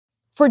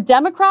For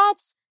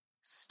Democrats,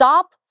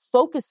 stop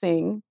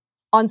focusing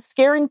on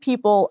scaring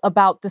people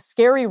about the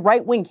scary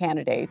right-wing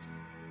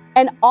candidates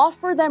and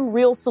offer them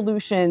real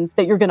solutions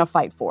that you're going to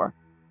fight for.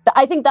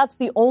 I think that's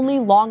the only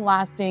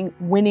long-lasting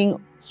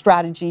winning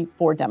strategy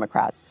for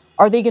Democrats.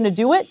 Are they going to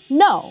do it?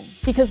 No,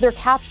 because they're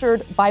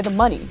captured by the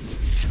money.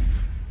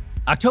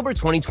 October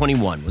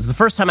 2021 was the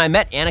first time I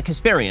met Anna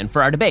Kasparian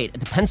for our debate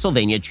at the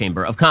Pennsylvania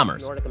Chamber of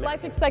Commerce.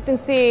 Life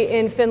expectancy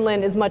in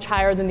Finland is much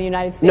higher than the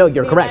United States. No,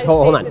 you're correct.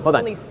 Hold on. It's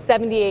only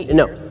 78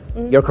 years.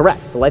 No, you're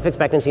correct. The life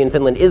expectancy in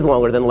Finland is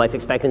longer than the life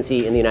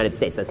expectancy in the United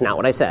States. That's not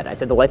what I said. I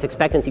said the life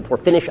expectancy for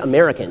Finnish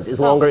Americans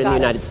is longer in the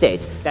United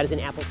States. That is an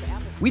apples to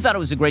apples. We thought it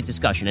was a great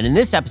discussion, and in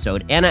this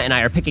episode, Anna and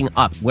I are picking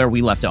up where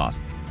we left off.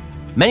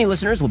 Many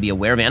listeners will be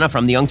aware of Anna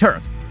from The Young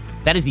Turks.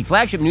 That is the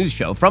flagship news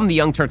show from the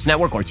Young Turks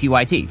Network, or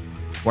TYT,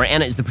 where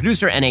Anna is the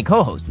producer and a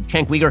co-host with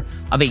Cenk Uygur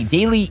of a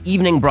daily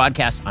evening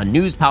broadcast on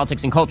news,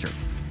 politics, and culture.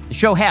 The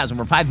show has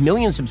over 5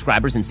 million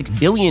subscribers and 6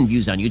 billion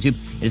views on YouTube.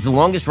 It is the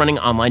longest-running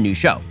online news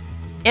show.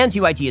 And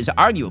TYT is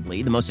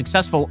arguably the most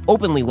successful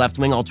openly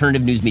left-wing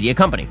alternative news media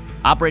company,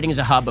 operating as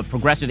a hub of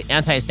progressive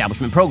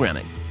anti-establishment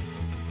programming.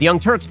 The Young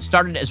Turks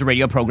started as a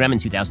radio program in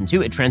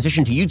 2002. It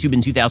transitioned to YouTube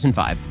in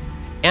 2005.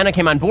 Anna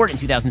came on board in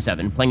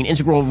 2007, playing an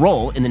integral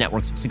role in the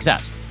network's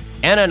success.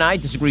 Anna and I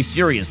disagree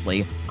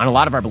seriously on a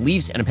lot of our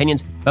beliefs and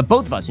opinions, but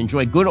both of us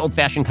enjoy good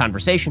old-fashioned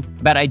conversation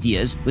about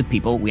ideas with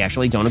people we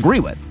actually don't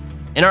agree with.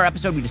 In our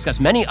episode, we discuss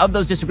many of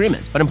those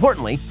disagreements, but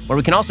importantly, where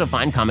we can also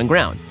find common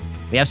ground.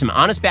 We have some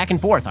honest back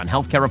and forth on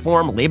healthcare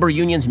reform, labor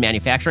unions,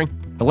 manufacturing,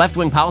 the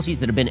left-wing policies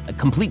that have been a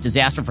complete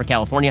disaster for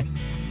California,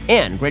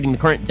 and grading the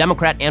current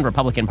Democrat and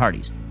Republican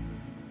parties.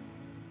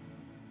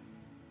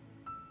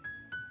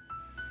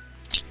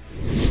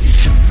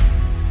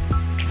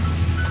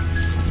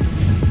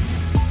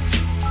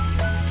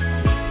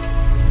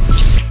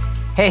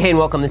 Hey, and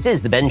welcome. This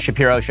is the Ben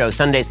Shapiro Show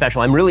Sunday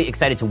Special. I'm really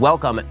excited to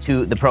welcome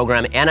to the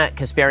program Anna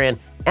Kasparian.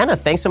 Anna,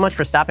 thanks so much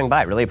for stopping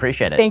by. Really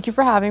appreciate it. Thank you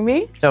for having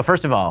me. So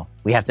first of all,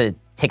 we have to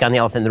take on the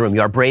elephant in the room.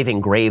 You are braving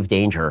grave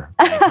danger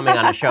coming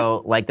on a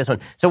show like this one.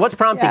 So what's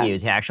prompting you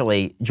to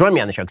actually join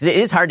me on the show? Because it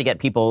is hard to get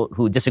people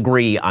who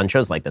disagree on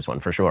shows like this one,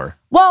 for sure.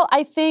 Well,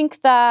 I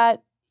think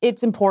that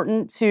it's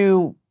important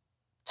to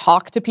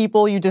talk to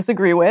people you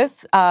disagree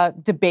with,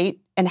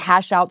 debate and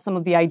hash out some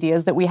of the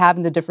ideas that we have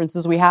and the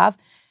differences we have.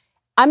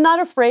 I'm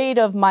not afraid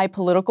of my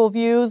political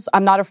views.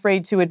 I'm not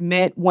afraid to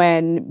admit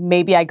when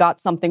maybe I got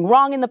something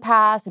wrong in the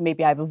past and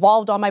maybe I've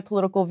evolved on my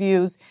political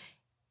views.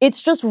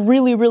 It's just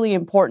really, really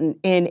important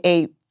in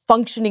a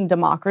functioning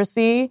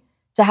democracy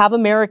to have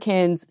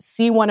Americans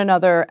see one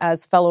another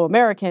as fellow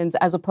Americans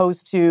as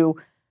opposed to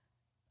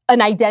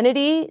an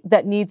identity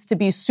that needs to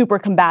be super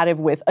combative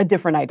with a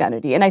different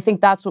identity. And I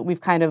think that's what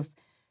we've kind of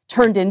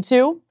turned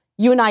into.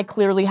 You and I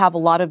clearly have a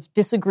lot of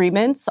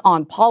disagreements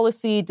on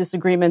policy,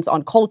 disagreements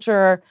on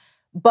culture,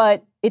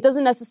 but it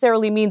doesn't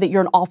necessarily mean that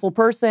you're an awful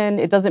person.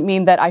 It doesn't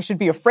mean that I should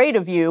be afraid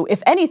of you.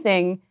 If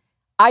anything,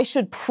 I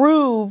should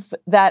prove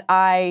that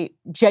I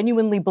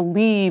genuinely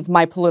believe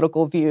my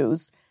political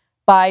views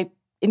by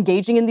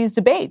engaging in these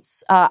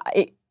debates.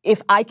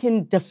 If I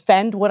can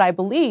defend what I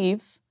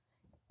believe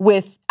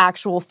with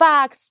actual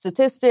facts,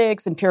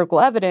 statistics,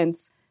 empirical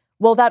evidence,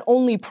 well, that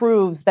only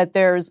proves that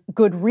there's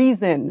good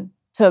reason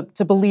to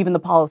believe in the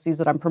policies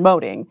that I'm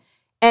promoting.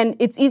 And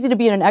it's easy to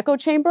be in an echo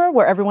chamber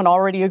where everyone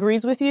already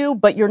agrees with you,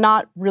 but you're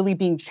not really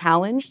being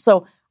challenged.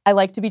 So I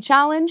like to be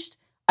challenged.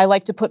 I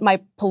like to put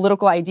my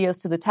political ideas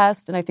to the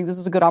test, and I think this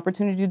is a good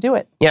opportunity to do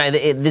it. Yeah,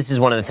 this is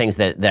one of the things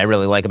that I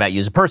really like about you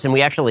as a person.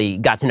 We actually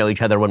got to know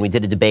each other when we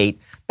did a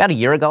debate about a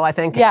year ago, I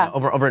think,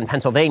 over in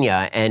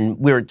Pennsylvania, and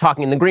we were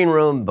talking in the green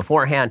room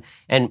beforehand,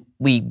 and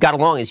we got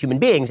along as human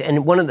beings.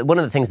 And one of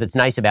the things that's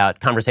nice about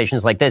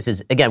conversations like this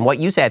is, again, what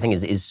you say I think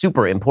is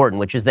super important,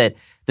 which is that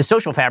the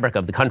social fabric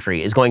of the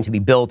country is going to be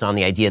built on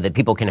the idea that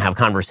people can have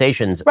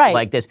conversations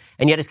like this,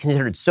 and yet it's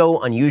considered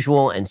so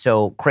unusual and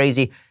so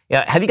crazy.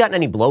 Have you gotten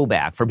any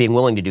blowback for being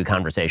willing to do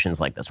conversations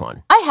like this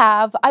one? I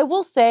have. I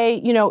will say,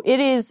 it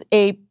is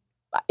a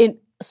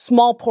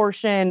small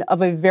portion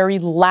of a very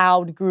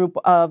loud group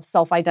of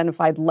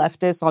self-identified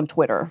leftists on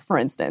Twitter, for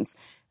instance.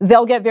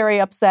 They'll get very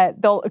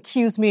upset. They'll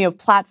accuse me of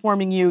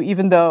platforming you,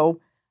 even though,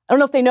 I don't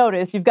know if they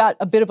notice, you've got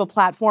a bit of a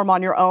platform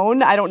on your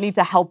own. I don't need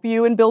to help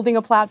you in building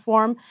a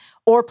platform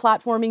or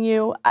platforming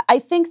you. I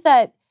think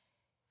that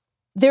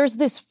there's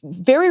this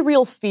very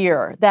real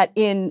fear that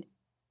in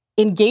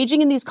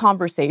engaging in these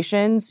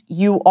conversations,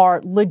 you are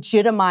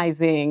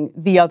legitimizing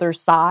the other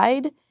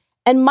side.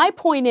 And my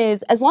point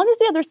is, as long as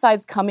the other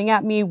side's coming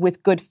at me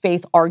with good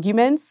faith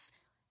arguments,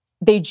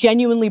 they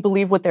genuinely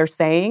believe what they're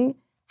saying,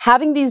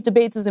 having these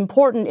debates is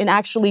important in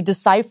actually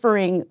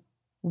deciphering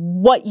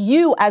what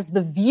you as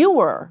the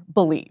viewer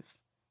believe,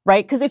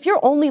 right? Because if you're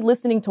only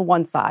listening to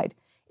one side,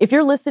 if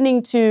you're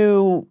listening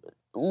to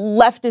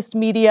leftist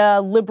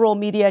media, liberal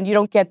media, and you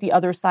don't get the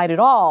other side at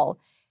all,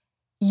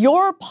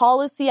 your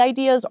policy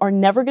ideas are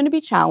never going to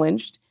be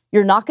challenged.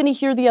 You're not going to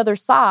hear the other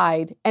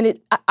side. And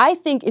I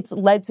think it's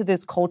led to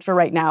this culture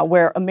right now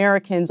where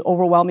Americans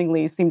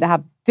overwhelmingly seem to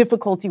have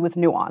difficulty with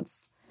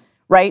nuance,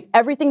 right?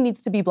 Everything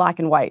needs to be black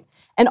and white.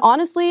 And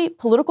honestly,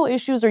 political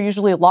issues are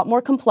usually a lot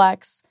more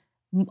complex,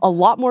 a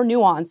lot more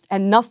nuanced,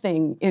 and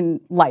nothing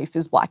in life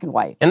is black and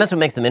white. And that's what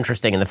makes them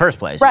interesting in the first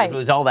place. Right. If it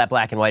was all that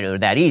black and white or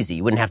that easy,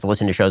 you wouldn't have to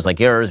listen to shows like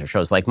yours or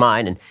shows like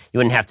mine, and you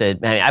wouldn't have to,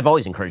 I've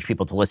always encouraged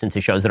people to listen to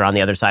shows that are on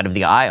the other side of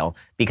the aisle,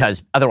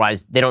 because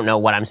otherwise they don't know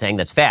what I'm saying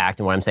that's fact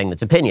and what I'm saying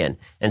that's opinion.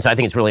 And so I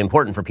think it's really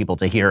important for people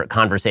to hear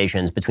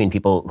conversations between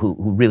people who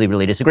really,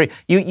 really disagree.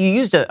 You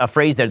used a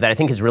phrase there that I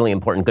think is really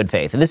important, good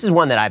faith. And this is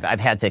one that I've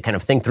had to kind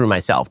of think through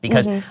myself,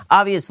 because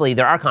obviously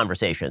there are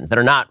conversations that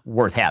are not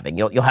worth having.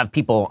 You'll have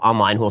people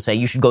online who will say,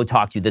 you should go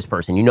talk to this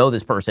person. You know,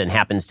 this person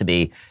happens to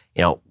be,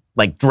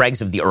 like dregs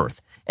of the earth.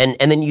 And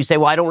then you say,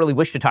 well, I don't really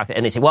wish to talk to,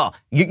 and they say, well,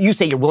 you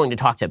say you're willing to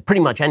talk to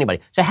pretty much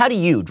anybody. So how do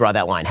you draw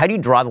that line? How do you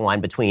draw the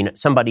line between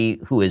somebody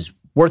who is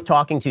worth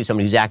talking to,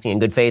 somebody who's acting in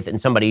good faith, and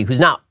somebody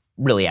who's not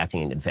really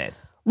acting in good faith?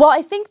 Well,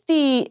 I think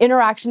the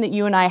interaction that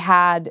you and I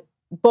had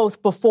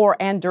both before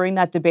and during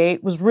that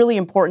debate was really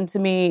important to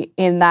me,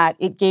 in that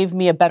it gave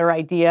me a better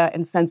idea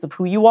and sense of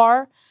who you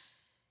are.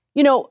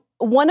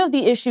 One of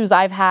the issues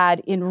I've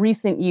had in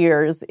recent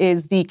years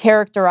is the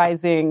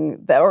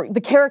characterizing or the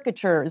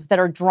caricatures that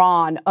are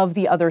drawn of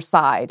the other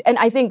side. And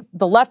I think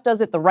the left does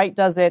it, the right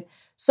does it.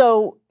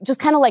 So just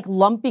kind of like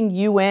lumping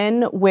you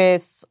in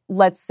with,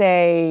 let's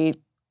say,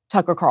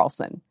 Tucker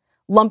Carlson,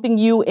 lumping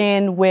you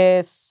in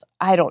with,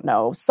 I don't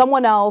know,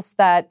 someone else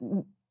that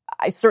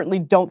I certainly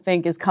don't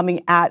think is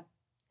coming at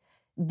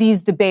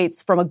these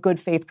debates from a good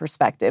faith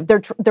perspective.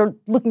 They're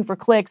looking for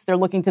clicks. They're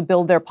looking to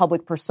build their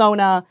public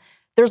persona.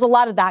 There's a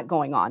lot of that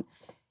going on.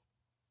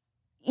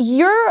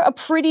 You're a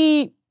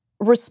pretty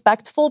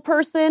respectful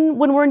person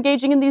when we're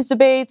engaging in these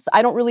debates.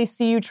 I don't really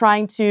see you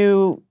trying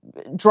to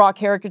draw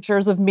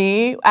caricatures of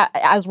me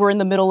as we're in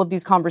the middle of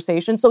these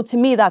conversations. So to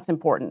me, that's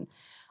important.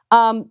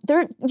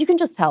 You can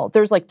just tell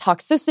there's like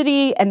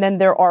toxicity, and then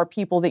there are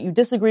people that you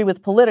disagree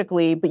with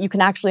politically, but you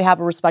can actually have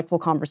a respectful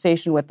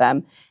conversation with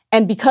them.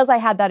 And because I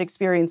had that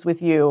experience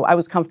with you, I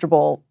was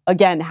comfortable,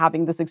 again,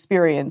 having this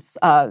experience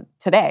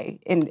today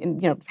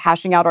in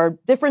hashing out our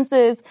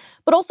differences,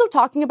 but also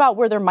talking about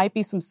where there might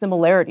be some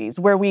similarities,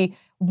 where we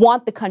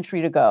want the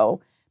country to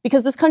go,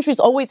 because this country's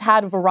always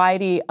had a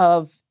variety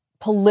of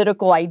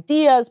political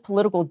ideas,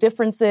 political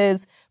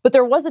differences. But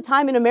there was a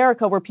time in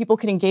America where people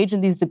could engage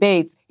in these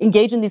debates,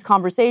 engage in these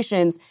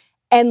conversations,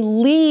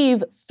 and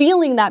leave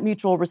feeling that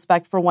mutual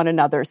respect for one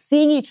another,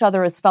 seeing each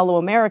other as fellow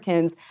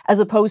Americans, as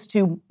opposed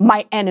to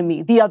my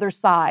enemy, the other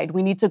side.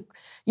 We need to,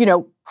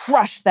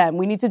 crush them.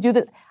 We need to do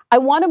that. I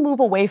want to move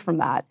away from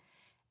that.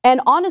 And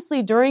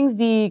honestly, during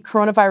the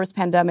coronavirus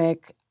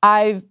pandemic,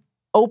 I've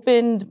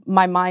opened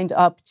my mind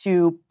up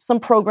to some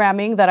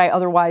programming that I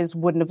otherwise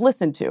wouldn't have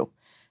listened to.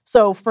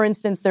 So, for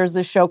instance, there's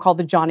this show called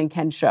The John and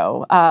Ken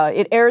Show.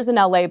 It airs in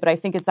LA, but I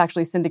think it's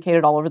actually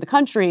syndicated all over the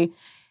country.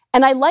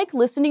 And I like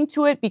listening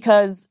to it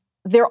because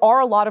there are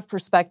a lot of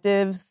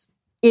perspectives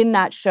in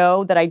that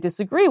show that I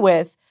disagree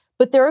with.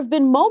 But there have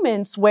been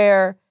moments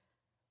where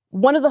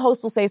one of the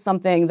hosts will say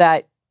something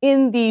that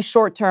in the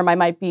short term I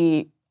might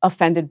be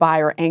offended by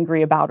or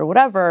angry about or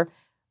whatever,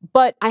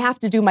 but I have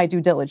to do my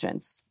due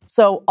diligence.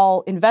 So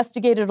I'll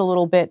investigate it a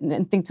little bit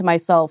and think to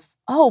myself,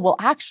 oh, well,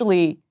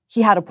 actually,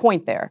 he had a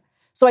point there.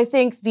 So I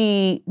think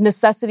the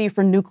necessity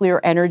for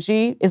nuclear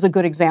energy is a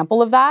good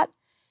example of that.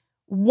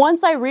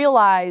 Once I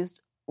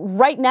realized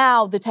right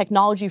now the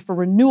technology for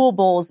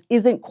renewables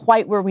isn't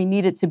quite where we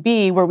need it to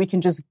be, where we can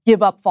just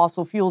give up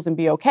fossil fuels and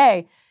be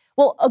okay.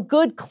 Well, a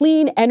good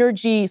clean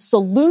energy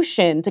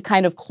solution to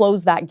kind of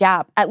close that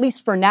gap, at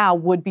least for now,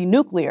 would be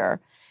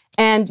nuclear.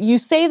 And you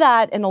say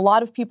that, and a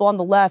lot of people on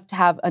the left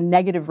have a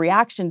negative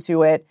reaction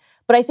to it.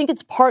 But I think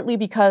it's partly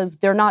because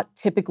they're not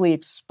typically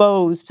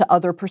exposed to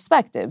other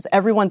perspectives.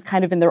 Everyone's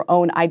kind of in their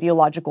own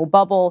ideological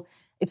bubble.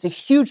 It's a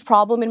huge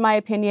problem, in my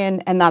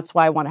opinion, and that's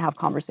why I want to have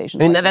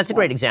conversations. That's a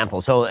great example.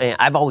 So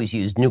I've always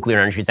used nuclear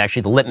energy as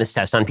actually the litmus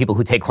test on people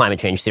who take climate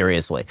change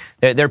seriously.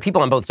 There are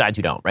people on both sides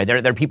who don't, right?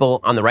 There are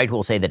people on the right who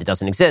will say that it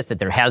doesn't exist, that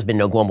there has been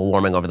no global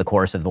warming over the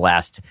course of the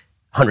last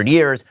 100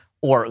 years,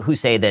 or who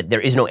say that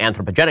there is no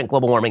anthropogenic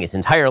global warming. It's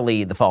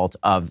entirely the fault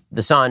of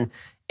the sun.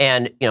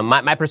 And,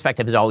 my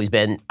perspective has always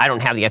been, I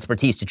don't have the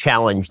expertise to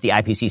challenge the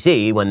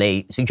IPCC when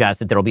they suggest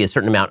that there will be a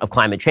certain amount of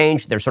climate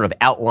change. Their sort of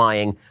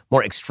outlying,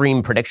 more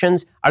extreme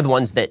predictions are the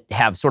ones that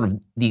have sort of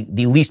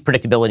the least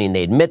predictability, and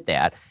they admit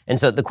that. And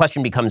so the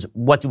question becomes,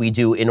 what do we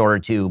do in order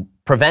to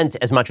prevent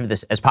as much of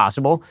this as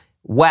possible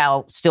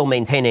while still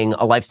maintaining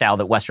a lifestyle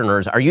that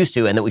Westerners are used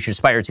to and that we should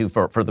aspire to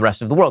for the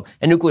rest of the world?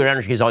 And nuclear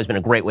energy has always been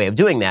a great way of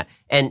doing that.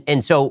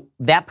 And so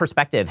that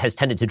perspective has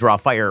tended to draw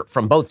fire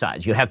from both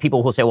sides. You have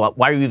people who will say, well,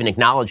 why are you even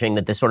acknowledging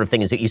that this sort of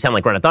thing is, that you sound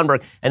like Greta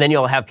Thunberg? And then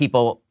you'll have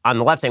people on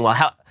the left saying, well,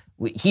 how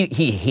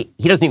he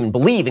doesn't even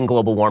believe in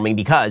global warming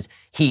because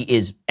he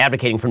is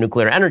advocating for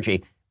nuclear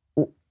energy.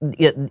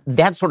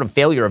 That sort of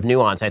failure of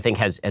nuance, I think,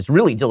 has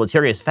really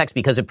deleterious effects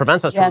because it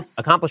prevents us from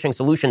accomplishing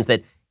solutions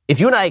that if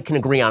you and I can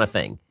agree on a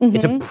thing,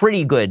 it's a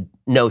pretty good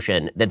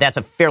notion that that's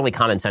a fairly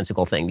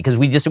commonsensical thing because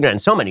we disagree on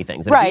so many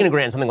things. And if we can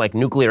agree on something like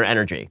nuclear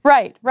energy,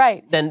 right,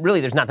 then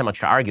really there's not that much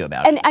to argue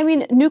about. And I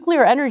mean,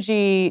 nuclear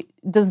energy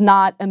does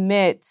not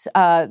emit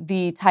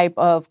the type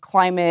of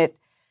climate,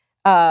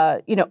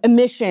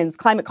 emissions,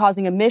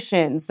 climate-causing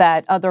emissions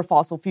that other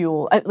fossil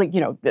fuel,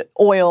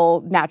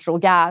 oil, natural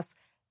gas,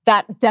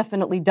 that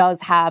definitely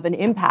does have an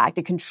impact.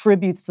 It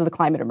contributes to the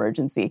climate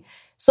emergency.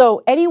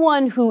 So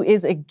anyone who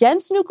is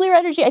against nuclear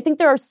energy, I think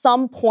there are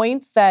some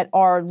points that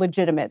are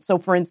legitimate. So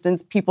for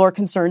instance, people are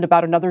concerned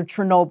about another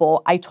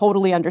Chernobyl. I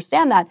totally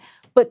understand that.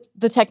 But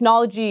the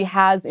technology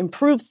has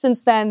improved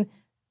since then,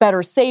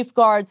 better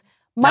safeguards.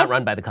 Not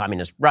run by the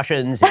communist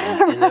Russians.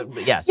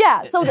 Yes.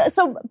 Yeah.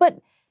 But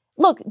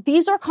look,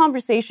 these are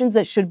conversations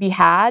that should be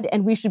had,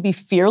 and we should be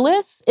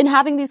fearless in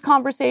having these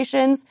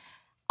conversations.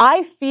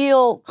 I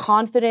feel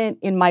confident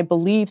in my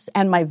beliefs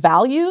and my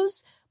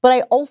values, but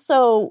I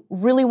also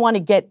really want to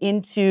get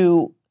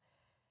into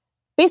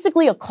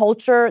basically a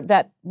culture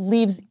that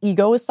leaves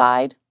ego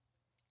aside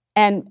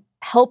and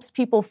helps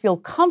people feel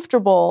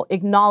comfortable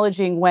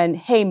acknowledging when,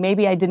 hey,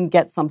 maybe I didn't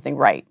get something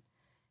right.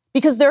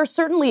 Because there are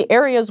certainly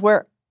areas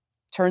where,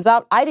 turns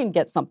out, I didn't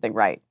get something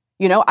right.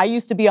 I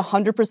used to be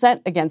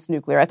 100% against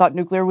nuclear. I thought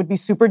nuclear would be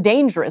super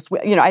dangerous.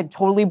 I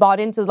totally bought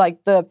into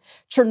the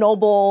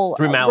Chernobyl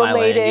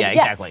related. Yeah,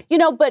 exactly.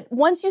 But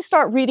once you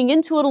start reading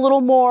into it a little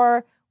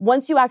more,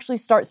 once you actually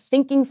start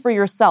thinking for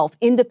yourself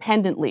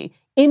independently,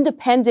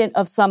 independent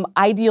of some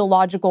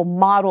ideological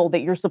model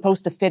that you're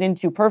supposed to fit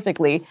into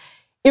perfectly,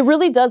 it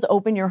really does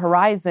open your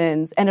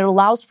horizons and it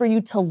allows for you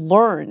to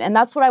learn. And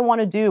that's what I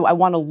want to do. I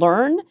want to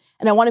learn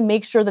and I want to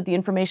make sure that the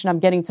information I'm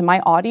getting to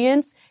my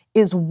audience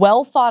is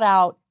well thought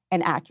out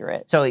and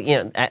accurate. So, I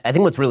think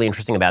what's really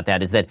interesting about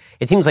that is that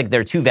it seems like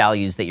there are two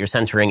values that you're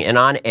centering in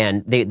on,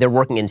 and they're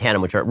working in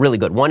tandem, which are really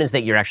good. One is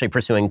that you're actually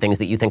pursuing things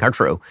that you think are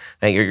true.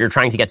 You're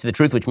trying to get to the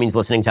truth, which means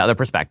listening to other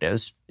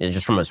perspectives,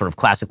 just from a sort of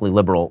classically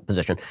liberal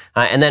position.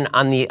 And then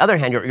on the other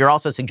hand, you're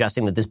also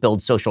suggesting that this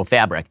builds social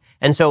fabric.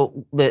 And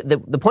so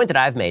the point that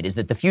I've made is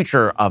that the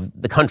future of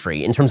the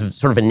country, in terms of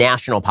sort of a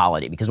national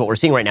polity, because what we're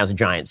seeing right now is a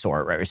giant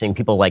sort, right? We're seeing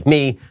people like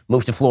me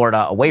move to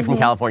Florida, away from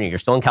California. You're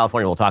still in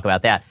California. We'll talk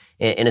about that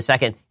in a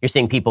second. You're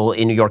seeing people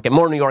in New York get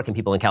more New York and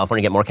people in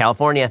California get more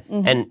California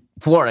and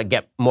Florida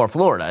get more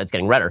Florida. It's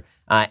getting redder.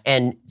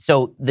 And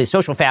so the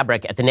social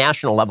fabric at the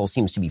national level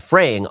seems to be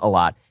fraying a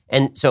lot.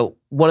 And so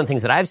one of the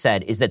things that I've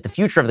said is that the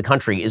future of the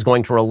country is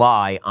going to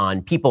rely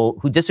on people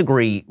who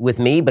disagree with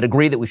me but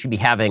agree that we should be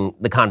having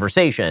the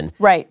conversation.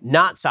 Right.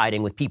 Not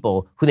siding with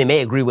people who they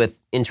may agree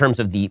with in terms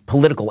of the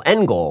political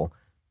end goal,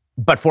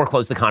 but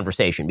foreclose the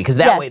conversation. Because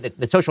that way,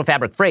 the social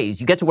fabric phrase,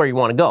 you get to where you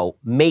want to go,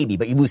 maybe,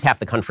 but you lose half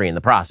the country in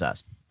the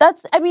process.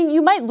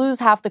 You might lose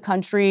half the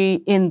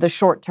country in the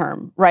short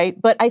term,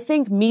 right? But I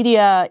think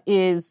media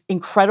is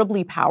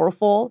incredibly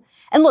powerful.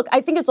 And look, I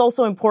think it's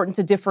also important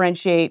to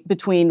differentiate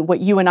between what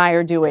you and I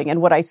are doing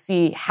and what I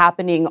see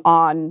happening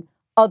on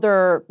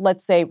other,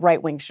 let's say,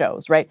 right-wing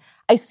shows, right?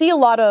 I see a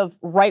lot of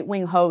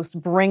right-wing hosts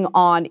bring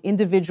on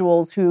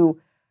individuals who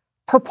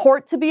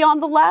purport to be on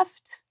the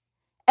left,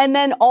 and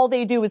then all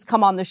they do is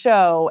come on the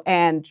show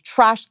and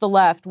trash the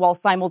left while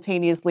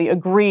simultaneously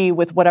agree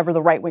with whatever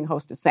the right-wing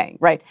host is saying,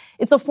 right?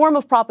 It's a form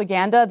of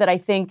propaganda that I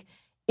think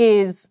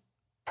is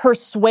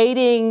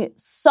persuading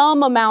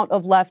some amount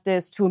of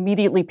leftists to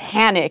immediately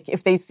panic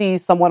if they see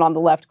someone on the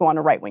left go on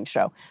a right-wing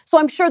show. So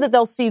I'm sure that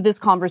they'll see this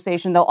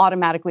conversation, they'll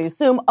automatically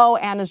assume, oh,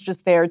 Anna's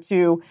just there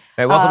to...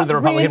 Right, welcome to the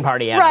Republican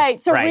Party, Anna.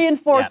 Right, to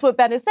reinforce what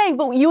Ben is saying.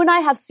 But you and I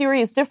have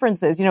serious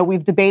differences.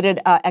 We've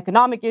debated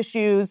economic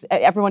issues.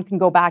 Everyone can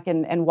go back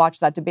and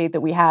watch that debate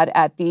that we had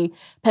at the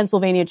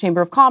Pennsylvania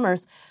Chamber of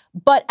Commerce.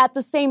 But at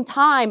the same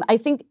time, I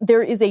think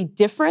there is a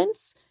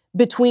difference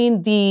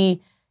between the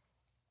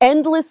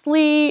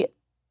endlessly...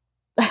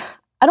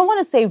 I don't want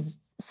to say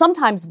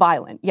sometimes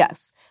violent,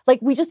 yes.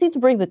 We just need to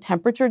bring the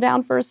temperature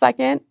down for a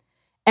second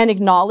and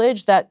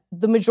acknowledge that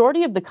the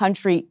majority of the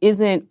country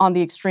isn't on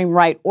the extreme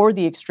right or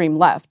the extreme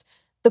left.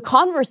 The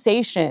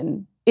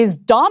conversation is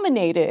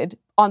dominated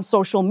on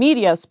social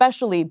media,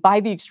 especially by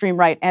the extreme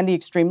right and the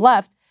extreme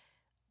left.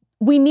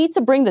 We need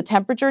to bring the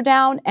temperature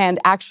down and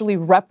actually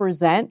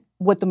represent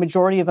what the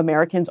majority of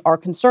Americans are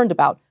concerned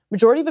about.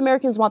 Majority of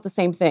Americans want the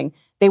same thing.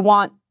 They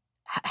want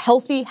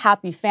healthy,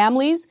 happy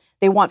families.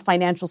 They want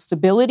financial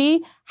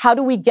stability. How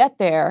do we get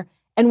there?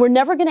 And we're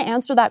never going to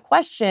answer that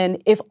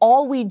question if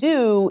all we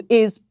do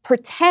is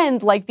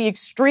pretend like the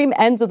extreme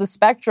ends of the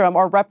spectrum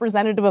are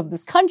representative of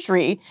this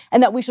country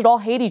and that we should all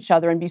hate each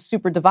other and be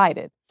super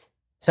divided.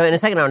 So in a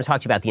second, I want to talk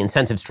to you about the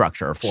incentive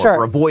structure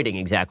for avoiding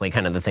exactly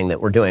kind of the thing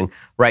that we're doing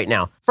right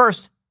now.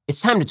 First, it's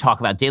time to talk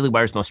about Daily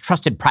Wire's most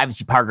trusted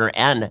privacy partner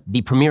and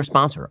the premier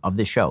sponsor of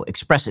this show,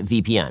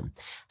 ExpressVPN.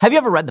 Have you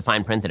ever read the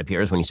fine print that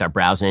appears when you start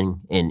browsing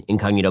in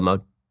incognito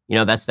mode?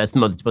 That's the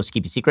mode that's supposed to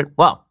keep you secret.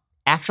 Well,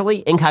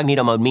 actually,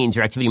 incognito mode means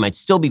your activity might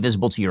still be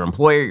visible to your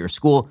employer, your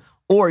school,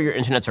 or your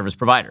internet service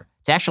provider.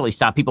 To actually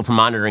stop people from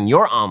monitoring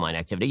your online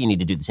activity, you need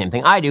to do the same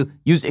thing I do.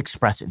 Use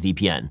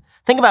ExpressVPN.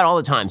 Think about all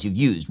the times you've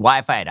used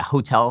Wi-Fi at a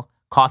hotel,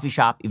 coffee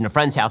shop, even a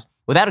friend's house.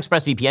 Without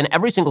ExpressVPN,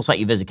 every single site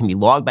you visit can be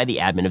logged by the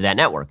admin of that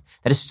network.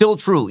 That is still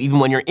true even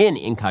when you're in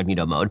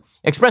incognito mode.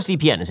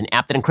 ExpressVPN is an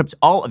app that encrypts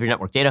all of your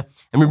network data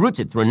and reroutes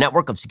it through a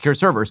network of secure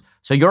servers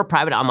so your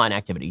private online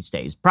activity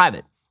stays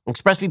private.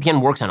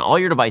 ExpressVPN works on all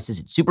your devices.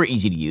 It's super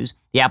easy to use.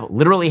 The app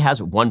literally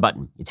has one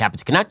button. You tap it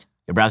to connect.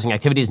 Your browsing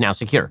activity is now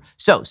secure.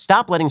 So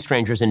stop letting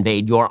strangers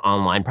invade your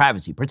online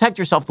privacy. Protect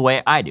yourself the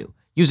way I do.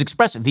 Use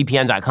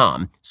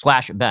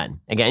expressvpn.com/Ben.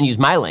 Again, use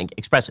my link,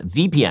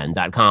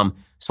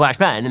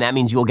 expressvpn.com/Ben, and that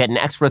means you will get an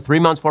extra 3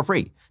 months for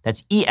free.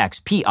 That's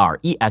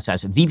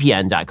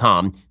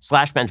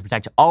expressvpn.com/Ben to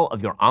protect all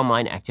of your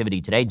online activity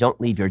today. Don't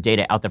leave your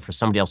data out there for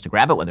somebody else to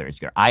grab it, whether it's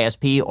your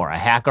ISP or a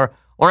hacker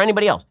or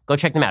anybody else. Go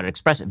check them out at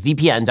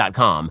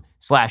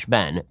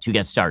expressvpn.com/Ben to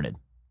get started.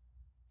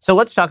 So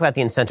let's talk about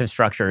the incentive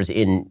structures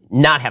in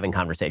not having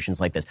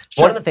conversations like this.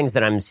 Sure. One of the things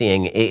that I'm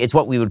seeing, it's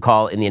what we would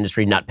call in the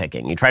industry nut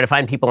picking. You try to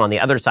find people on the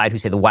other side who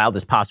say the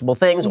wildest possible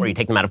things, or you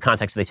take them out of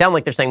context so they sound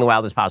like they're saying the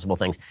wildest possible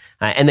things,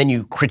 and then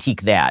you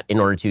critique that in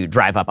order to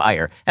drive up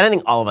ire. And I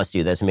think all of us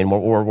do this. I mean,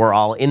 we're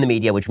all in the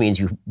media, which means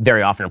you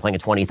very often are playing a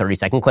 20,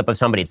 30-second clip of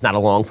somebody. It's not a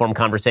long-form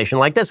conversation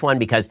like this one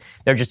because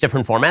they're just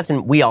different formats,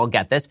 and we all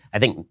get this. I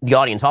think the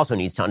audience also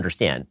needs to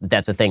understand that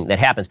that's a thing that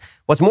happens.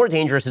 What's more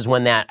dangerous is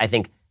when that, I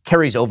think,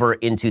 carries over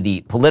into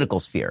the political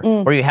sphere,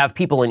 where you have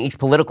people in each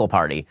political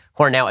party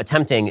who are now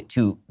attempting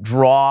to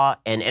draw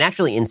and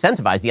actually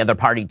incentivize the other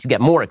party to get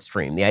more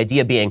extreme. The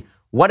idea being,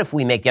 what if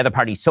we make the other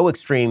party so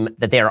extreme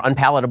that they are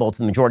unpalatable to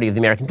the majority of the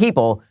American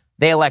people?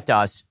 They elect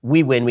us,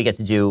 we win, we get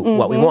to do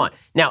what we want.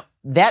 Now,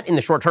 that in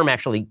the short term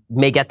actually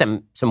may get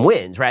them some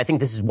wins, right? I think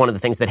this is one of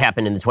the things that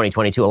happened in the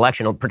 2022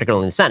 election,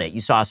 particularly in the Senate.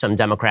 You saw some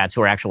Democrats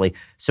who are actually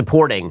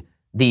supporting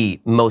the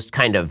most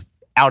kind of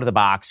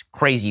out-of-the-box,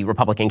 crazy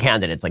Republican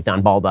candidates like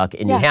Don Baldock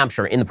in New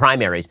Hampshire in the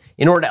primaries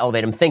in order to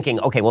elevate him, thinking,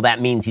 okay, well,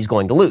 that means he's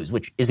going to lose,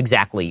 which is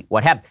exactly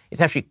what happened.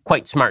 It's actually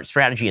quite smart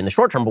strategy in the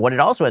short term, but what it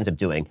also ends up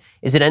doing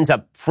is it ends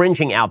up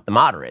fringing out the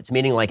moderates,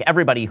 meaning like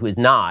everybody who is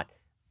not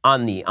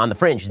on the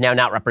fringe is now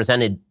not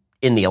represented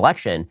in the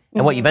election.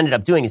 And what you've ended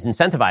up doing is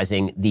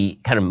incentivizing the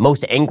kind of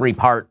most angry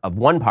part of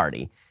one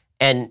party,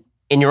 and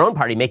in your own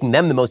party, making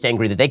them the most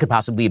angry that they could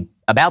possibly be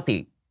about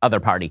the other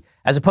party,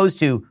 as opposed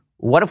to,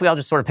 what if we all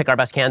just sort of pick our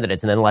best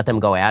candidates and then let them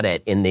go at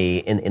it in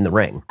the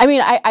ring? I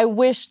mean, I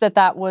wish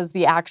that was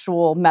the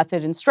actual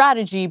method and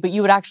strategy, but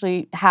you would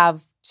actually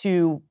have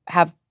to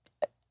have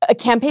a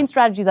campaign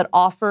strategy that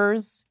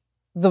offers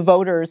the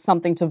voters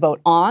something to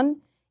vote on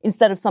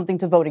instead of something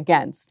to vote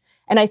against.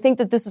 And I think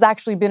that this has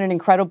actually been an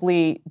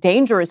incredibly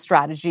dangerous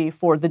strategy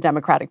for the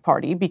Democratic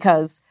Party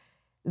because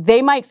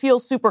they might feel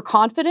super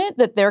confident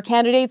that their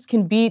candidates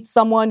can beat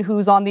someone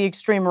who's on the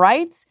extreme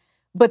right.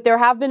 But there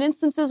have been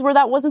instances where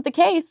that wasn't the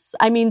case.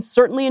 I mean,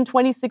 certainly in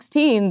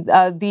 2016,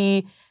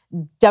 the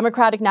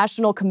Democratic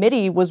National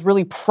Committee was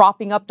really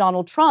propping up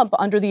Donald Trump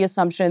under the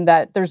assumption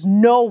that there's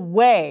no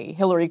way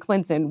Hillary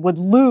Clinton would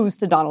lose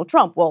to Donald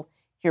Trump. Well,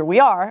 here we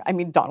are. I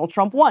mean, Donald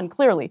Trump won,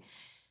 clearly.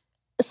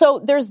 So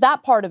there's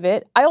that part of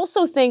it. I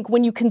also think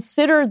when you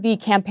consider the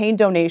campaign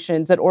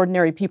donations that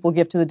ordinary people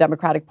give to the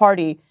Democratic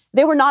Party,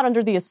 they were not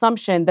under the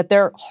assumption that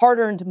their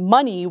hard-earned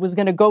money was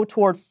going to go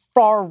toward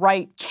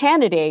far-right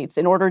candidates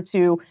in order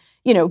to,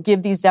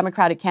 give these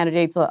Democratic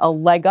candidates a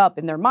leg up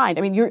in their mind.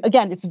 I mean,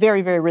 again, it's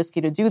very, very risky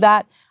to do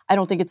that. I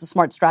don't think it's a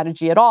smart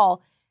strategy at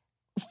all.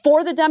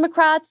 For the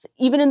Democrats,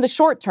 even in the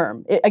short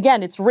term,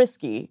 it's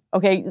risky,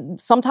 okay?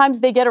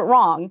 Sometimes they get it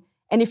wrong.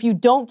 And if you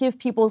don't give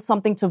people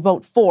something to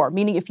vote for,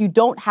 meaning if you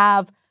don't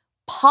have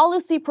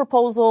policy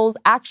proposals,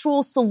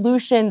 actual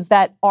solutions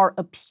that are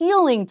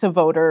appealing to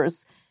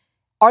voters,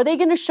 are they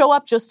going to show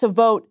up just to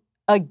vote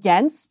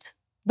against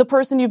the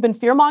person you've been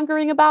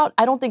fear-mongering about?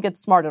 I don't think it's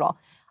smart at all.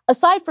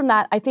 Aside from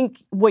that, I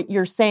think what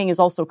you're saying is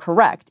also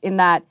correct in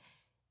that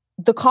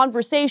the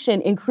conversation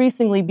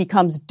increasingly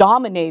becomes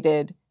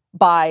dominated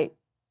by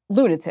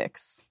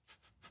lunatics.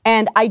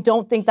 And I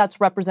don't think that's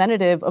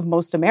representative of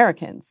most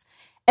Americans.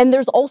 And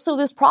there's also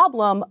this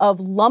problem of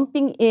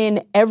lumping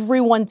in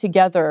everyone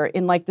together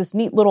in like this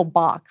neat little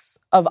box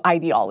of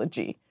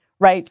ideology,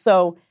 right?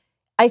 So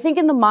I think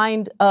in the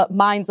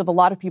minds of a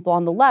lot of people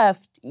on the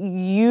left,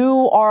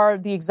 you are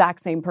the exact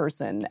same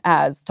person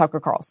as Tucker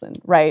Carlson,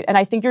 right? And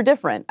I think you're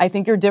different. I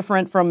think you're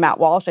different from Matt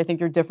Walsh. I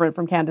think you're different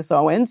from Candace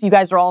Owens. You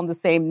guys are all on the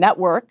same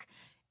network.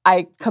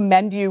 I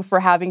commend you for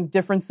having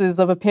differences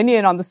of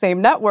opinion on the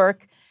same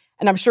network.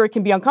 And I'm sure it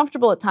can be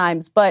uncomfortable at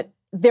times, but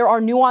there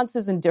are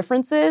nuances and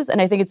differences,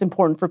 and I think it's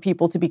important for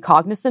people to be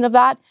cognizant of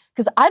that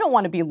because I don't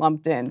want to be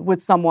lumped in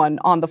with someone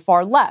on the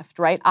far left,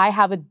 right? I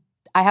have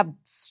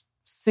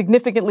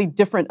significantly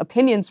different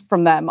opinions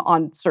from them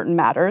on certain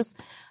matters,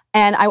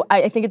 and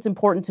I think it's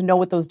important to know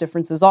what those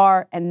differences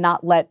are and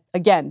not let,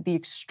 again, the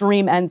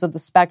extreme ends of the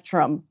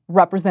spectrum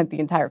represent the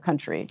entire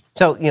country.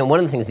 So, one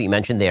of the things that you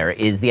mentioned there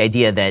is the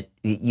idea that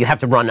you have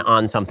to run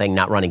on something,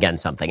 not run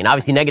against something. And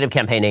obviously negative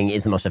campaigning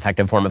is the most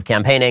effective form of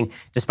campaigning,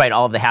 despite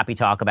all of the happy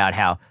talk about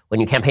how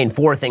when you campaign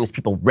for things,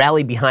 people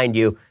rally behind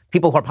you.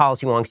 people who are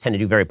policy wonks tend to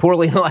do very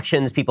poorly in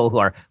elections. People who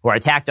are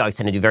attack dogs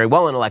tend to do very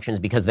well in elections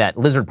because that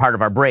lizard part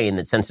of our brain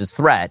that senses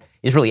threat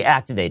is really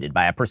activated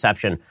by a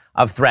perception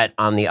of threat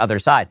on the other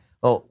side.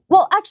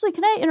 Well, actually,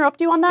 can I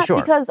interrupt you on that? Sure.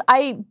 Because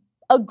I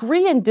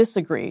agree and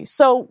disagree.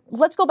 So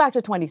let's go back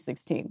to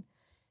 2016.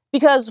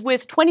 Because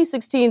with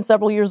 2016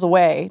 several years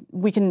away,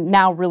 we can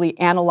now really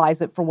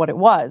analyze it for what it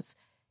was.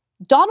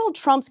 Donald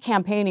Trump's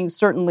campaigning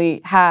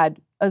certainly had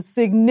a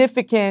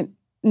significant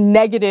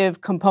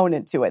negative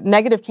component to it.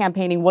 Negative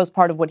campaigning was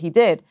part of what he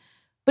did.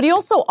 But he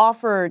also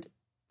offered,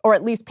 or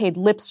at least paid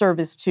lip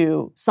service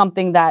to,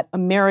 something that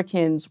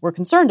Americans were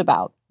concerned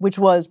about, which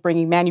was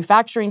bringing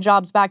manufacturing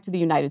jobs back to the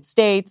United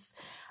States,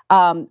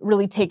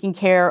 really taking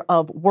care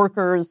of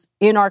workers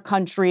in our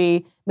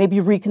country, maybe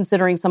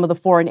reconsidering some of the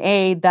foreign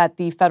aid that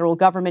the federal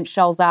government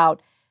shells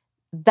out.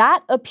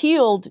 That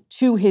appealed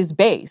to his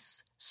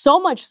base, so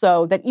much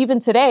so that even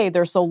today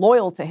they're so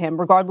loyal to him,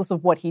 regardless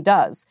of what he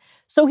does.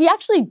 So he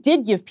actually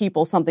did give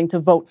people something to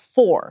vote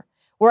for,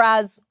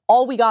 whereas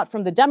all we got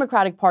from the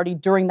Democratic Party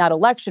during that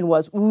election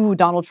was, ooh,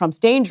 Donald Trump's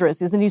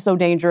dangerous. Isn't he so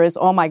dangerous?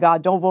 Oh, my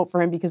God, don't vote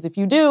for him because if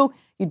you do,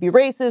 you'd be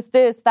racist,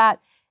 this, that.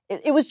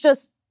 It was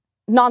just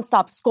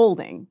nonstop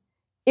scolding.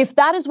 If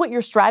that is what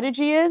your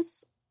strategy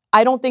is,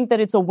 I don't think that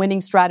it's a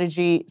winning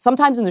strategy,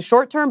 sometimes in the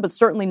short term, but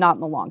certainly not in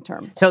the long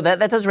term. So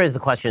that does raise the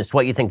question as to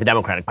what you think the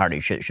Democratic Party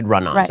should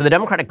run on. Right. So the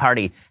Democratic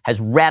Party has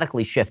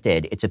radically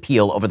shifted its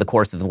appeal over the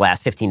course of the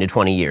last 15 to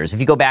 20 years. If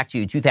you go back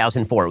to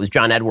 2004, it was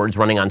John Edwards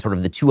running on sort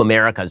of the Two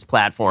Americas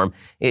platform,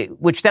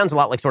 which sounds a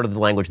lot like sort of the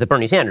language that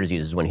Bernie Sanders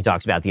uses when he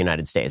talks about the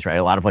United States, right?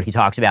 A lot of what he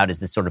talks about is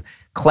this sort of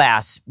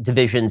class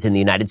divisions in the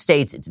United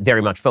States. It's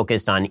very much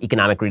focused on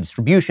economic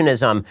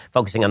redistributionism,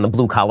 focusing on the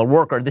blue-collar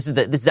worker. This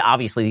is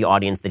obviously the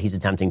audience that he's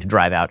attempting to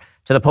drive out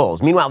to the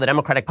polls. Meanwhile, the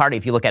Democratic Party,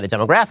 if you look at it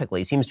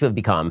demographically, seems to have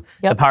become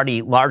the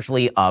party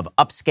largely of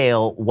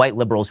upscale white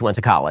liberals who went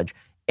to college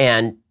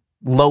and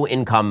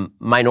low-income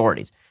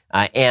minorities.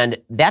 And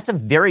that's a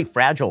very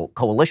fragile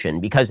coalition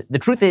because the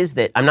truth is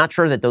that I'm not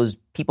sure that those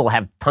people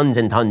have tons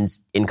and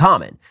tons in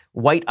common.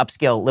 White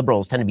upscale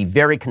liberals tend to be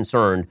very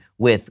concerned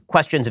with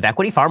questions of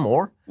equity far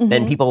more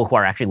than people who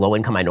are actually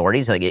low-income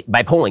minorities, like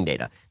by polling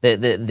data.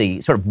 The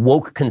sort of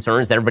woke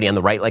concerns that everybody on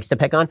the right likes to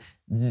pick on,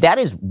 that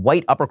is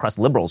white upper-crust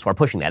liberals who are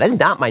pushing that. That is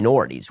not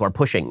minorities who are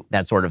pushing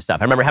that sort of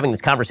stuff. I remember having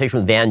this conversation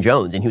with Van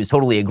Jones, and he was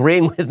totally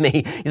agreeing with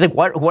me. He's like,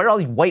 what are all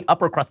these white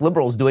upper-crust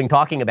liberals doing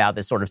talking about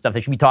this sort of stuff?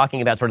 They should be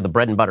talking about sort of the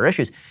bread and butter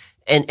issues.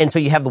 And so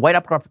you have the white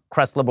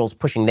upper-crust liberals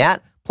pushing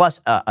that, plus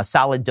a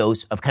solid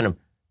dose of kind of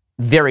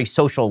very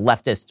social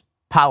leftist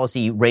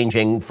policy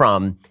ranging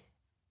from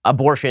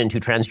abortion to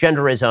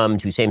transgenderism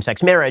to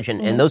same-sex marriage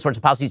and those sorts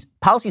of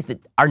policies that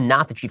are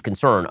not the chief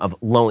concern of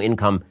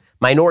low-income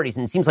minorities.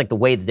 And it seems like the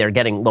way that they're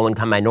getting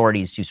low-income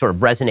minorities to sort of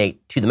resonate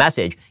to the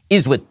message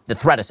is with the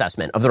threat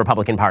assessment of the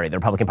Republican Party. The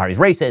Republican Party is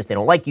racist, they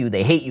don't like you,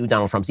 they hate you,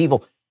 Donald Trump's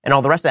evil, and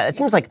all the rest of that. It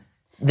seems like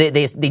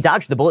they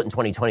dodged the bullet in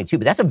 2022,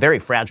 but that's a very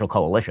fragile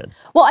coalition.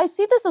 Well, I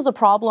see this as a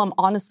problem,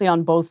 honestly,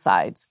 on both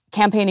sides,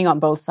 campaigning on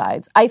both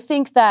sides. I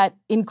think that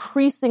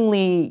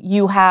increasingly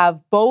you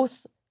have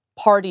both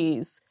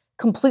parties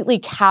completely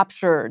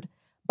captured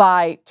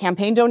by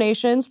campaign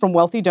donations from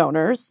wealthy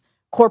donors,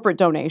 corporate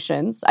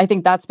donations. I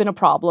think that's been a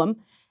problem.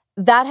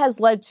 That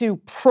has led to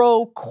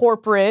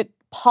pro-corporate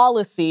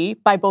policy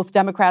by both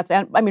Democrats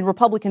and,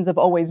 Republicans have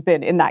always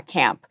been in that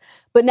camp.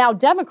 But now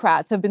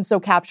Democrats have been so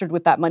captured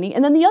with that money.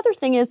 And then the other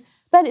thing is,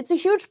 Ben, it's a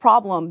huge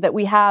problem that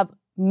we have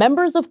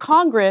members of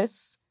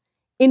Congress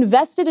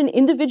invested in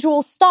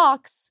individual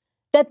stocks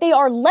that they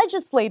are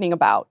legislating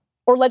about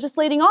or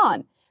legislating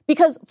on.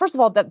 Because, first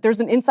of all, there's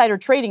an insider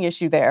trading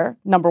issue there,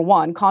 number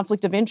one,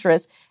 conflict of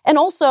interest. And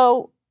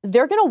also,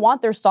 they're going to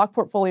want their stock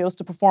portfolios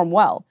to perform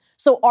well.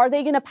 So are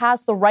they going to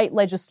pass the right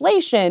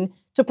legislation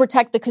to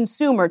protect the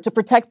consumer, to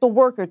protect the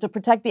worker, to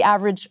protect the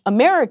average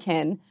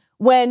American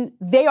when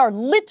they are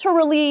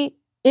literally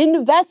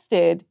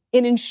invested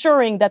in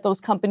ensuring that those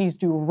companies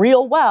do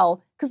real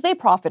well because they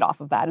profit off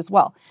of that as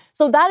well?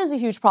 So that is a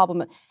huge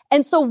problem.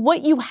 And so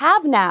what you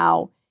have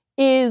now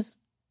is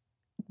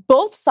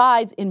both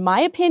sides, in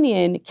my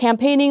opinion,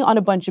 campaigning on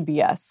a bunch of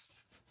BS.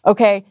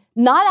 Okay,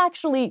 not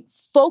actually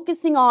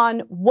focusing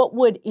on what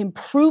would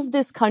improve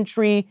this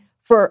country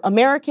for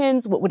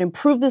Americans, what would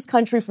improve this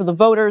country for the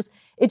voters.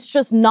 It's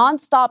just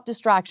nonstop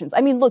distractions.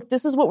 Look,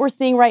 this is what we're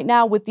seeing right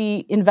now with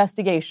the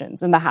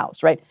investigations in the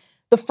House, right?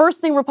 The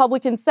first thing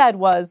Republicans said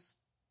was,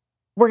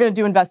 we're going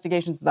to do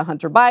investigations into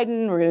Hunter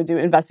Biden. We're going to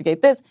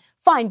investigate this.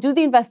 Fine, do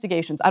the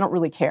investigations. I don't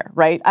really care,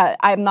 right?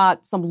 I'm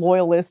not some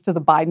loyalist to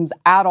the Bidens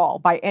at all,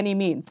 by any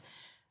means.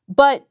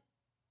 But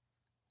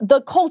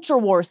the culture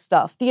war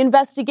stuff, the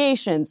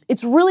investigations,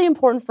 it's really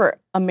important for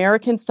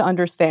Americans to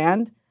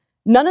understand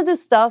none of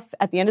this stuff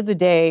at the end of the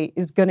day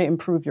is going to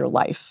improve your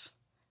life.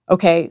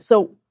 Okay,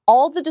 so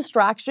all the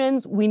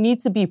distractions, we need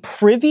to be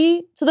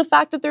privy to the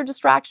fact that they're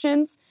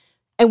distractions,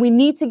 and we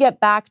need to get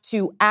back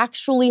to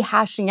actually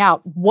hashing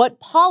out what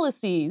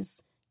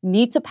policies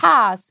need to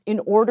pass in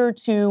order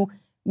to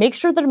make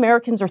sure that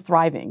Americans are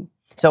thriving.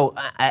 So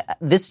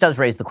this does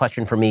raise the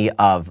question for me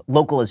of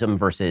localism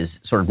versus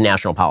sort of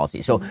national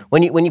policy. So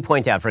when you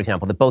point out, for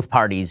example, that both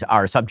parties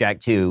are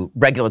subject to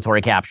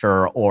regulatory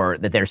capture or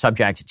that they're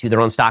subject to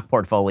their own stock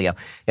portfolio,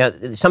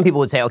 some people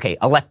would say, okay,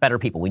 elect better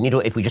people. We need to,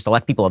 if we just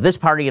elect people of this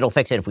party, it'll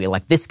fix it. If we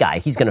elect this guy,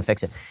 he's going to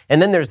fix it.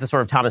 And then there's the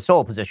sort of Thomas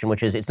Sowell position,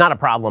 which is it's not a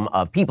problem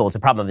of people, it's a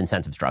problem of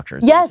incentive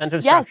structures. Yes, the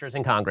incentive structures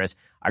in Congress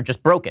are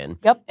just broken.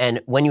 Yep.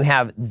 And when you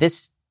have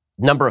this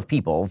number of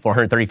people,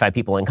 435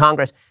 people in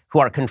Congress, who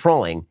are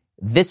controlling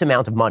this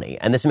amount of money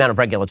and this amount of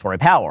regulatory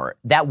power,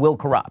 that will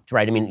corrupt,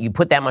 right? I mean, you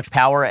put that much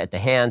power at the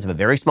hands of a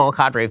very small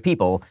cadre of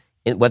people,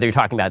 whether you're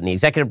talking about in the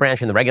executive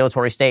branch, in the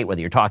regulatory state,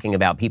 whether you're talking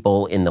about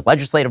people in the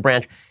legislative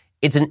branch,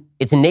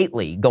 it's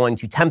innately going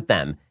to tempt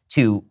them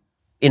to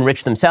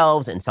enrich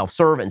themselves and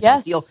self-serve and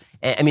self-heal.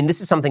 I mean,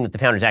 this is something that the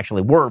founders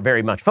actually were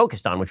very much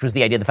focused on, which was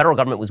the idea the federal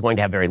government was going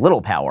to have very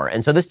little power.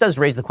 And so this does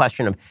raise the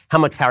question of how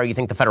much power you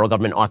think the federal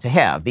government ought to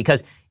have.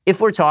 Because if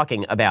we're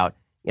talking about,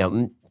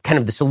 kind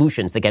of the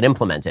solutions that get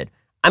implemented,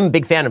 I'm a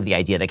big fan of the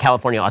idea that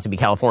California ought to be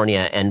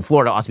California and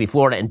Florida ought to be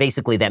Florida, and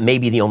basically that may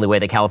be the only way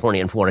that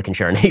California and Florida can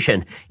share a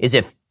nation is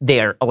if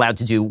they are allowed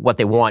to do what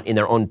they want in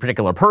their own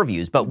particular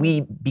purviews. But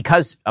we,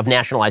 because of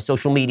nationalized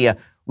social media,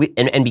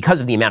 and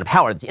because of the amount of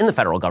power that's in the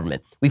federal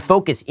government, we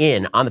focus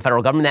in on the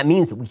federal government. That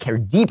means that we care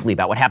deeply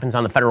about what happens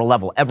on the federal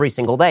level every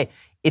single day.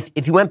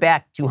 If you went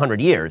back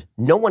 200 years,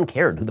 no one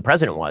cared who the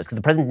president was because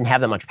the president didn't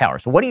have that much power.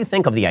 So what do you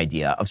think of the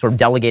idea of sort of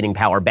delegating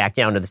power back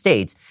down to the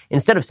states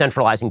instead of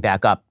centralizing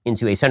back up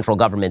into a central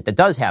government that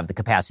does have the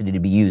capacity to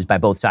be used by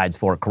both sides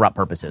for corrupt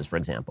purposes, for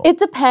example? It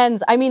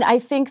depends. I mean, I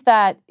think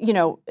that,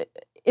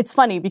 it's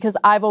funny because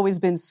I've always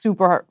been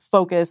super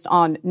focused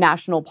on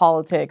national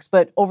politics,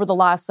 but over the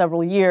last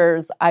several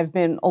years, I've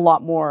been a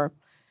lot more,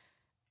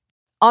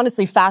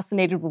 honestly,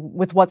 fascinated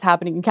with what's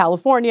happening in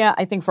California.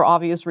 I think for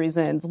obvious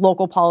reasons,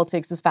 local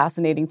politics is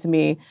fascinating to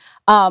me.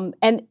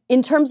 And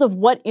in terms of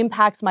what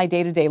impacts my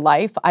day-to-day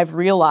life, I've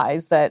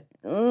realized that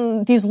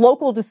these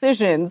local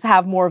decisions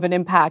have more of an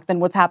impact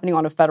than what's happening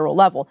on a federal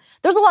level.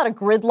 There's a lot of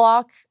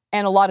gridlock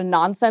and a lot of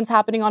nonsense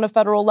happening on a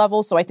federal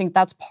level. So I think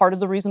that's part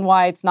of the reason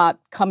why it's not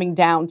coming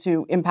down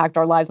to impact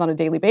our lives on a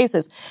daily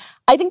basis.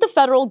 I think the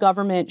federal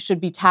government should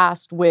be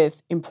tasked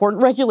with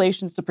important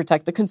regulations to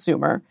protect the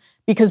consumer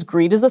because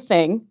greed is a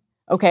thing,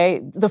 okay?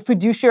 The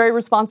fiduciary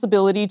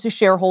responsibility to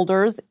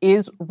shareholders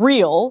is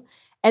real.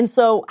 And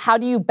so how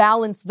do you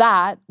balance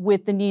that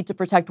with the need to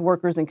protect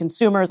workers and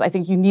consumers? I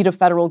think you need a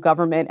federal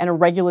government and a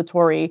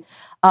regulatory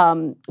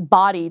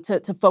body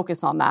to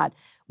focus on that.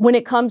 When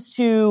it comes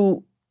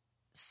to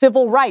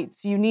civil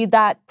rights, you need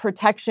that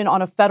protection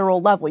on a federal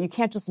level. You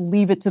can't just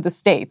leave it to the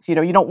states. You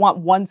don't want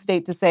one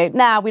state to say,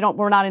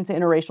 we're not into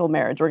interracial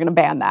marriage. We're going to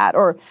ban that.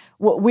 Or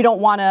we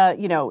don't want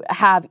to,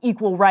 have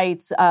equal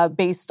rights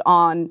based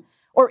on,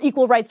 or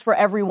equal rights for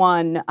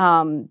everyone.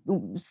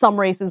 Some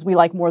races we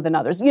like more than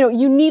others.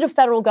 You need a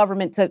federal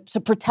government to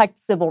protect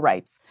civil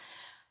rights.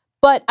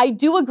 But I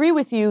do agree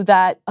with you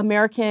that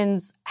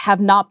Americans have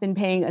not been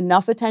paying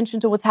enough attention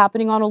to what's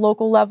happening on a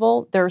local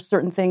level. There are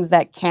certain things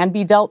that can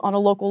be dealt on a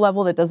local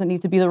level that doesn't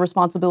need to be the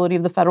responsibility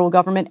of the federal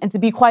government. And to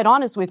be quite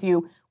honest with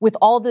you, with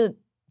all the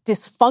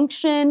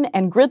dysfunction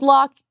and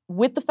gridlock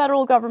with the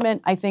federal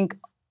government, I think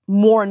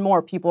more and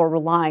more people are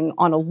relying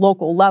on a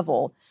local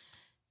level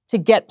to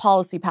get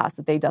policy passed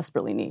that they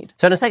desperately need.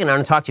 So in a second, I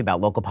want to talk to you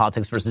about local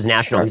politics versus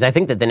national, because I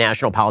think that the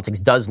national politics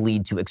does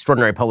lead to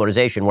extraordinary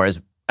polarization,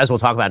 whereas, as we'll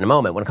talk about in a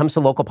moment, when it comes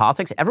to local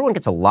politics, everyone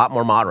gets a lot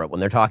more moderate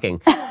when they're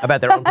talking about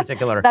their own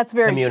particular That's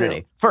very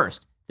community. True.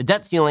 First, the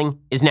debt ceiling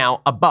is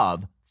now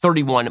above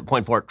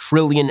 $31.4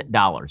 trillion.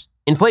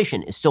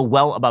 Inflation is still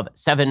well above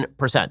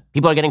 7%.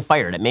 People are getting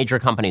fired at major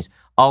companies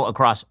all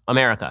across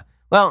America.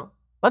 Well,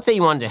 let's say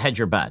you wanted to hedge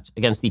your bets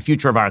against the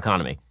future of our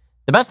economy.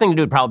 The best thing to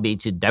do would probably be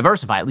to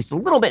diversify at least a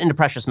little bit into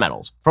precious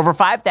metals. For over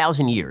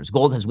 5,000 years,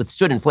 gold has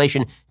withstood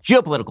inflation,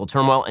 geopolitical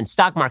turmoil, and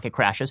stock market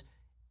crashes.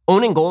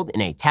 Owning gold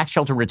in a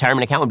tax-sheltered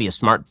retirement account would be a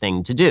smart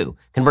thing to do.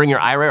 Converting your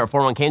IRA or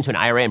 401k into an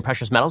IRA in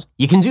precious metals,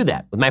 you can do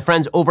that with my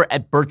friends over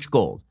at Birch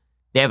Gold.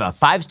 They have a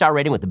 5-star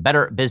rating with the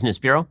Better Business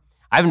Bureau.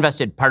 I've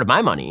invested part of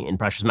my money in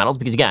precious metals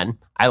because, again,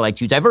 I like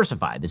to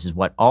diversify. This is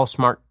what all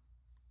smart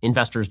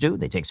investors do.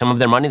 They take some of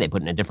their money, they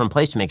put it in a different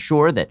place to make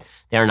sure that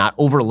they are not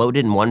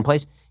overloaded in one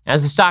place.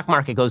 As the stock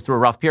market goes through a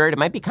rough period, it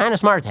might be kind of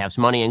smart to have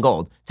some money in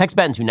gold. Text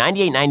Ben to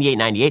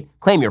 989898.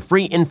 Claim your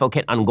free info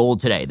kit on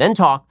gold today. Then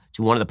talk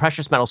to one of the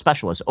precious metal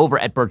specialists over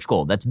at Birch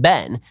Gold. That's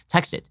Ben.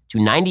 Text it to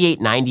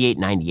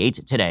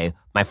 989898 today.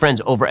 My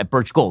friends over at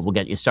Birch Gold will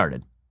get you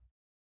started.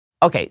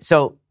 Okay,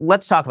 so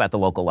let's talk about the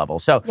local level.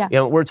 So,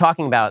 we're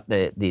talking about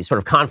the sort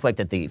of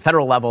conflict at the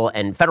federal level,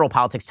 and federal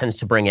politics tends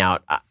to bring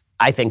out,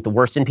 I think, the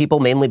worst in people,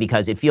 mainly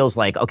because it feels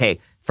like, okay,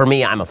 for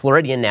me, I'm a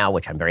Floridian now,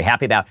 which I'm very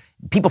happy about.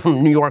 People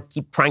from New York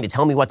keep trying to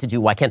tell me what to do.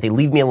 Why can't they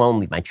leave me alone,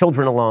 leave my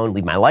children alone,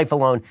 leave my life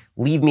alone,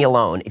 leave me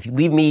alone? If you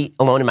leave me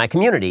alone in my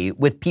community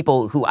with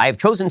people who I have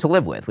chosen to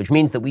live with, which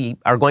means that we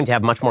are going to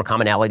have much more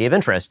commonality of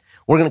interest,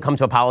 we're going to come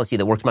to a policy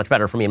that works much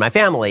better for me and my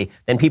family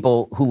than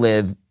people who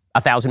live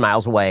 1,000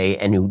 miles away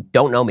and who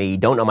don't know me,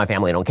 don't know my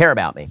family, don't care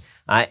about me.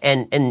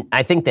 And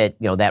I think that,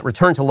 that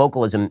return to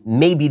localism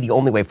may be the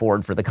only way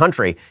forward for the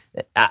country.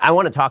 I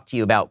want to talk to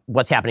you about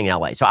what's happening in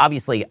LA. So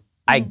obviously,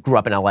 I grew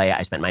up in LA.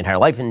 I spent my entire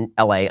life in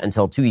LA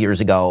until 2 years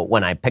ago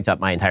when I picked up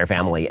my entire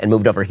family and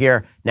moved over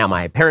here. Now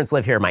my parents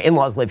live here. My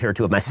in-laws live here.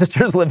 2 of my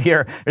sisters live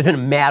here. There's been a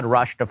mad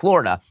rush to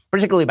Florida,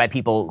 particularly by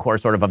people who are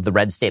sort of the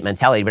red state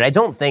mentality. But I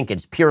don't think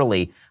it's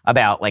purely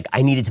about,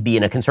 I needed to be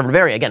in a conservative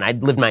area. Again,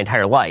 I'd lived my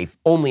entire life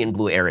only in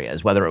blue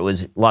areas, whether it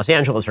was Los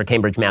Angeles or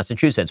Cambridge,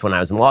 Massachusetts when I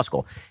was in law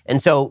school.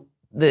 And so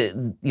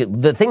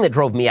the thing that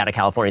drove me out of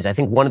California is I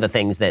think one of the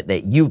things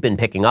that you've been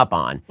picking up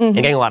on and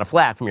getting a lot of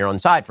flack from your own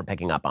side for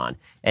picking up on,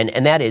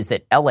 and that is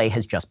that LA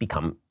has just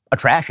become a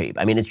trash heap.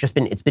 I mean,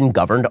 it's been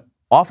governed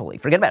awfully.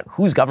 Forget about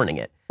who's governing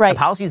it. Right. The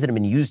policies that have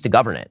been used to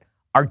govern it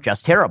are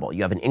just terrible.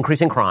 You have an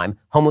increase in crime.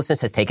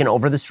 Homelessness has taken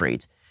over the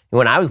streets. And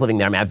when I was living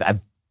there, I mean,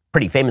 I've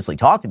pretty famously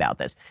talked about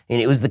this.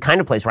 And it was the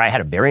kind of place where I had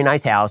a very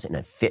nice house in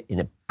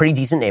a pretty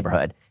decent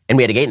neighborhood, and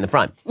we had a gate in the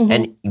front.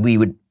 And we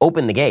would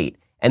open the gate,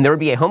 and there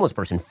would be a homeless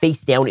person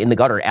face down in the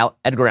gutter,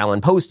 Edgar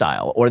Allan Poe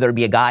style, or there would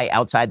be a guy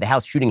outside the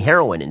house shooting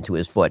heroin into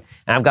his foot.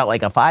 And I've got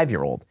a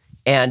 5-year-old.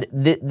 And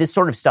this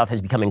sort of stuff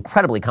has become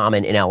incredibly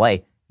common in LA.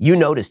 You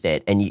noticed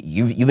it, and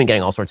you've been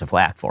getting all sorts of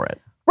flack for it.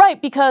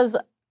 Right, because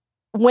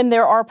when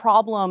there are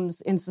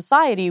problems in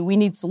society, we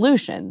need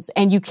solutions.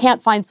 And you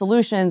can't find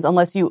solutions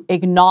unless you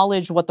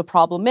acknowledge what the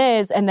problem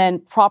is and then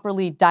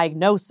properly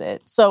diagnose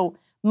it. So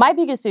my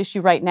biggest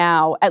issue right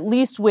now, at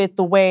least with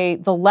the way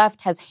the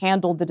left has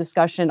handled the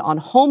discussion on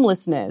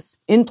homelessness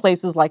in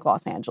places like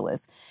Los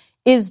Angeles,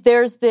 is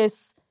there's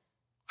this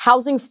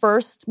housing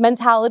first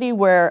mentality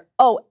where,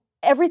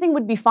 everything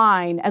would be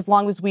fine as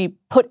long as we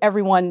put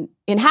everyone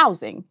in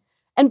housing.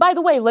 And by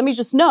the way, let me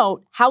just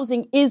note,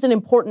 housing is an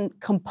important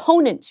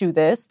component to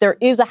this. There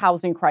is a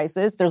housing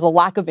crisis. There's a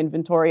lack of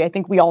inventory. I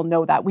think we all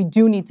know that. We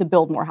do need to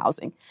build more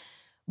housing.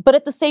 But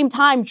at the same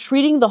time,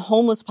 treating the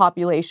homeless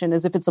population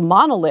as if it's a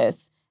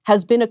monolith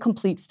has been a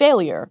complete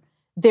failure.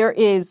 There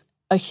is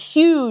a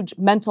huge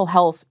mental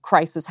health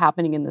crisis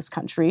happening in this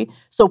country.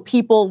 So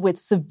people with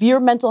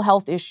severe mental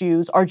health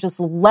issues are just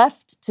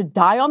left to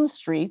die on the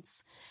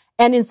streets.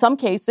 And in some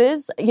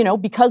cases,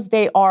 because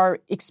they are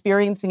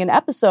experiencing an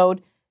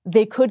episode,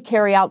 they could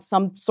carry out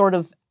some sort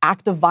of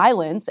act of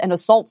violence and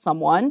assault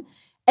someone.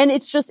 And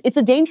it's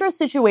a dangerous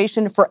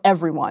situation for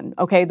everyone,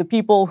 okay? The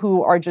people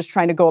who are just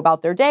trying to go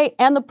about their day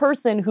and the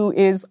person who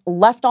is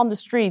left on the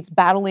streets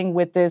battling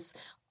with this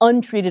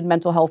untreated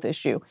mental health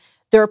issue.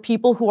 There are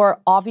people who are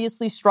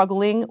obviously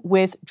struggling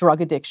with drug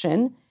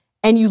addiction,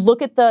 and you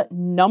look at the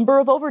number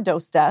of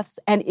overdose deaths,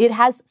 and it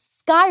has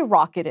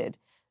skyrocketed.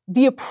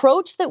 The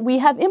approach that we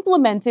have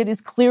implemented is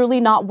clearly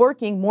not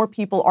working. More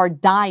people are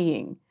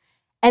dying.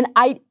 And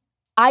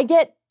I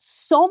get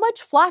so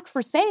much flack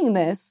for saying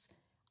this.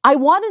 I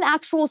want an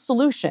actual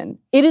solution.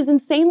 It is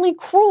insanely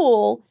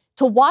cruel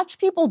to watch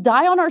people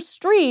die on our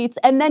streets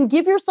and then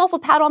give yourself a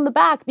pat on the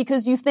back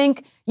because you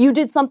think you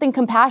did something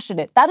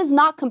compassionate. That is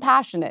not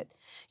compassionate.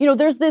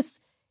 There's this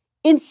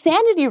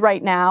insanity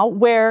right now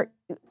where,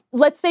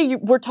 let's say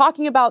we're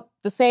talking about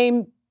the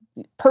same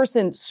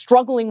person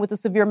struggling with a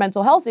severe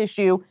mental health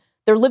issue.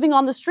 They're living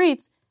on the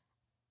streets,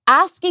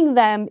 asking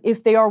them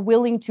if they are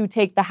willing to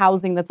take the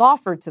housing that's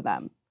offered to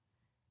them.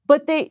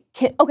 But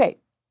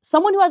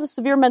someone who has a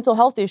severe mental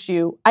health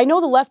issue, I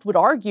know the left would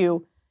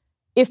argue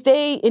if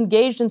they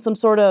engaged in some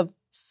sort of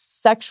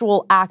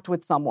sexual act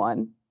with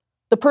someone,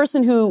 the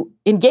person who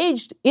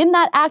engaged in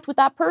that act with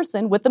that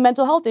person with the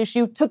mental health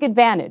issue took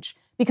advantage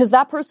because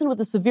that person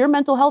with a severe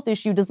mental health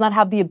issue does not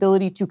have the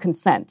ability to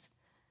consent.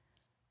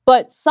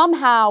 But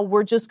somehow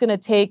we're just going to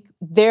take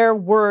their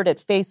word at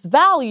face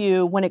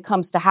value when it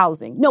comes to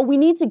housing. No, we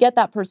need to get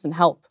that person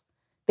help.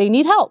 They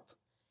need help.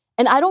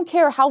 And I don't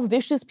care how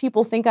vicious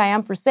people think I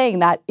am for saying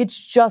that. It's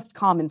just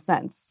common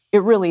sense.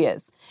 It really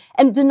is.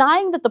 And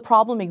denying that the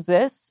problem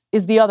exists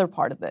is the other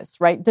part of this,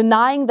 right?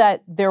 Denying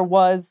that there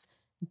was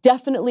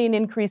definitely an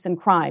increase in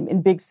crime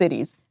in big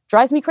cities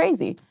drives me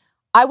crazy.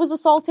 I was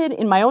assaulted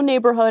in my own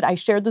neighborhood. I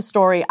shared the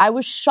story. I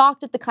was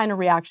shocked at the kind of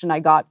reaction I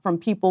got from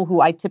people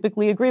who I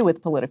typically agree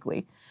with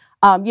politically.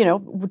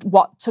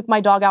 Took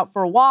my dog out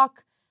for a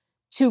walk.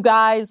 2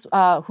 guys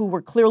who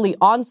were clearly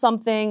on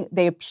something.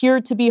 They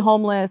appeared to be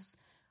homeless.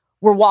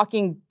 Were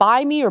walking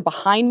by me or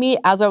behind me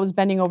as I was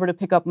bending over to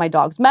pick up my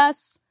dog's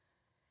mess.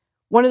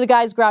 One of the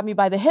guys grabbed me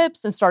by the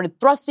hips and started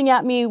thrusting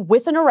at me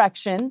with an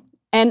erection.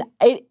 And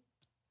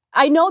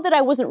I know that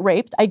I wasn't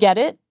raped. I get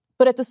it.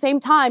 But at the same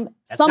time,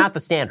 that's not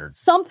the standard.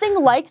 Something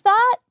like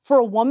that for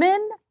a woman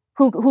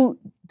who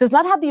does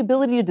not have the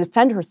ability to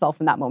defend herself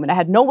in that moment. I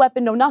had no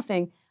weapon, no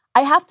nothing.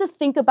 I have to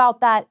think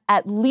about that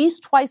at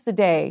least twice a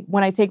day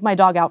when I take my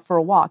dog out for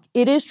a walk.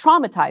 It is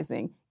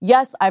traumatizing.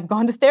 Yes, I've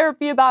gone to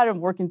therapy about it. I'm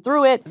working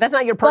through it. That's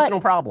not your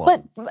personal problem.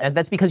 But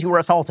that's because you were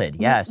assaulted.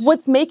 Yes.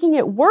 What's making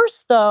it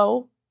worse,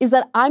 though, is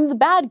that I'm the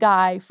bad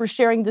guy for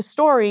sharing this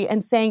story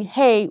and saying,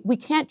 hey, we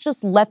can't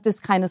just let this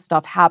kind of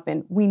stuff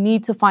happen. We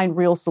need to find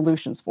real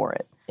solutions for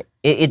it.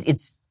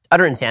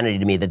 utter insanity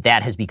to me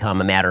that has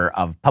become a matter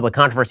of public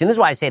controversy. And this is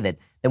why I say that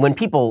when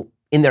people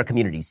in their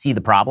communities see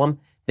the problem,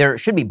 there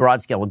should be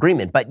broad-scale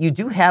agreement. But you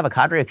do have a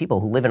cadre of people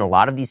who live in a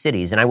lot of these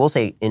cities, and I will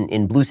say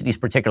in blue cities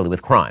particularly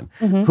with crime,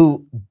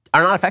 who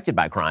are not affected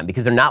by crime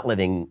because they're not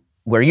living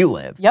where you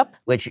live. Yep.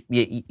 Which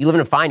you live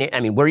in a fine, I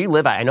mean, where you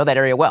live, I know that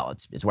area well.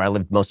 It's where I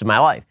lived most of my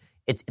life.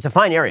 It's a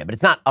fine area, but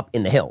it's not up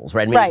in the hills,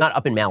 right? I mean, It's not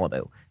up in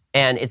Malibu.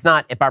 And it's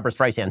not at Barbara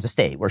Streisand's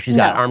estate where she's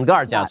got armed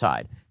guards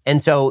outside. And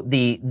so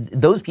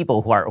those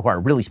people who are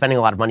really spending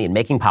a lot of money and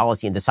making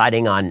policy and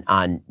deciding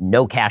on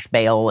no cash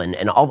bail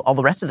and all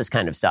the rest of this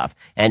kind of stuff.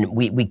 And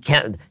we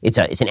can't, it's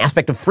an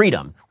aspect of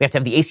freedom. We have to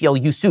have the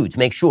ACLU suit to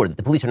make sure that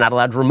the police are not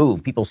allowed to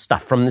remove people's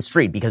stuff from the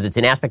street because it's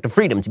an aspect of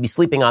freedom to be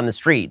sleeping on the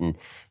street. And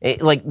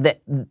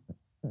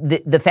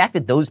the fact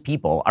that those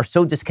people are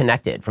so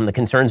disconnected from the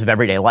concerns of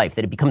everyday life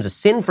that it becomes a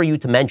sin for you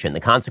to mention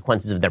the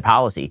consequences of their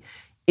policy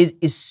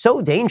is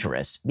so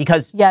dangerous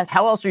because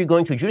how else are you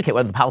going to adjudicate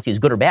whether the policy is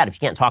good or bad if you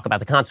can't talk about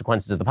the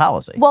consequences of the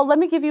policy? Well, let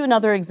me give you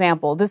another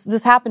example.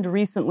 This happened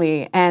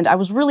recently, and I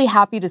was really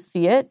happy to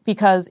see it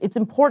because it's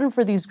important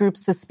for these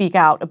groups to speak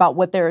out about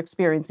what they're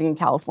experiencing in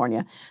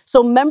California.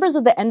 So members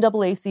of the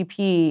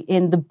NAACP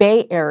in the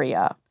Bay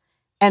Area,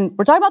 and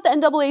we're talking about the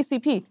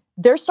NAACP,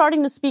 they're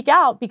starting to speak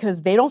out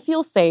because they don't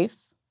feel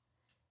safe.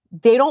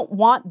 They don't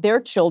want their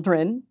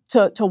children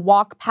to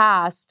walk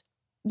past,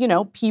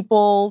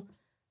 people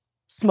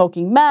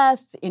smoking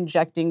meth,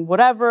 injecting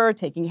whatever,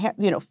 taking,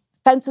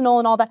 fentanyl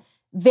and all that.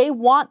 They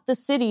want the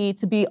city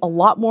to be a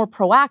lot more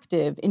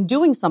proactive in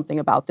doing something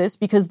about this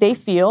because they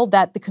feel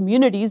that the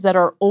communities that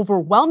are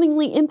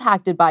overwhelmingly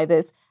impacted by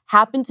this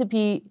happen to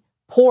be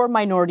poor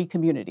minority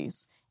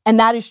communities. And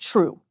that is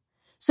true.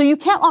 So you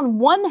can't, on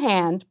one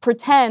hand,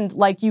 pretend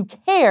like you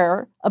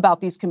care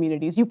about these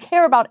communities, you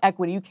care about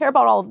equity, you care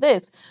about all of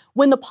this,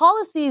 when the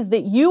policies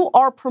that you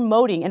are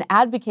promoting and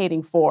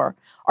advocating for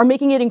are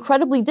making it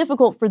incredibly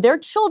difficult for their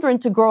children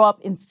to grow up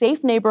in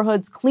safe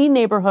neighborhoods, clean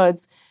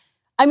neighborhoods.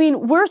 I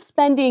mean, we're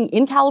spending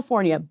in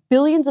California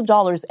billions of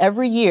dollars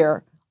every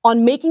year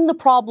on making the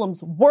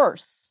problems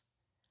worse.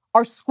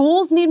 Our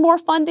schools need more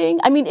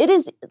funding. I mean, it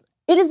is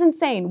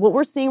insane. What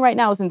we're seeing right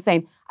now is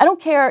insane. I don't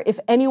care if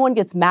anyone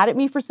gets mad at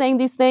me for saying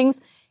these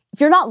things.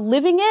 If you're not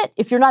living it,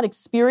 if you're not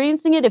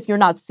experiencing it, if you're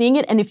not seeing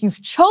it, and if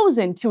you've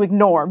chosen to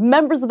ignore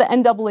members of the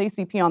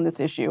NAACP on this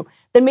issue,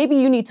 then maybe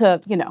you need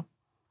to,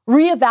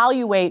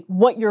 reevaluate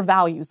what your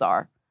values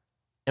are.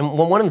 And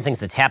one of the things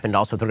that's happened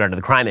also with regard to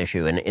the crime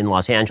issue in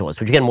Los Angeles,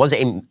 which again was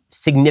a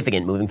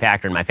significant moving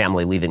factor in my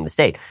family leaving the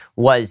state,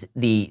 was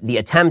the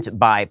attempt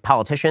by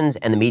politicians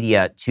and the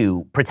media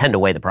to pretend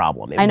away the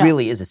problem. It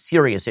really is a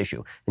serious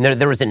issue. And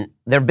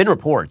there have been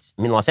reports,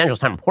 Los Angeles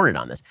Times reported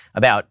on this,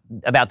 about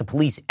the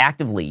police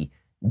actively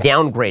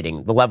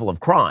downgrading the level of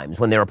crimes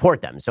when they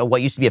report them. So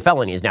what used to be a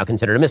felony is now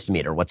considered a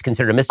misdemeanor. What's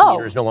considered a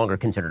misdemeanor is no longer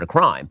considered a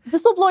crime.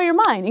 This will blow your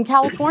mind. In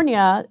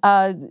California,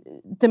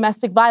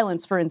 domestic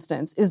violence, for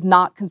instance, is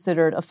not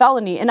considered a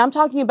felony. And I'm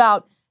talking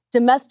about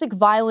domestic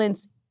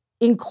violence,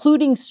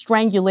 including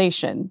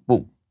strangulation,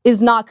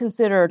 is not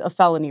considered a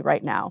felony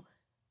right now.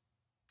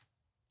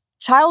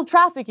 Child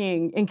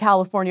trafficking in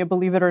California,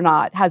 believe it or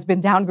not, has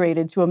been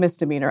downgraded to a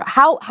misdemeanor.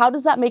 How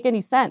does that make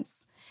any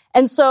sense?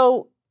 And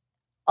so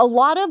a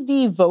lot of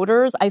the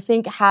voters, I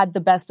think, had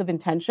the best of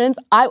intentions.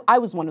 I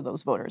was one of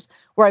those voters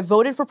where I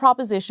voted for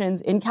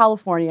propositions in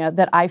California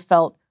that I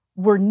felt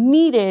were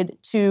needed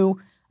to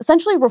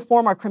essentially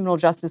reform our criminal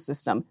justice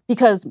system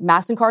because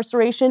mass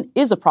incarceration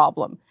is a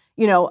problem.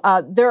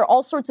 There are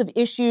all sorts of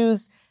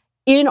issues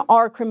in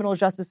our criminal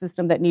justice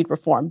system that need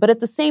reform. But at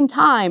the same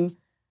time,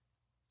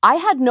 I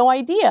had no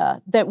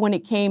idea that when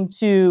it came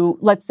to,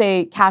 let's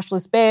say,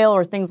 cashless bail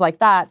or things like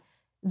that,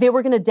 they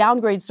were going to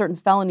downgrade certain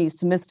felonies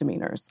to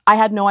misdemeanors. I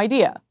had no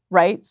idea,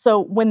 right?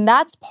 So when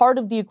that's part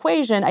of the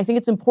equation, I think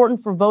it's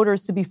important for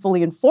voters to be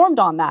fully informed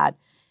on that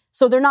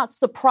so they're not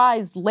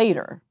surprised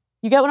later.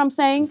 You get what I'm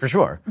saying? For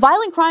sure.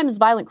 Violent crime is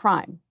violent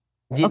crime.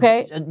 Do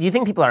you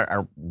think people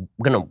are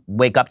going to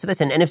wake up to this?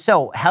 And if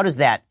so, how does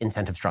that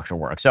incentive structure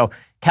work? So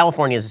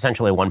California is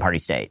essentially a one-party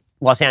state.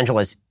 Los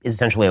Angeles is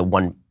essentially a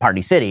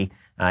one-party city.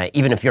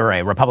 Even if you're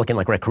a Republican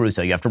like Rick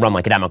Caruso, you have to run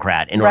like a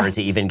Democrat in order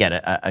to even get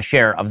a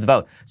share of the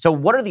vote. So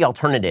what are the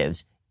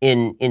alternatives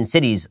in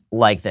cities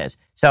like this?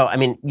 So,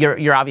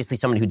 you're obviously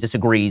somebody who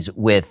disagrees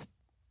with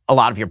a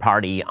lot of your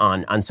party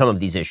on some of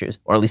these issues,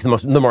 or at least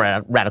the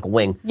more radical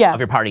wing of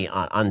your party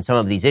on some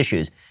of these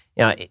issues.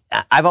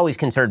 I've always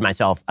considered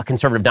myself a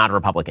conservative, not a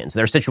Republican. So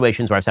there are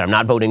situations where I've said I'm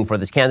not voting for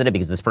this candidate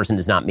because this person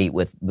does not meet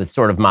with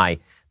sort of my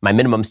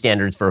minimum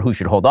standards for who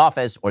should hold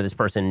office, or this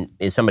person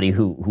is somebody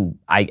who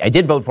I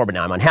did vote for, but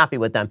now I'm unhappy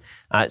with them.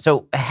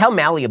 So how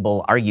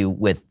malleable are you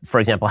with, for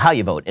example, how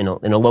you vote in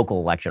a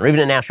local election or even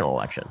a national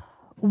election?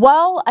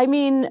 Well, I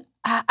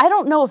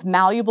don't know if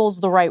malleable is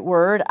the right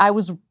word. I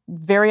was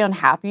very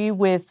unhappy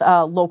with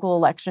local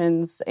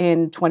elections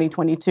in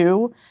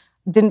 2022.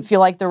 Didn't feel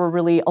like there were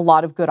really a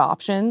lot of good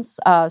options.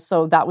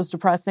 So that was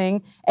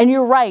depressing. And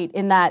you're right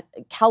in that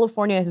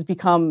California has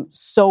become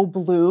so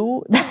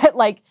blue that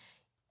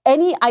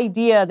any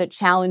idea that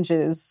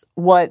challenges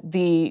what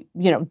the,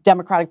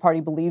 Democratic Party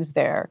believes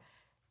there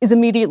is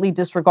immediately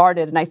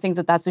disregarded. And I think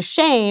that that's a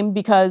shame,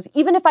 because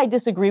even if I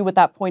disagree with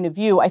that point of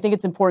view, I think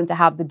it's important to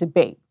have the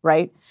debate,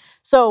 right?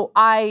 So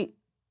I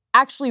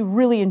actually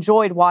really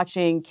enjoyed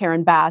watching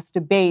Karen Bass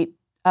debate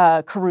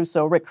Rick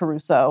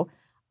Caruso.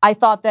 I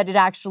thought that it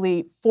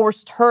actually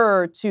forced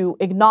her to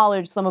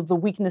acknowledge some of the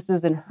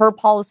weaknesses in her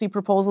policy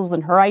proposals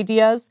and her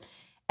ideas.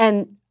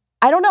 And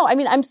I don't know. I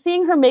mean, I'm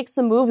seeing her make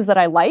some moves that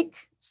I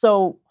like.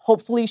 So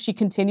hopefully she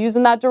continues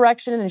in that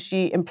direction and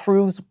she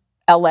improves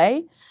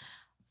LA.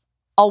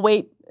 I'll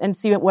wait and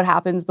see what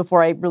happens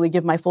before I really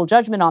give my full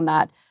judgment on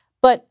that.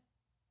 But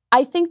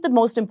I think the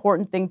most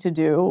important thing to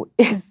do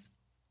is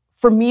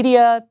for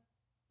media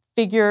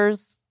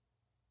figures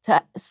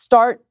to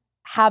start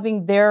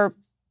having their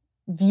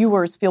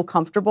viewers feel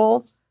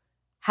comfortable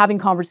having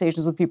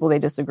conversations with people they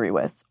disagree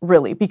with,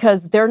 really,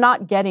 because they're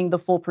not getting the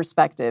full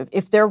perspective.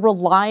 If they're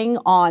relying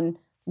on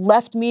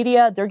left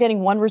media, they're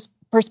getting one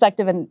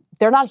perspective and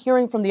they're not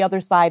hearing from the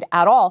other side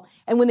at all.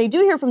 And when they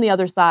do hear from the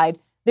other side,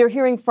 they're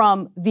hearing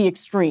from the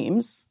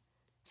extremes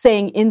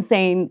saying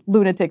insane,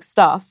 lunatic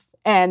stuff,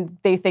 and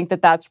they think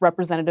that that's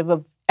representative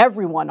of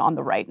everyone on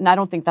the right. And I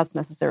don't think that's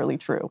necessarily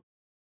true.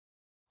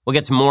 We'll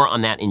get to more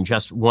on that in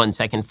just 1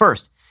 second.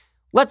 First,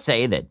 let's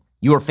say that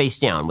you are face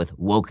down with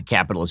woke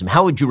capitalism.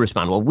 How would you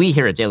respond? Well, we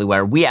here at Daily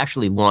Wire, we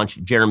actually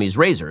launched Jeremy's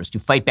Razors to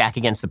fight back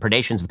against the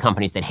predations of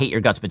companies that hate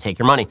your guts but take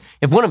your money.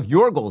 If one of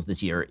your goals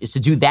this year is to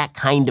do that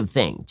kind of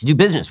thing, to do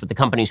business with the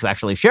companies who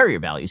actually share your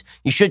values,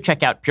 you should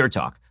check out Pure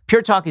Talk.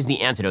 Pure Talk is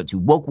the antidote to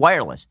woke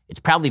wireless. It's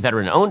proudly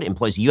veteran-owned,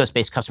 employs a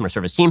U.S.-based customer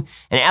service team,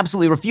 and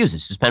absolutely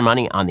refuses to spend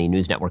money on the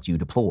news networks you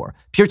deplore.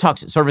 Pure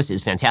Talk's service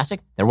is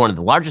fantastic. They're one of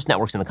the largest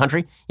networks in the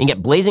country. You can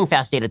get blazing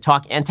fast data,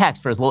 talk, and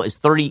text for as low as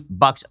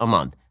 $30 a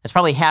month. That's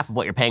probably half of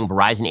what you're paying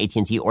Verizon,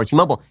 AT&T, or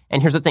T-Mobile.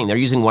 And here's the thing. They're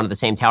using one of the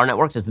same tower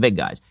networks as the big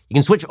guys. You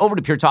can switch over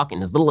to Pure Talk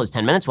in as little as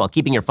 10 minutes while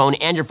keeping your phone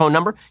and your phone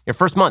number. Your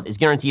first month is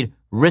guaranteed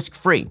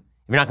risk-free. If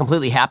you're not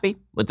completely happy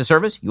with the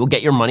service, you will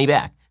get your money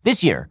back.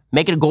 This year,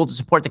 make it a goal to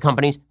support the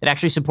companies that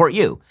actually support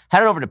you.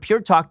 Head on over to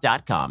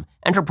puretalk.com,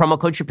 enter promo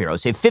code Shapiro,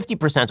 save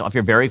 50% off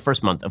your very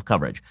first month of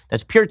coverage.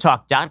 That's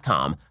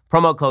puretalk.com,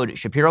 promo code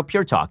Shapiro.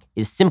 Pure Talk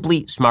is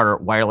simply smarter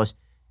wireless.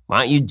 Why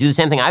don't you do the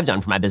same thing I've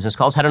done for my business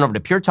calls? Head on over to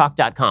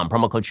puretalk.com,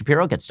 promo code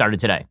Shapiro. Get started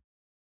today.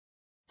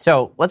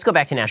 So let's go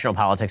back to national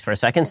politics for a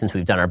second, since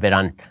we've done our bit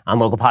on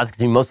local politics.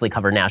 We mostly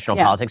cover national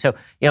politics. So,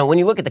 when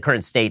you look at the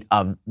current state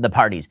of the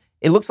parties,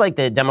 it looks like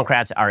the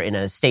Democrats are in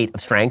a state of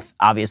strength.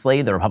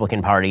 Obviously, the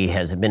Republican Party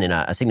has been in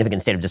a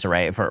significant state of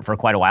disarray for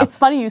quite a while. It's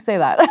funny you say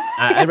that.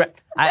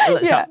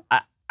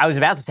 I was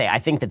about to say, I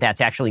think that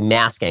that's actually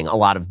masking a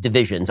lot of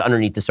divisions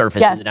underneath the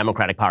surface in the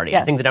Democratic Party.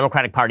 Yes. I think the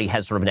Democratic Party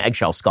has sort of an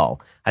eggshell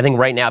skull. I think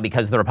right now,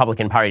 because the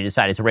Republican Party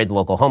decided to raid the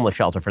local homeless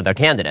shelter for their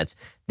candidates,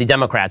 the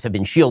Democrats have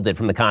been shielded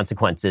from the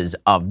consequences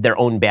of their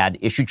own bad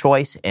issue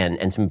choice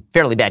and some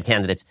fairly bad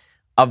candidates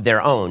of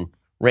their own,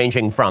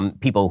 ranging from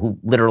people who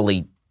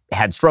literally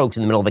had strokes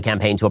in the middle of a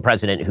campaign to a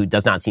president who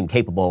does not seem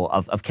capable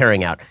of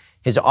carrying out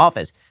his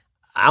office.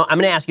 I'm going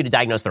to ask you to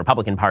diagnose the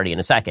Republican Party in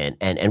a second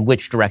and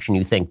which direction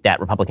you think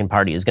that Republican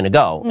Party is going to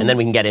go. And then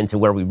we can get into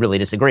where we really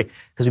disagree,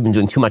 because we've been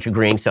doing too much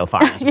agreeing so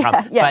far.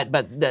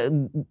 But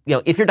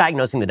if you're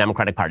diagnosing the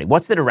Democratic Party,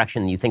 what's the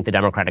direction you think the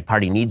Democratic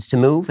Party needs to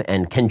move?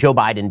 And can Joe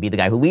Biden be the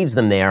guy who leads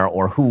them there,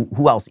 or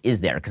who else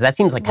is there? Because that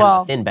seems like kind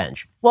of a thin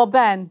bench. Well,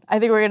 Ben, I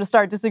think we're going to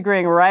start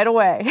disagreeing right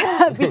away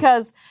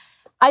because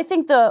I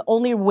think the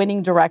only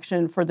winning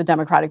direction for the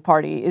Democratic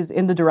Party is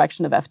in the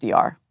direction of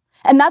FDR.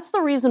 And that's the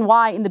reason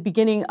why in the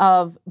beginning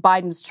of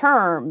Biden's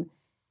term,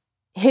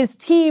 his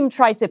team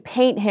tried to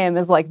paint him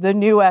as like the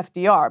new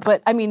FDR.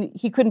 But I mean,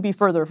 he couldn't be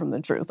further from the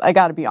truth. I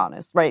got to be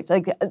honest, right?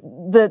 Like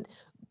the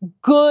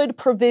good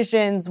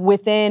provisions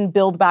within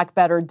Build Back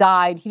Better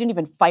died. He didn't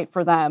even fight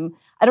for them.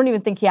 I don't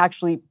even think he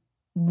actually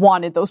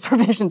wanted those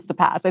provisions to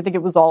pass. I think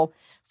it was all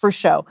for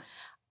show.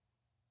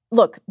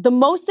 Look, the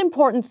most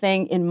important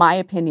thing, in my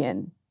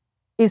opinion,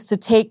 is to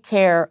take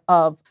care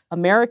of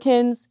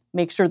Americans,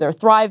 make sure they're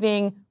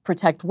thriving,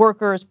 protect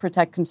workers,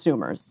 protect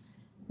consumers.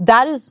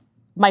 That is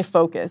my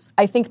focus.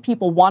 I think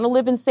people want to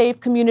live in safe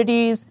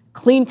communities,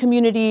 clean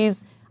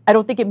communities. I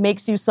don't think it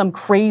makes you some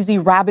crazy,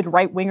 rabid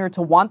right-winger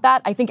to want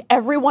that. I think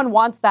everyone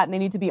wants that, and they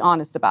need to be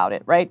honest about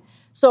it, right?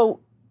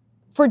 So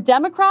for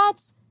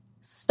Democrats,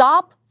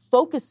 stop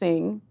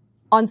focusing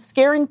on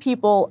scaring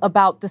people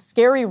about the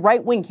scary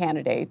right-wing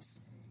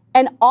candidates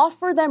and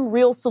offer them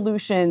real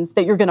solutions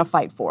that you're going to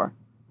fight for.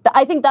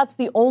 I think that's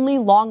the only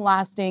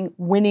long-lasting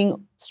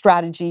winning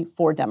strategy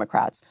for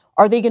Democrats.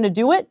 Are they going to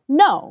do it?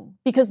 No,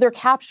 because they're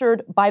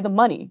captured by the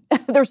money.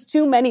 There's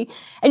too many.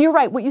 And you're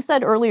right, what you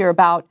said earlier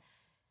about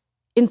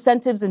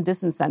incentives and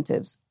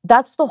disincentives,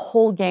 that's the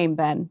whole game,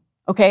 Ben,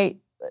 okay?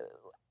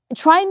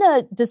 Trying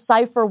to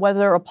decipher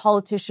whether a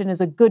politician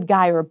is a good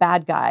guy or a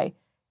bad guy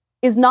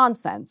is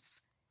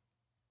nonsense.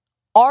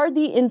 Are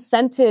the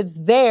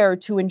incentives there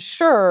to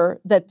ensure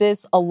that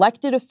this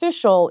elected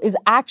official is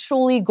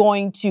actually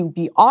going to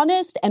be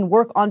honest and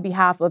work on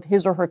behalf of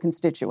his or her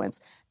constituents?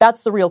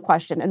 That's the real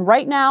question. And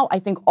right now, I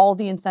think all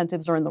the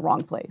incentives are in the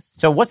wrong place.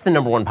 So what's the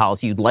number one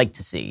policy you'd like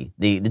to see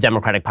the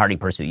Democratic Party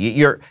pursue?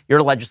 You're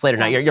a legislator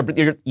now.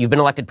 You've been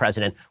elected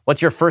president.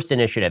 What's your first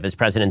initiative as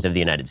president of the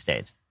United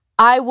States?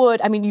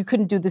 You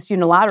couldn't do this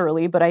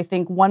unilaterally, but I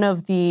think one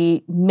of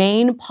the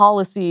main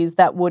policies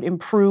that would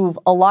improve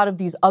a lot of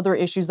these other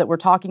issues that we're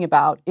talking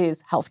about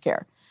is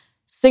healthcare.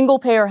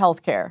 Single-payer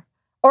healthcare,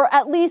 or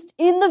at least,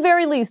 in the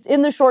very least,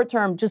 in the short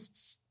term,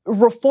 just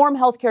reform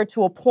healthcare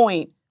to a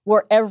point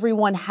where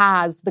everyone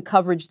has the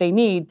coverage they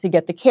need to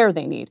get the care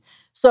they need.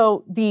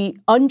 So the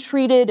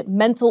untreated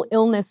mental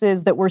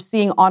illnesses that we're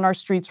seeing on our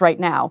streets right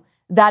now,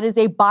 that is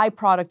a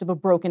byproduct of a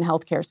broken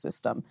healthcare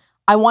system.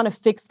 I want to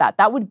fix that.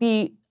 That would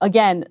be,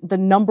 again, the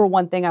number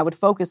one thing I would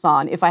focus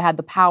on if I had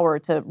the power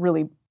to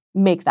really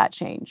make that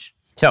change.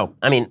 So,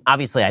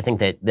 obviously, I think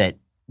that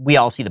we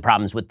all see the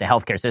problems with the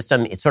healthcare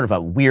system. It's sort of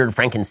a weird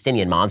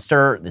Frankensteinian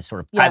monster, this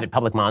sort of private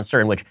public monster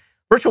in which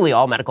virtually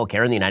all medical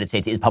care in the United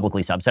States is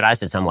publicly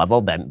subsidized at some level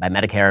by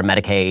Medicare,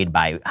 Medicaid,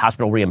 by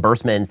hospital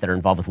reimbursements that are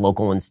involved with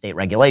local and state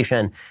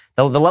regulation.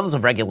 The levels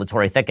of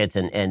regulatory thickets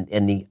and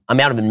the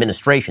amount of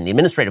administration, the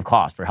administrative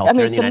cost for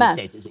healthcare in the United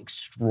States is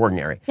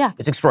extraordinary. Yeah.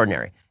 It's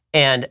extraordinary.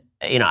 And,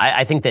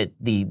 I think that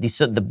the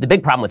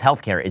big problem with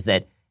healthcare is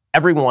that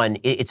everyone,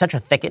 it's such a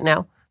thicket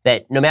now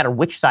that no matter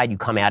which side you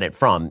come at it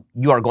from,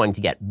 you are going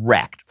to get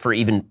wrecked for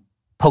even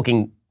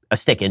poking a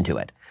stick into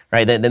it.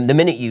 Right, the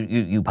minute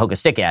you poke a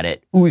stick at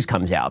it, ooze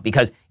comes out.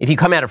 Because if you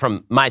come at it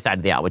from my side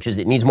of the aisle, which is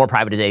it needs more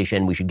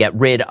privatization, we should get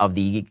rid of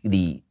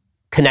the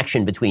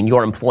connection between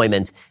your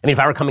employment. If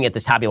I were coming at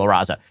this tabula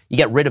rasa, you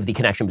get rid of the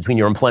connection between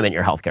your employment and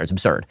your healthcare. It's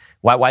absurd.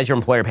 Why is your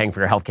employer paying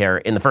for your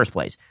healthcare in the first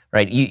place?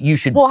 Right? You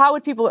should. Well, how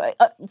would people?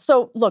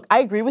 So look, I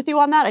agree with you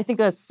on that. I think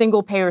a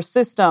single payer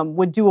system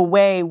would do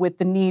away with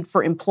the need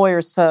for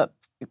employers to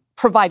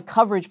provide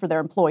coverage for their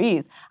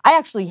employees. I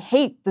actually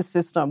hate the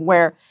system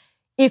where,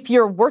 if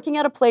you're working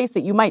at a place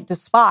that you might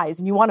despise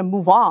and you want to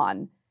move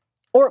on,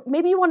 or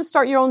maybe you want to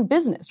start your own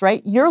business,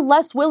 right? You're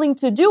less willing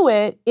to do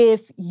it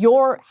if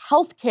your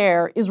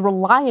healthcare is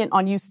reliant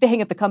on you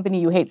staying at the company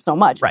you hate so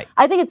much. Right.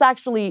 I think it's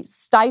actually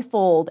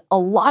stifled a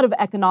lot of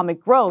economic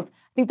growth.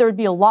 I think there would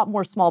be a lot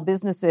more small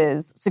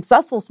businesses,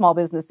 successful small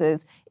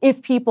businesses,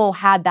 if people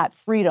had that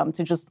freedom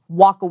to just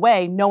walk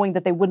away knowing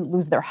that they wouldn't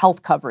lose their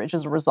health coverage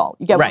as a result.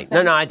 You get what I'm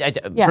saying?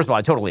 No, First of all,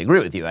 I totally agree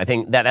with you. I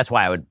think that's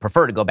why I would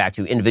prefer to go back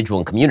to individual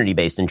and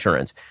community-based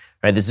insurance.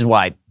 Right? This is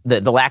why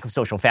the lack of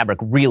social fabric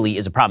really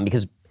is a problem,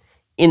 because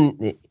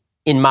in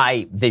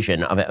my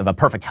vision of a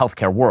perfect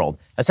healthcare world,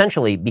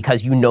 essentially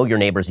because you know your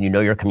neighbors and you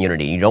know your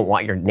community, and you don't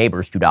want your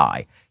neighbors to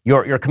die,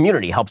 your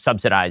community helps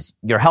subsidize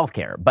your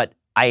healthcare. But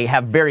I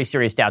have very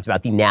serious doubts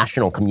about the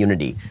national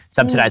community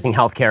subsidizing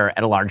healthcare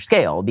at a large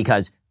scale,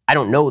 because I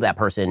don't know that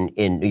person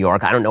in New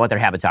York. I don't know what their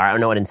habits are. I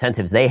don't know what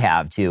incentives they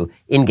have to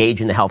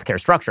engage in the healthcare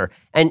structure.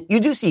 And you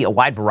do see a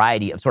wide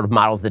variety of sort of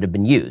models that have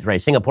been used,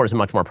 right? Singapore is a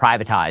much more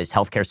privatized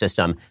healthcare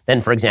system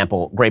than, for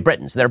example, Great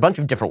Britain. So there are a bunch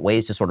of different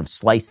ways to sort of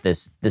slice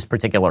this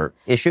particular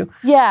issue.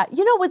 Yeah.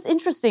 You know, what's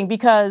interesting,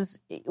 because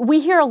we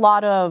hear a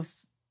lot of,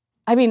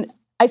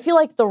 I feel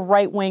like the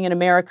right wing in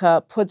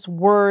America puts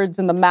words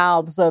in the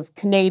mouths of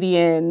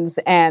Canadians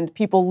and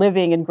people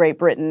living in Great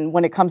Britain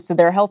when it comes to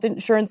their health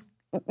insurance,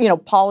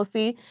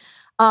 policy,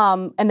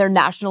 and their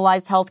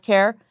nationalized health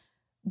care.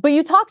 But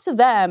you talk to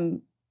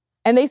them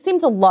and they seem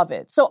to love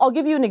it. So I'll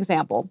give you an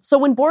example. So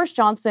when Boris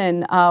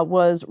Johnson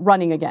was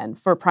running again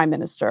for prime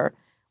minister,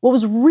 what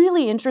was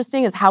really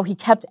interesting is how he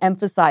kept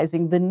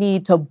emphasizing the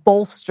need to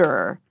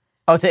bolster.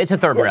 Oh, it's a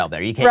third rail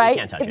there. You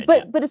can't touch it.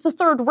 But it's a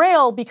third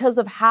rail because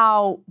of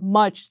how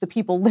much the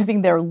people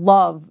living there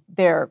love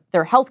their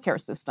healthcare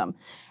system.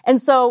 And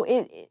so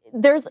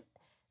there's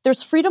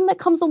freedom that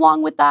comes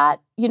along with that.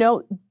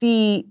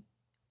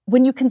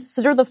 When you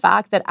consider the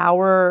fact that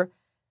our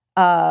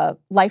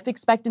life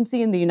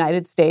expectancy in the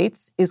United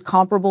States is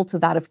comparable to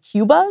that of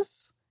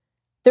Cuba's,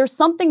 there's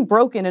something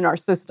broken in our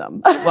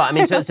system.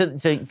 Well,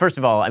 so first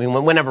of all,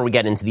 whenever we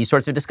get into these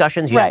sorts of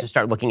discussions, you have to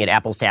start looking at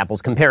apples to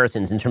apples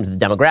comparisons in terms of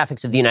the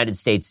demographics of the United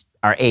States,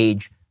 our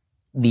age,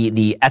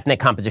 the ethnic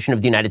composition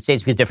of the United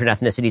States, because different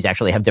ethnicities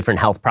actually have different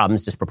health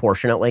problems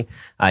disproportionately.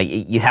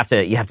 You have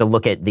to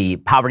look at the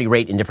poverty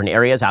rate in different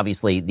areas.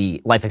 Obviously,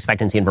 the life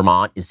expectancy in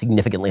Vermont is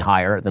significantly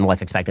higher than the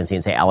life expectancy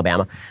in, say,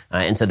 Alabama,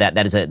 and so that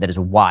is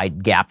a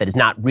wide gap that is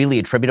not really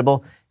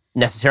attributable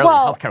necessarily to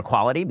healthcare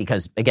quality,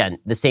 because again,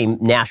 the same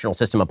national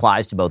system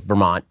applies to both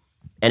Vermont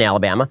and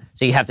Alabama.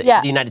 So you have to, the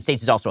United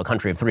States is also a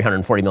country of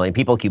 340 million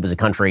people. Cuba is a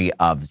country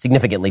of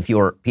significantly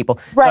fewer people.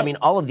 Right. So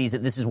all of these,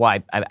 this is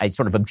why I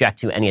sort of object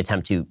to any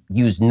attempt to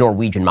use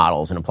Norwegian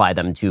models and apply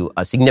them to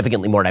a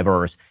significantly more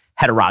diverse,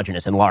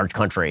 heterogeneous, and large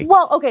country.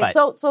 Well, okay,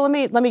 so let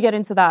me get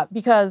into that,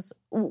 because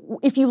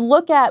if you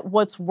look at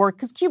what's worked,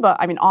 because Cuba,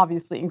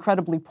 obviously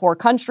incredibly poor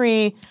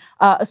country,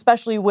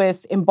 especially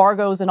with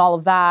embargoes and all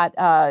of that,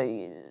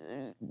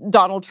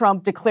 Donald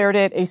Trump declared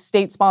it a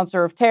state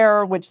sponsor of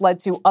terror, which led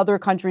to other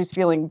countries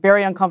feeling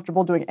very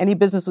uncomfortable doing any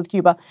business with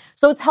Cuba.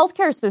 So its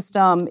healthcare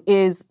system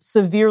is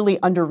severely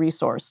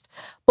under-resourced.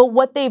 But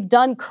what they've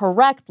done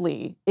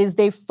correctly is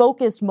they've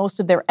focused most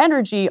of their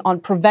energy on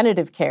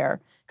preventative care,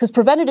 because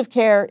preventative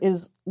care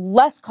is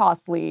less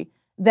costly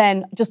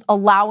than just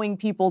allowing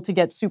people to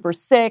get super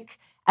sick.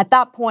 At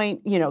that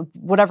point,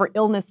 whatever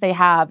illness they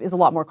have is a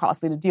lot more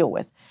costly to deal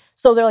with.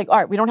 So they're like, all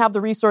right, we don't have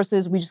the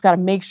resources. We just got to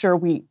make sure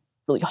we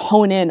really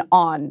hone in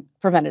on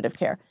preventative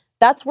care.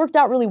 That's worked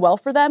out really well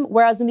for them.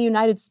 Whereas in the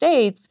United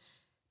States,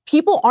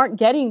 people aren't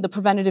getting the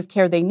preventative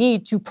care they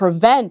need to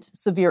prevent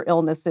severe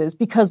illnesses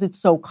because it's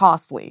so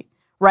costly,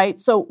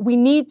 right? So we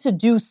need to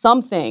do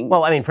something.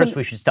 Well, I mean, first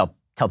we should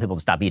tell people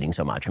to stop eating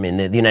so much. I mean,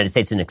 the United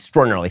States is an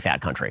extraordinarily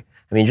fat country.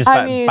 I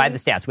mean, by the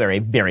stats, we're a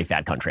very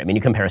fat country. I mean,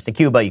 you compare us to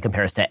Cuba, you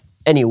compare us to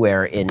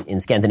anywhere in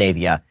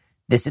Scandinavia.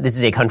 This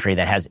is a country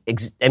that has,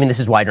 this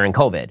is why during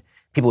COVID,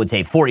 people would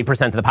say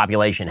 40% of the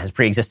population has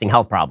pre-existing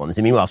health problems.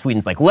 And meanwhile,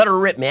 Sweden's like, let her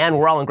rip, man.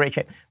 We're all in great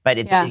shape. But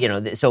it's,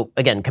 so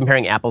again,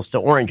 comparing apples to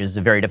oranges is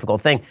a very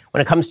difficult thing.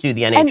 When it comes to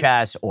the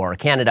NHS or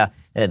Canada,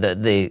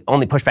 the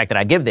only pushback that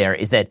I'd give there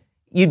is that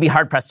you'd be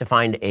hard-pressed to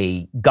find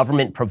a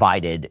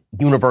government-provided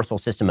universal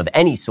system of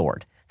any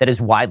sort that is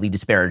widely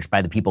disparaged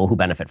by the people who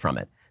benefit from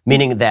it.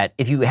 Meaning that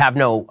if you have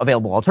no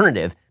available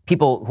alternative,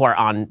 people who are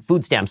on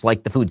food stamps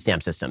like the food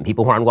stamp system,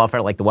 people who are on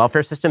welfare like the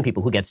welfare system,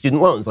 people who get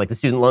student loans like the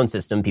student loan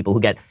system, people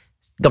who get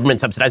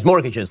government-subsidized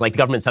mortgages like the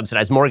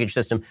government-subsidized mortgage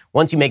system,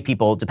 once you make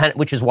people dependent,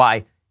 which is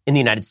why in the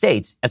United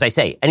States, as I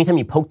say, anytime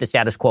you poke the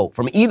status quo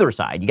from either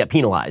side, you get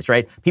penalized,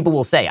 right? People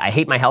will say, I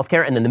hate my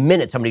healthcare, and then the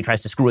minute somebody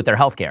tries to screw with their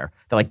healthcare,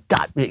 they're like,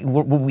 God,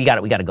 we got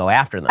to go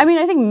after them. I mean,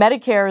 I think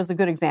Medicare is a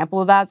good example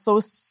of that. So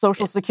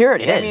Social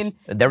Security. It is. I mean,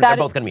 they're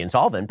both going to be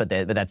insolvent, but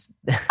that's...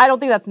 I don't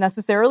think that's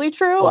necessarily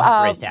true. We'll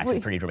have to raise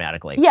taxes pretty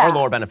dramatically. Yeah. Or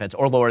lower benefits,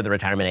 or lower the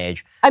retirement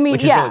age. I mean,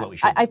 which is really what we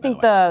should do, I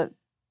think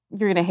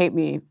you're going to hate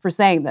me for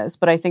saying this,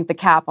 but I think the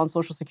cap on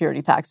Social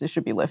Security taxes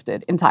should be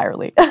lifted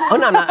entirely. Oh,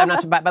 no, I'm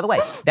not. By the way,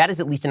 that is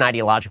at least an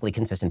ideologically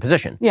consistent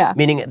position. Yeah.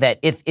 Meaning that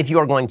if you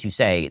are going to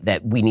say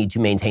that we need to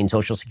maintain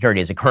Social Security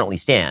as it currently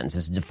stands,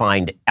 as a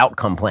defined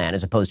outcome plan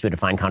as opposed to a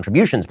defined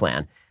contributions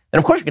plan, then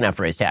of course you're going to have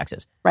to raise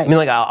taxes. Right. I mean,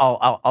 like,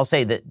 I'll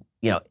say that,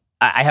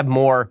 I have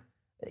more,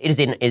 it is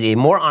a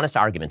more honest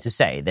argument to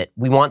say that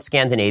we want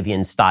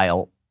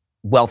Scandinavian-style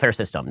welfare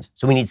systems,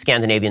 so we need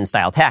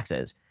Scandinavian-style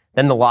taxes,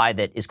 than the lie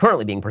that is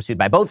currently being pursued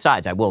by both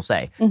sides, I will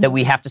say, that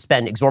we have to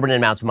spend exorbitant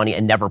amounts of money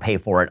and never pay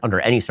for it under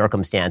any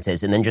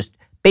circumstances, and then just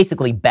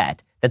basically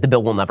bet that the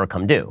bill will never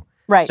come due.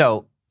 Right.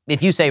 So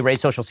if you say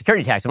raise Social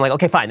Security tax, I'm like,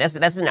 okay, fine, that's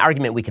an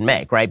argument we can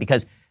make, right?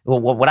 Because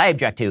what I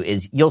object to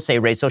is you'll say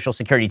raise Social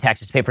Security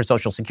taxes to pay for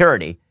Social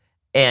Security,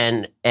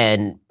 and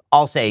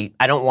I'll say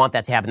I don't want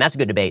that to happen. That's a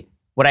good debate.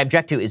 What I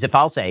object to is if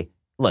I'll say,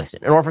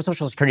 listen, in order for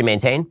Social Security to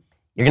maintain,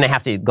 you're going to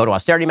have to go to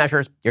austerity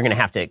measures. You're going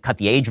to have to cut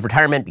the age of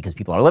retirement because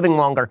people are living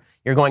longer.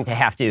 You're going to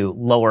have to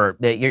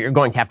you're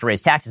going to have to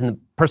raise taxes. And the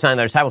person on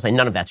the other side will say,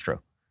 none of that's true.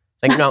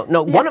 It's like,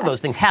 no, one of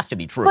those things has to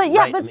be true. But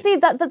yeah, right? but see,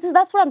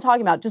 that's what I'm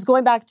talking about. Just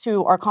going back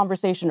to our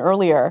conversation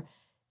earlier,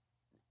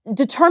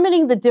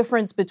 determining the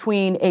difference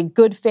between a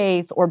good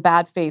faith or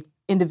bad faith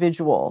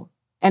individual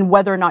and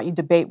whether or not you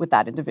debate with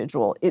that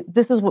individual.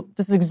 This is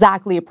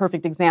exactly a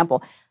perfect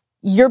example.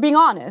 You're being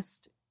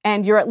honest.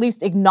 And you're at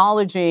least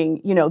acknowledging,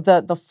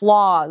 the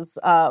flaws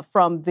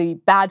from the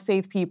bad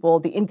faith people,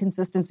 the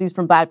inconsistencies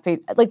from bad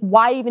faith. Like,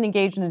 why even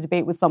engage in a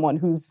debate with someone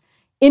who's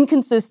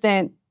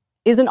inconsistent,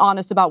 isn't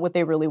honest about what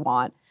they really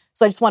want?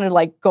 So I just wanted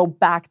to go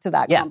back to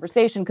that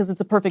conversation because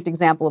it's a perfect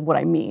example of what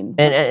I mean.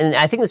 And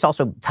I think this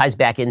also ties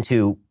back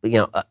into,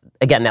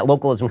 again, that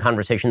localism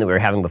conversation that we were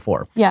having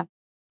before. Yeah.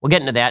 We'll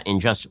get into that in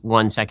just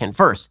 1 second.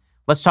 First,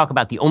 let's talk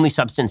about the only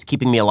substance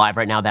keeping me alive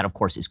right now. That, of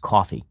course, is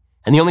coffee.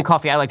 And the only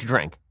coffee I like to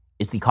drink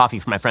is the coffee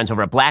from my friends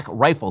over at Black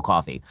Rifle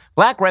Coffee.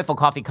 Black Rifle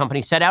Coffee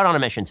Company set out on a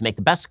mission to make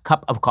the best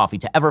cup of coffee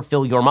to ever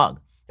fill your mug.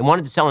 They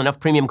wanted to sell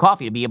enough premium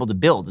coffee to be able to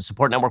build a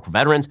support network for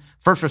veterans,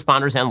 first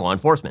responders, and law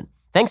enforcement.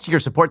 Thanks to your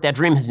support, that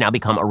dream has now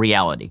become a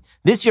reality.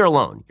 This year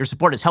alone, your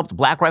support has helped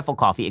Black Rifle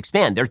Coffee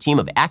expand their team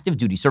of active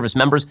duty service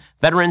members,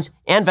 veterans,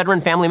 and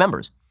veteran family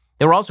members.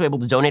 They were also able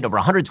to donate over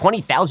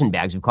 120,000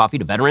 bags of coffee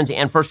to veterans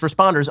and first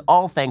responders,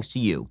 all thanks to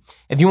you.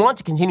 If you want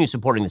to continue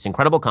supporting this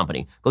incredible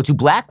company, go to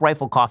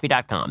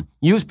blackriflecoffee.com.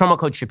 Use promo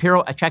code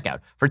Shapiro at checkout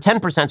for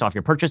 10% off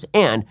your purchase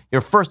and your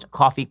first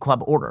coffee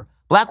club order.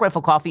 Black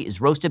Rifle Coffee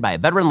is roasted by a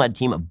veteran-led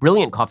team of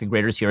brilliant coffee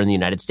graders here in the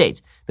United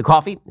States. The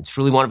coffee, it's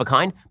truly one of a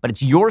kind, but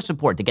it's your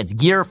support that gets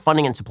gear,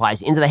 funding, and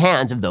supplies into the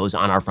hands of those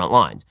on our front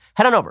lines.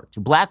 Head on over to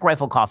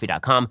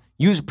blackriflecoffee.com.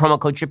 Use promo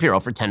code Shapiro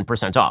for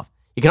 10% off.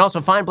 You can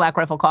also find Black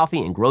Rifle Coffee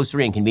in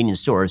grocery and convenience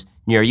stores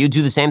near you.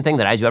 Do the same thing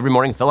that I do every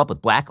morning. Fill up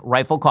with Black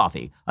Rifle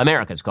Coffee,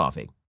 America's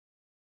coffee.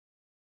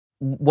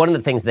 One of the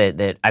things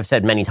that I've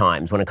said many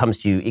times when it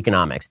comes to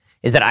economics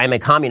is that I'm a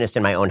communist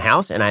in my own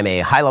house and I'm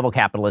a high-level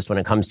capitalist when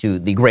it comes to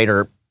the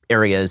greater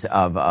areas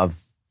of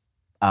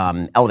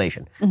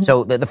elevation. Mm-hmm.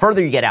 So the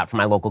further you get out from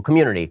my local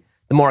community,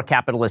 the more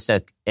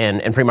capitalistic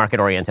and free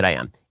market oriented I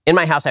am. In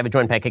my house, I have a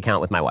joint bank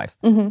account with my wife.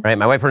 Right?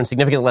 My wife earns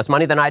significantly less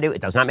money than I do.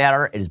 It does not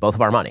matter. It is both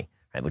of our money.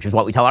 Right, which is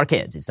what we tell our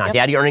kids. It's not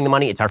daddy earning the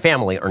money, it's our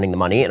family earning the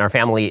money, and our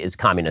family is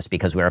communist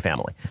because we're a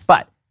family.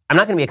 But I'm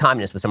not going to be a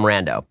communist with some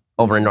rando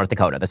over in North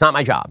Dakota. That's not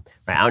my job.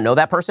 Right? I don't know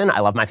that person.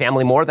 I love my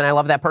family more than I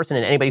love that person,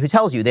 and anybody who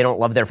tells you they don't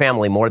love their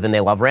family more than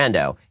they love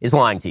rando is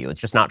lying to you. It's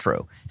just not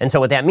true. And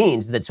so what that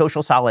means is that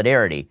social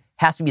solidarity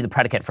has to be the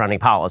predicate for any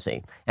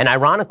policy. And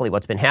ironically,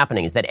 what's been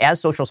happening is that as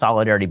social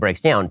solidarity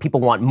breaks down, people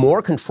want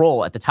more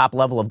control at the top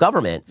level of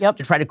government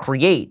to try to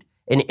create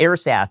an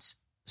ersatz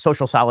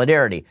social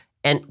solidarity.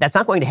 And that's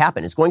not going to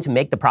happen. It's going to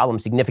make the problem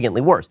significantly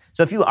worse.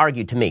 So if you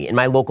argue to me in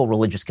my local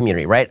religious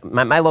community, right,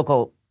 my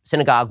local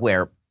synagogue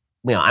where,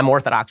 I'm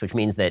Orthodox, which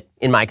means that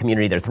in my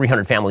community there are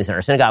 300 families in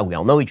our synagogue. We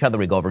all know each other.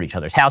 We go over to each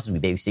other's houses. We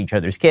babysit each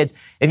other's kids.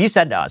 If you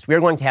said to us, we are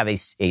going to have a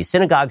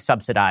synagogue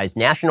subsidized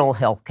national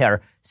healthcare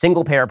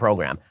single payer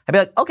program, I'd be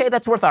like, okay,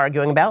 that's worth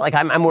arguing about. Like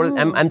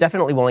I'm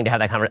definitely willing to have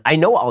that conversation. I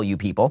know all you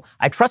people.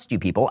 I trust you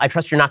people. I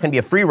trust you're not going to be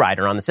a free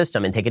rider on the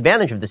system and take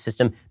advantage of the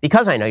system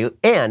because I know you.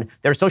 And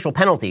there are social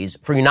penalties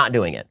for you not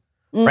doing it.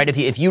 Right?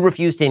 If you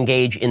refuse to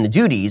engage in the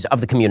duties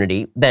of the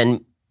community,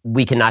 then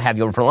we cannot have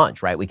you over for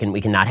lunch, right? We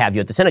cannot have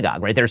you at the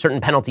synagogue, right? There are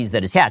certain penalties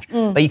that attach,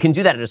 but you can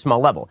do that at a small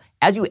level.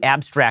 As you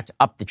abstract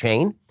up the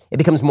chain, it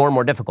becomes more and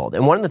more difficult.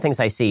 And one of the things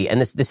I see, and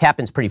this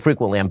happens pretty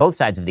frequently on both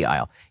sides of the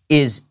aisle,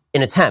 is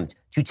an attempt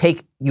to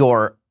take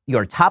your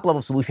top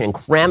level solution and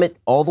cram it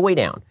all the way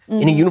down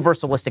in a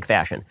universalistic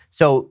fashion.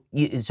 So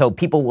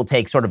people will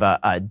take sort of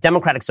a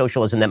democratic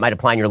socialism that might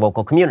apply in your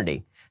local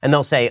community, and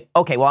they'll say,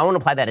 okay, well, I want to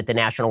apply that at the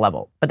national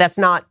level, but that's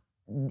not.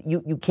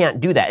 You can't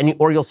do that.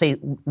 Or you'll say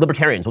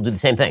libertarians will do the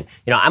same thing.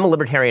 I'm a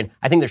libertarian.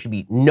 I think there should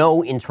be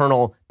no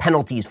internal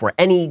penalties for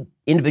any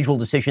individual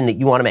decision that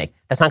you want to make.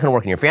 That's not going to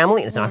work in your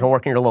family, and it's not going to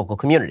work in your local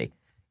community.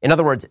 In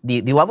other words,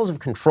 the levels of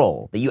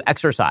control that you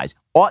exercise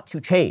ought to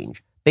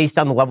change based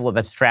on the level of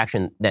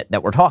abstraction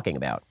that we're talking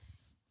about.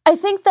 I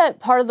think that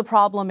part of the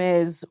problem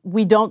is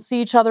we don't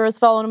see each other as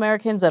fellow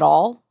Americans at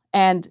all.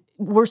 And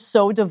we're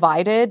so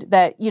divided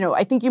that,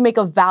 I think you make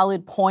a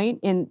valid point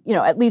in,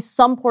 at least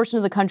some portion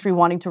of the country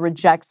wanting to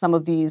reject some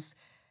of these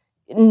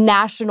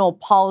national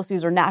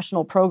policies or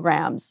national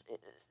programs.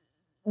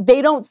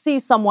 They don't see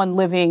someone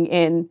living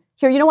in,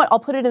 here, you know what, I'll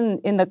put it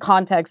in the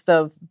context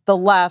of the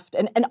left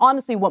and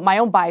honestly what my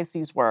own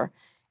biases were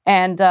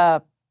and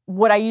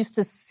what I used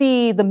to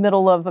see the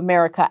middle of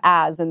America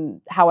as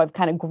and how I've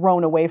kind of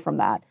grown away from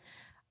that.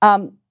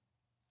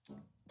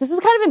 This is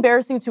kind of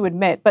embarrassing to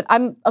admit, but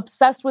I'm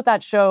obsessed with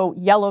that show,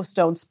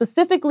 Yellowstone,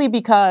 specifically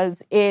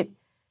because it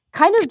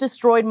kind of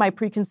destroyed my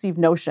preconceived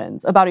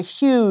notions about a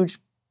huge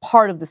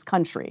part of this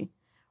country,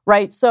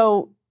 right?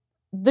 So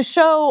the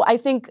show, I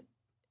think,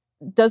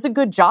 does a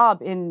good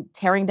job in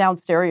tearing down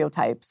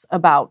stereotypes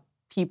about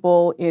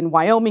people in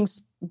Wyoming,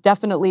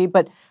 definitely,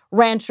 but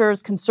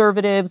ranchers,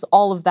 conservatives,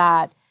 all of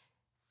that.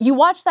 You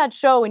watch that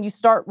show and you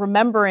start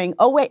remembering,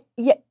 oh, wait,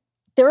 yeah,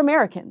 they're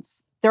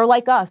Americans. They're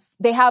like us.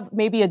 They have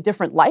maybe a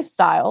different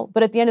lifestyle,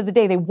 but at the end of the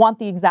day, they want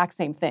the exact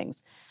same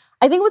things.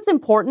 I think what's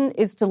important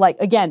is to,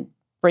 again,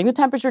 bring the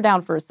temperature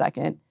down for a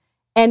second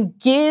and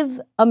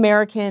give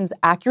Americans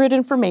accurate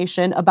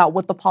information about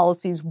what the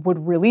policies would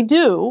really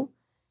do,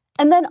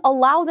 and then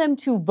allow them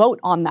to vote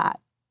on that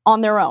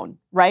on their own,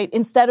 right?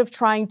 Instead of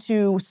trying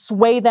to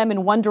sway them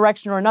in one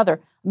direction or another.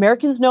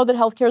 Americans know that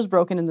healthcare is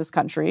broken in this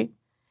country.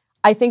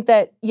 I think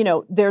that,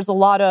 there's a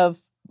lot of,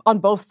 on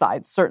both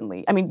sides,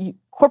 certainly. I mean,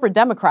 corporate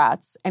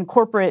Democrats and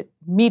corporate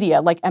media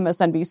like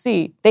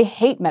MSNBC, they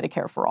hate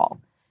Medicare for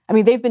all. I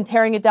mean, they've been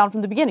tearing it down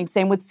from the beginning.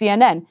 Same with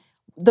CNN.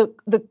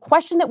 The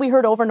question that we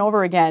heard over and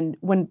over again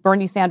when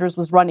Bernie Sanders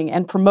was running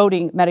and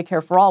promoting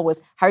Medicare for all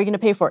was, how are you going to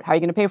pay for it? How are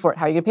you going to pay for it?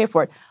 How are you going to pay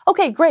for it?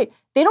 Okay, great.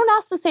 They don't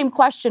ask the same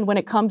question when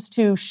it comes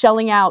to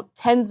shelling out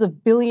tens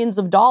of billions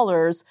of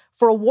dollars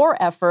for a war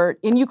effort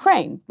in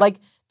Ukraine.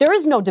 There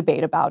is no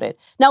debate about it.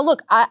 Now,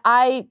 look,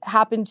 I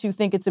happen to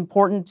think it's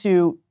important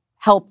to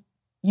help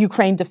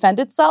Ukraine defend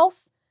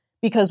itself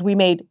because we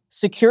made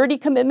security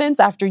commitments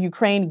after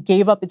Ukraine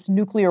gave up its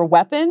nuclear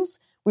weapons.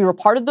 We were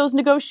part of those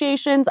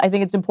negotiations. I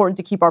think it's important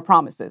to keep our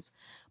promises.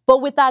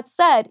 But with that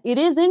said, it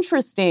is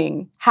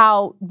interesting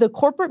how the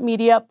corporate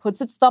media puts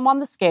its thumb on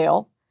the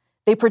scale.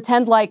 They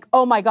pretend like,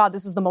 oh my God,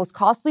 this is the most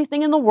costly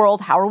thing in the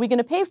world. How are we going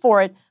to pay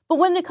for it? But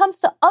when it comes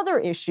to other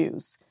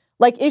issues,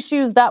 like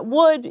issues that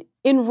would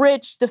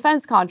enrich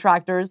defense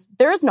contractors,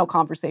 there is no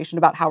conversation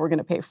about how we're going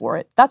to pay for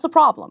it. That's a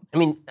problem. I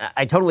mean,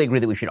 I totally agree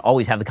that we should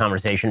always have the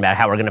conversation about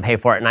how we're going to pay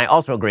for it. And I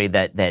also agree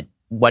that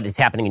what is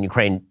happening in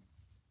Ukraine,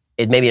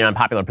 it may be an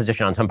unpopular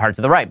position on some parts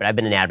of the right, but I've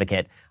been an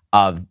advocate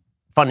of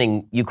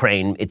funding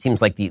Ukraine. It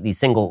seems like the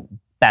single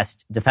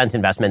best defense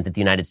investment that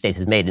the United States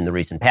has made in the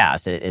recent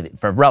past.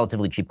 For a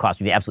relatively cheap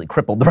cost, we've absolutely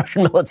crippled the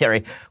Russian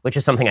military, which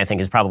is something I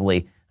think is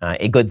probably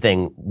a good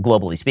thing,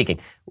 globally speaking.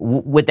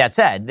 With that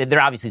said,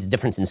 there obviously is a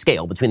difference in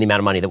scale between the amount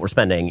of money that we're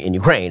spending in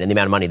Ukraine and the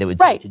amount of money that would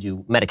take to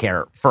do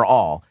Medicare for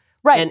all.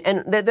 Right.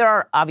 And there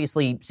are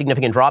obviously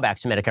significant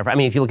drawbacks to Medicare. I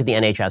mean, if you look at the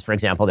NHS, for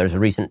example, there's a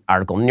recent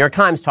article in the New York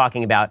Times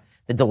talking about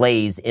the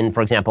delays in,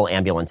 for example,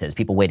 ambulances,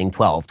 people waiting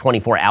 12,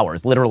 24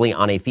 hours, literally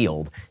on a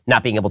field,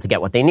 not being able to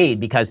get what they need,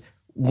 because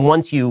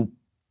once you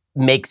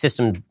make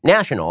systems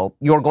national,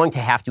 you're going to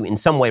have to in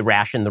some way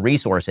ration the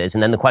resources.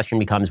 And then the question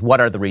becomes,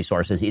 what are the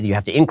resources? Either you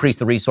have to increase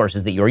the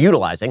resources that you're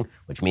utilizing,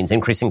 which means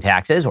increasing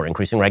taxes or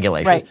increasing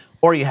regulations,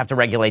 or you have to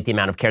regulate the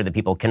amount of care that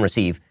people can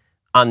receive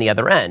on the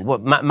other end. Well,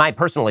 my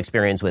personal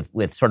experience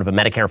with sort of a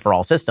Medicare for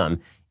all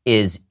system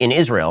is in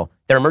Israel,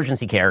 their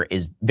emergency care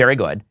is very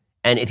good.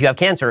 And if you have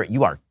cancer,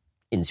 you are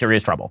in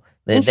serious trouble.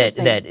 And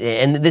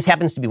this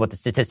happens to be what the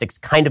statistics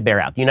kind of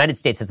bear out. The United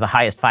States has the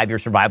highest 5-year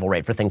survival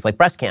rate for things like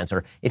breast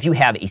cancer. If you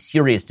have a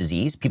serious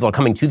disease, people are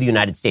coming to the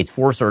United States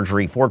for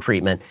surgery, for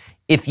treatment.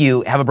 If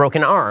you have a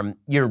broken arm,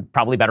 you're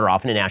probably better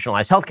off in a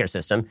nationalized healthcare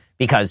system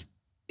because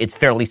it's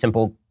fairly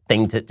simple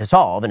thing to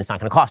solve, and it's not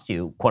going to cost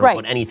you, quote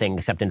unquote, anything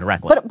except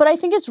indirectly. But I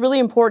think it's really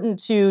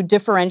important to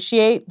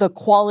differentiate the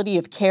quality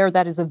of care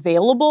that is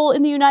available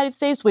in the United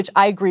States, which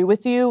I agree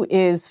with you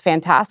is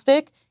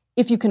fantastic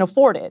if you can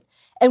afford it.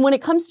 And when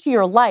it comes to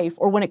your life,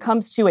 or when it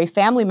comes to a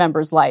family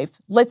member's life,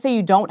 let's say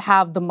you don't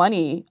have the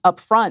money up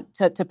front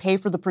to pay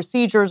for the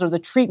procedures or the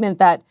treatment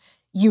that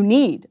you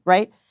need,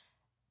 right?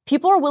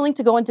 People are willing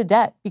to go into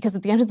debt because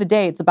at the end of the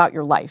day, it's about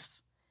your life.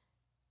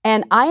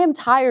 And I am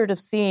tired of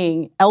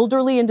seeing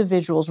elderly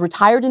individuals,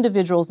 retired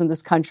individuals in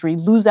this country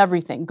lose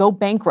everything, go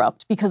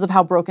bankrupt because of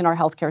how broken our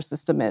healthcare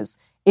system is.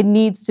 It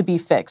needs to be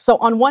fixed. So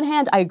on one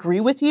hand, I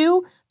agree with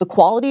you. The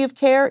quality of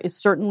care is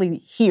certainly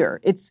here.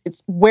 It's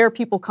where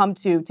people come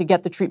to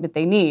get the treatment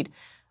they need.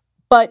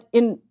 But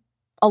in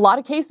a lot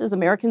of cases,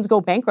 Americans go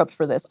bankrupt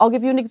for this. I'll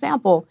give you an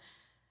example.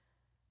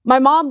 My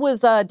mom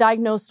was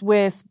diagnosed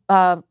with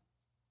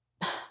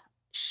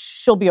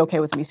she'll be okay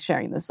with me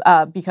sharing this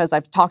because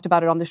I've talked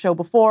about it on the show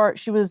before.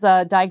 She was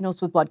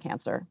diagnosed with blood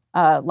cancer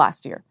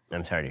last year.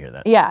 I'm sorry to hear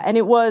that. Yeah, and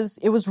it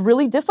was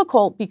really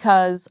difficult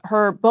because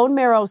her bone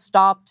marrow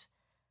stopped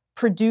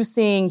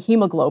producing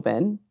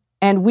hemoglobin,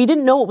 and we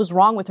didn't know what was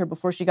wrong with her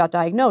before she got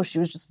diagnosed. She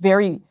was just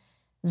very,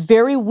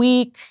 very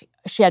weak.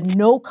 She had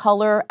no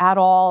color at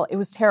all. It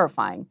was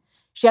terrifying.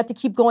 She had to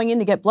keep going in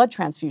to get blood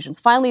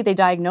transfusions. Finally, they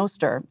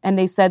diagnosed her, and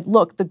they said,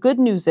 look, the good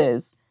news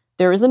is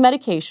there is a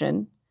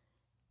medication.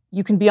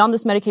 You can be on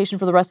this medication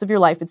for the rest of your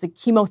life. It's a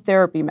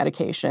chemotherapy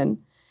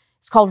medication.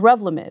 It's called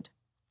Revlimid,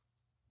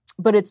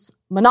 but it's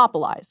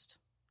monopolized.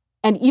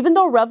 And even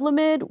though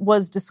Revlimid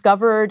was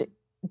discovered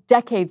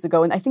decades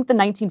ago, and I think the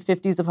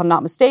 1950s, if I'm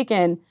not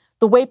mistaken,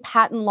 the way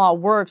patent law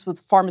works with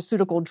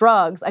pharmaceutical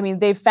drugs, I mean,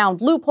 they've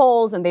found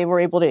loopholes and they were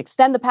able to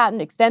extend the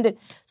patent, extend it.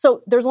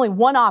 So there's only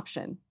one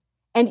option.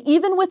 And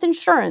even with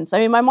insurance, I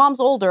mean, my mom's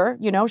older,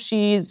 you know,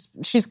 she's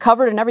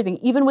covered and everything.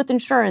 Even with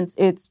insurance,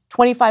 it's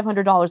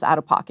 $2,500 out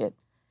of pocket.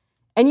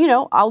 And, you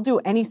know, I'll do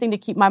anything to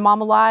keep my mom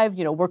alive.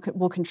 You know,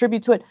 we'll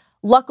contribute to it.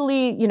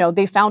 Luckily, you know,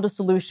 they found a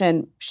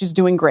solution. She's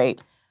doing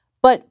great.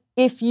 But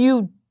if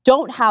you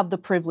don't have the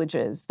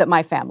privileges that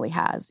my family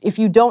has, if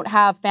you don't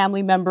have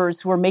family members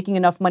who are making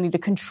enough money to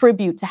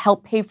contribute to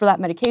help pay for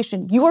that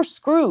medication, you are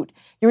screwed.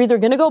 You're either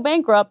going to go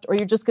bankrupt or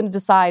you're just going to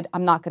decide,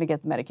 I'm not going to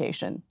get the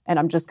medication and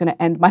I'm just going to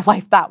end my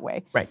life that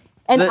way. Right.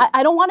 And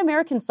I don't want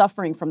Americans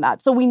suffering from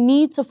that. So we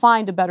need to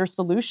find a better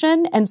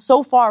solution. And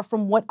so far,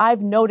 from what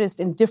I've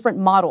noticed in different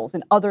models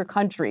in other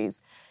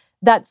countries,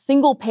 that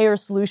single-payer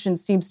solution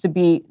seems to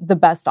be the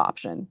best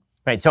option.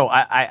 Right. So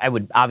I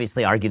would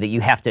obviously argue that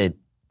you have to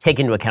take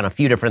into account a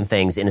few different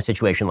things in a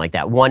situation like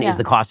that. One is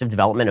the cost of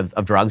development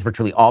of drugs.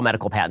 Virtually all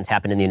medical patents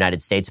happen in the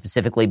United States,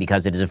 specifically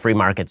because it is a free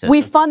market system.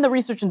 We fund the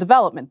research and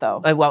development, though.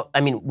 Well, I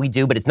mean, we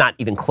do, but it's not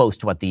even close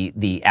to what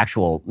the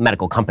actual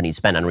medical companies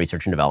spend on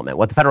research and development.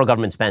 What the federal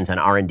government spends on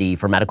R&D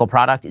for medical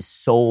product is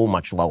so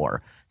much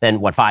lower than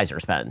what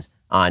Pfizer spends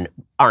on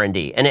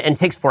R&D. And it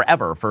takes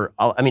forever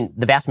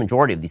the vast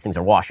majority of these things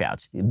are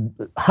washouts.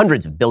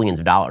 Hundreds of billions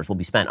of dollars will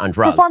be spent on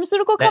drugs. For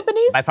pharmaceutical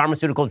companies? By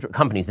pharmaceutical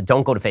companies that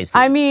don't go to phase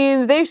 3. I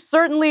mean, they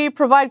certainly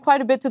provide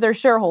quite a bit to their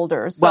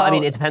shareholders. So. Well, I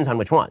mean, it depends on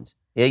which ones.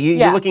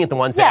 You're looking at the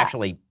ones that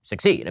actually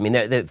succeed. I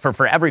mean,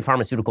 for every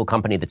pharmaceutical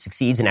company that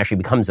succeeds and actually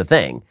becomes a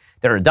thing,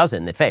 there are a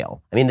dozen that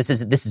fail. I mean, this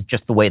is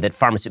just the way that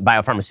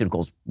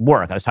biopharmaceuticals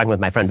work. I was talking with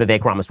my friend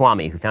Vivek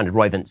Ramaswamy, who founded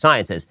Roivant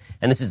Sciences,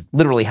 and this is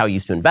literally how he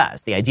used to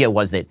invest. The idea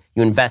was that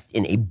you invest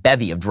in a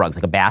bevy of drugs,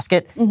 like a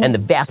basket, and the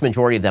vast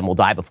majority of them will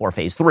die before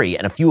phase 3,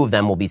 and a few of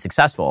them will be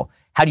successful.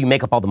 How do you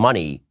make up all the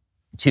money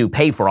to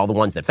pay for all the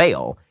ones that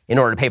fail in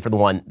order to pay for the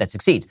one that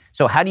succeeds?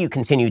 So how do you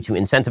continue to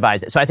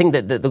incentivize it? So I think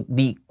that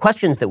the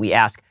questions that we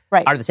ask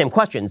are the same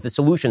questions. The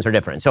solutions are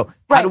different. So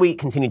how do we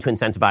continue to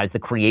incentivize the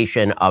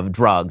creation of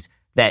drugs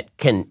that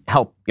can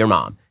help your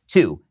mom?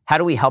 2, how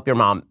do we help your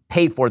mom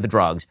pay for the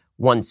drugs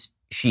once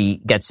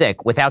she gets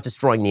sick without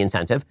destroying the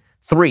incentive?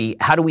 3,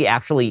 how do we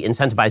actually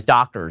incentivize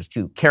doctors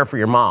to care for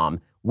your mom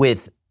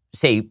with,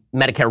 say,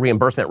 Medicare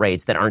reimbursement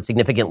rates that aren't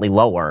significantly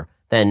lower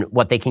than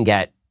what they can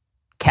get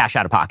cash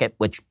out of pocket,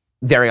 which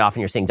very often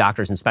you're seeing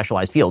doctors in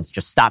specialized fields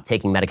just stop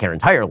taking Medicare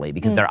entirely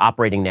because they're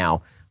operating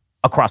now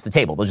across the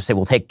table. They'll just say,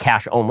 we'll take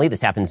cash only.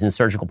 This happens in the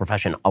surgical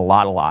profession a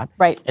lot.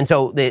 Right. And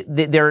so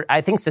there are,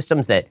 I think,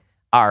 systems that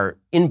are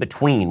in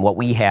between what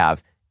we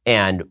have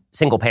and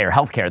single-payer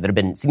healthcare that have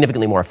been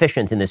significantly more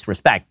efficient in this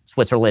respect.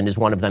 Switzerland is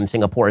one of them.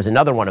 Singapore is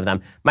another one of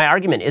them. My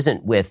argument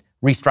isn't with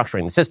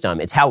restructuring the system.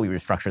 It's how we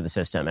restructure the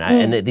system.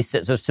 And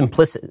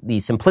the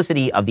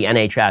simplicity of the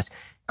NHS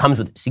comes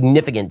with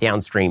significant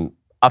downstream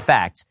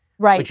effect,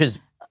 right? Which is...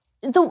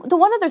 The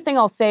one other thing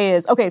I'll say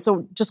is, okay,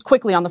 so just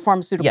quickly on the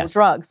pharmaceutical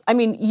drugs. I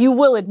mean, you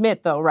will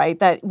admit, though, right,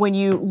 that when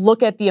you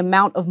look at the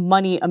amount of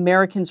money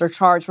Americans are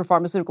charged for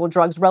pharmaceutical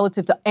drugs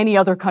relative to any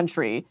other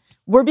country,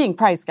 we're being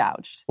price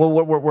gouged.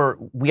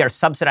 Well, we are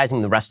subsidizing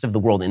the rest of the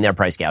world in their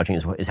price gouging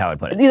is how I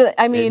put it.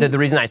 I mean... The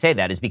reason I say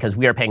that is because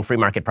we are paying free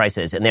market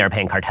prices and they are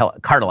paying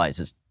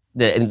cartelizes.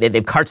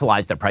 They've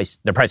cartelized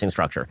their pricing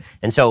structure.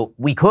 And so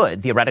we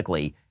could,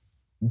 theoretically,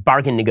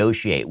 bargain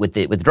negotiate with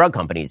the drug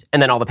companies,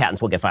 and then all the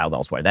patents will get filed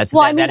elsewhere. That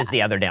is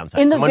the other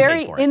downside.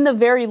 In the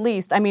very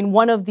least, I mean,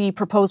 one of the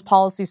proposed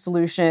policy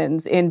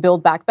solutions in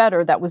Build Back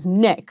Better that was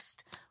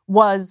nixed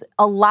was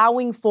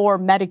allowing for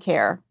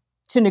Medicare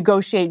to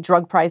negotiate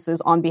drug prices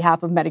on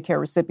behalf of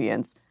Medicare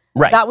recipients.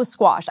 Right. That was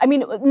squashed. I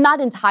mean,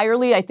 not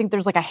entirely. I think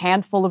there's like a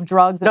handful of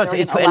drugs. No,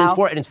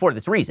 it's for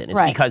this reason.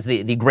 It's because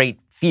the great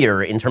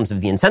fear in terms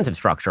of the incentive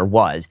structure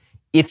was,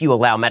 if you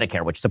allow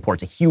Medicare, which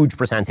supports a huge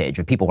percentage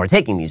of people who are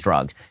taking these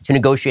drugs, to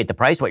negotiate the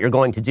price, what you're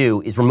going to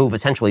do is remove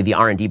essentially the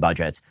R&D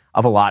budgets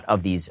of a lot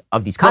of these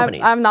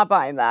companies. I'm not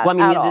buying that. Well,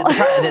 I mean, at all.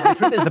 The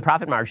truth is the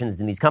profit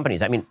margins in these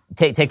companies. I mean,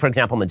 take for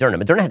example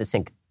Moderna. Moderna had to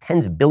sink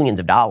tens of billions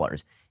of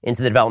dollars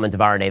into the development of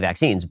RNA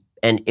vaccines,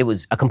 and it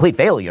was a complete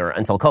failure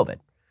until COVID.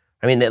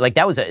 I mean,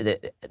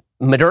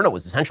 Moderna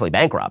was essentially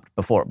bankrupt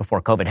before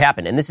COVID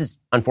happened. And this is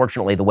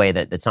unfortunately the way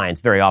that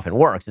science very often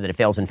works, that it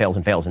fails and fails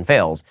and fails and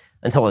fails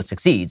until it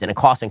succeeds. And it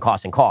costs and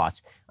costs and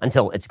costs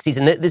until it succeeds.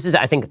 And this is,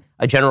 I think,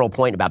 a general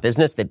point about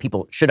business that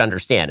people should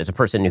understand as a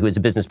person who is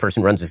a business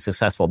person, runs a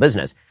successful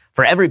business.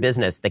 For every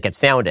business that gets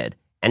founded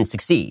and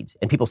succeeds,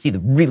 and people see the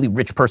really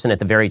rich person at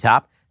the very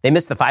top, they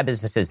miss the 5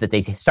 businesses that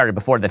they started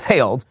before that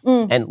failed.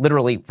 And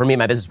literally, for me and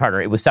my business partner,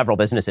 it was several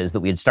businesses that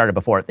we had started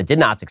before that did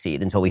not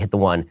succeed until we hit the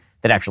one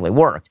that actually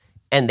worked.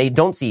 And they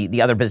don't see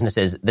the other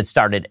businesses that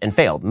started and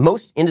failed.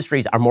 Most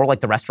industries are more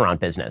like the restaurant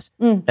business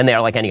than they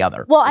are like any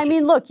other. Well, I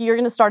mean, look, you're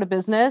going to start a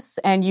business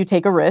and you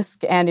take a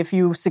risk. And if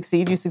you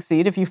succeed, you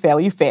succeed. If you fail,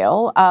 you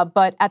fail.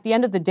 But at the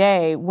end of the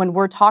day, when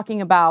we're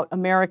talking about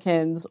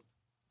Americans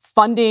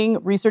funding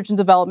research and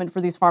development for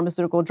these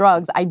pharmaceutical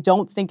drugs, I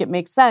don't think it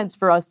makes sense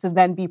for us to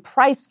then be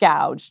price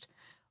gouged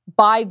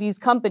by these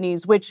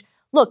companies, which,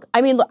 look,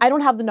 I mean, I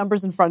don't have the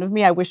numbers in front of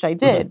me. I wish I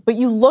did. But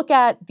you look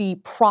at the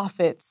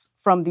profits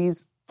from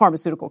these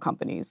pharmaceutical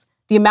companies,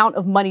 the amount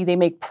of money they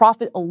make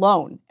profit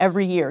alone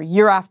every year,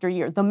 year after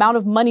year, the amount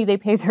of money they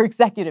pay their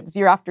executives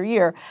year after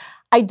year.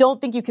 I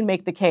don't think you can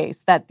make the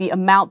case that the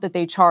amount that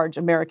they charge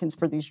Americans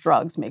for these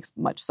drugs makes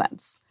much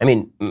sense. I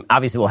mean,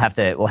 obviously we'll have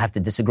to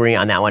disagree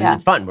on that one.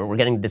 It's fun, but we're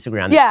getting to disagree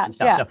on this kind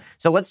of stuff.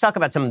 So let's talk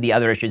about some of the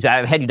other issues.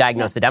 I've had you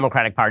diagnose the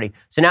Democratic Party,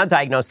 so now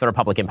diagnose the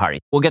Republican Party.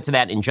 We'll get to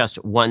that in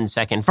just 1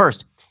 second.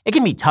 First, it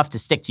can be tough to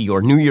stick to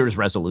your New Year's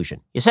resolution.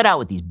 You set out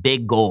with these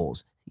big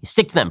goals. You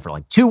stick to them for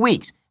like 2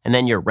 weeks, and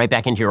then you're right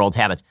back into your old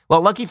habits.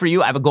 Well, lucky for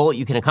you, I have a goal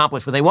you can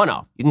accomplish with a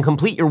one-off. You can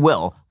complete your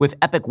will with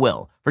Epic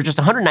Will. For just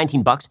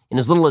 $119 in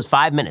as little as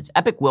 5 minutes,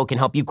 Epic Will can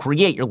help you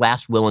create your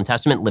last will and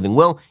testament, living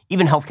will,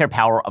 even healthcare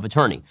power of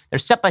attorney. Their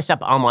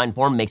step-by-step online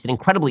form makes it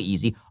incredibly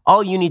easy.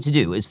 All you need to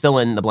do is fill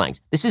in the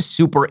blanks. This is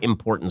super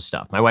important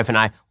stuff. My wife and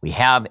I, we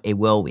have a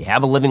will, we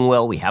have a living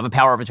will, we have a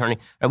power of attorney.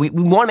 We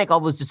want to make all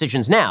those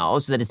decisions now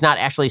so that it's not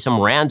actually some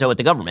rando at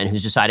the government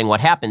who's deciding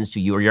what happens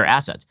to you or your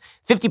assets.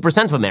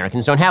 50% of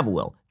Americans don't have a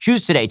will.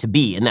 Choose today to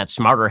be in that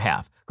smarter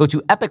half. Go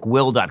to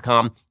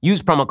epicwill.com,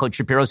 use promo code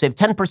Shapiro, save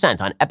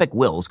 10% on Epic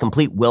Will's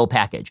complete will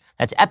package.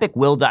 That's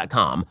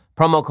epicwill.com,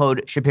 promo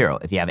code Shapiro.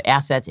 If you have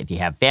assets, if you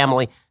have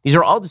family, these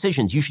are all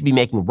decisions you should be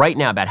making right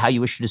now about how you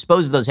wish to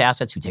dispose of those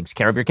assets, who takes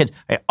care of your kids.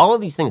 Right? All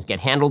of these things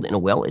get handled in a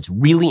will. It's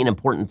really an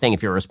important thing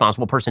if you're a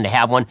responsible person to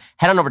have one.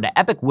 Head on over to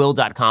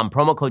epicwill.com,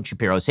 promo code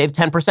Shapiro, save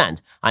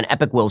 10% on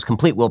Epic Will's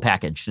complete will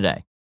package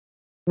today.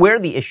 Where are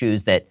the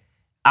issues that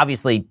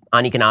obviously,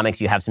 on economics,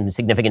 you have some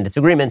significant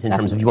disagreements in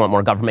terms of you want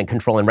more government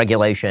control and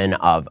regulation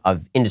of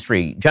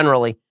industry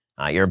generally.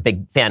 You're a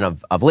big fan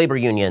of labor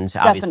unions.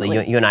 Obviously,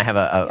 you and I have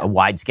a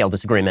wide-scale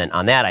disagreement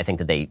on that. I think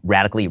that they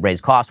radically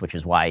raise costs, which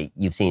is why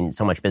you've seen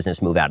so much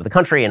business move out of the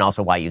country, and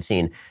also why you've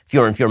seen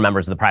fewer and fewer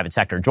members of the private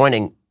sector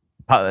joining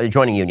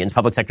unions.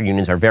 Public sector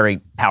unions are very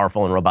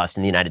powerful and robust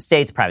in the United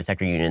States. Private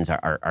sector unions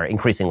are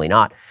increasingly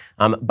not.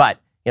 But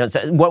you know,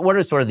 so what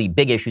are sort of the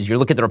big issues? You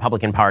look at the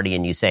Republican Party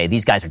and you say,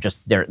 these guys are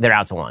just, they're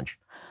out to lunch.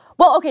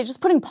 Well, okay, just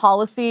putting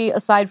policy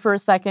aside for a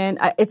second,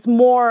 it's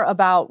more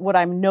about what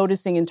I'm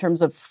noticing in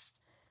terms of,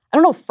 I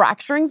don't know if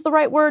fracturing is the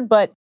right word,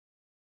 but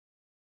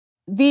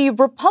the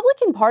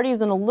Republican Party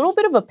is in a little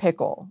bit of a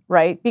pickle,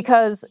 right?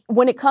 Because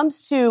when it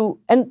comes to,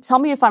 and tell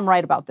me if I'm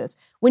right about this,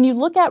 when you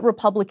look at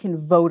Republican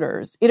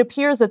voters, it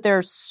appears that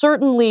they're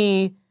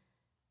certainly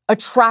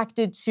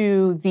attracted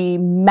to the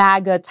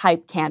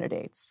MAGA-type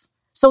candidates.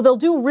 So they'll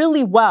do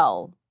really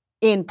well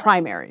in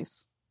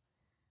primaries.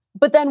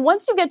 But then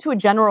once you get to a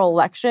general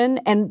election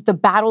and the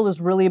battle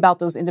is really about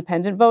those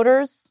independent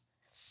voters,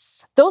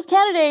 those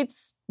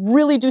candidates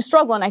really do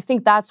struggle. And I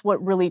think that's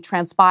what really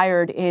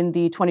transpired in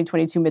the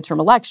 2022 midterm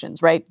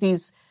elections, right?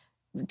 These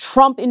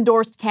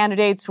Trump-endorsed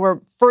candidates who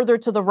are further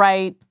to the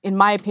right, in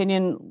my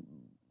opinion,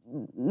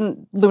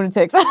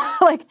 lunatics.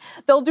 Like,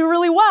 they'll do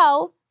really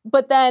well,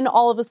 but then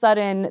all of a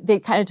sudden they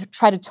kind of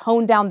try to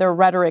tone down their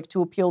rhetoric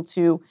to appeal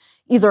to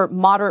either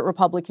moderate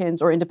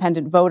Republicans or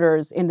independent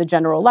voters in the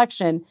general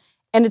election,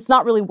 and it's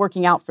not really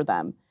working out for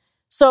them.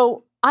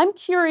 So I'm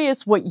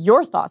curious what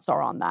your thoughts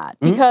are on that,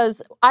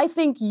 because I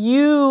think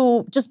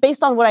you, just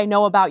based on what I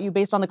know about you,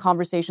 based on the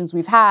conversations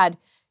we've had,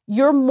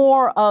 you're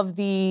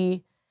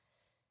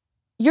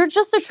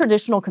just a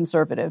traditional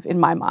conservative in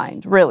my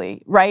mind,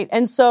 really, right?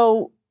 And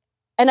so,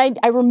 and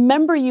I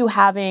remember you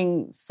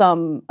having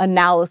some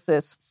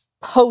analysis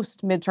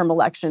post midterm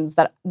elections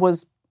that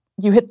was,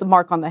 you hit the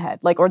mark on the head,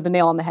 like, or the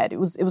nail on the head. It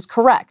was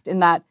correct in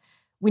that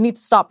we need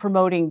to stop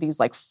promoting these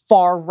like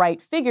far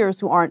right figures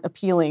who aren't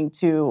appealing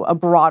to a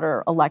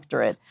broader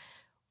electorate.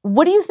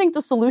 What do you think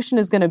the solution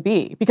is going to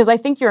be? Because I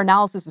think your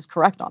analysis is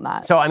correct on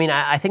that. So, I mean,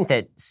 I think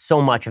that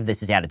so much of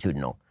this is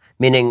attitudinal,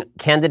 meaning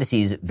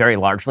candidacies very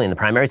largely in the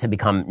primaries have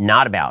become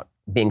not about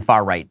being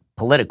far right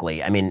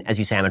politically. I mean, as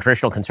you say, I'm a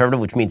traditional conservative,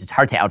 which means it's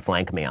hard to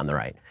outflank me on the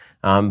right.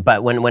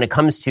 But when it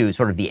comes to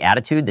sort of the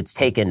attitude that's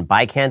taken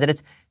by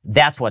candidates,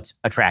 that's what's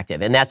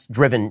attractive. And that's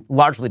driven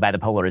largely by the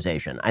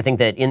polarization. I think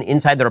that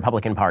inside the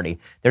Republican Party,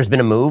 there's been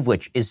a move,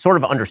 which is sort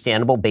of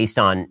understandable based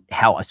on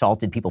how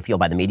assaulted people feel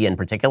by the media in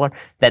particular,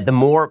 that the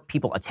more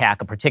people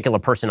attack a particular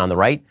person on the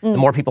right, the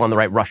more people on the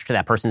right rush to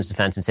that person's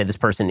defense and say this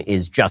person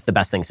is just the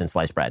best thing since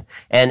sliced bread.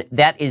 And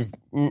that is,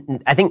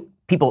 I think,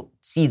 people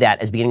see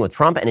that as beginning with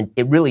Trump, and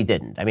it really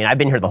didn't. I mean, I've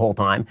been here the whole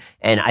time,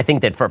 and I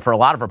think that for a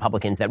lot of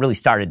Republicans, that really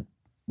started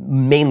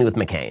mainly with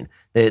McCain.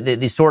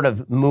 The sort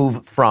of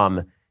move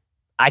from,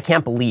 I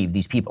can't believe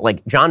these people,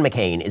 like John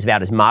McCain is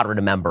about as moderate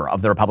a member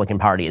of the Republican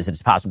Party as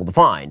it's possible to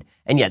find,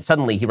 and yet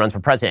suddenly he runs for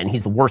president, and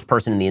he's the worst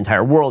person in the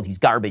entire world. He's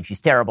garbage.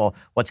 He's terrible.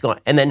 What's going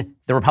on? And then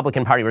the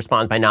Republican Party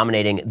responds by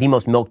nominating the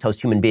most milquetoast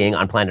human being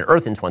on planet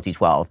Earth in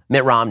 2012,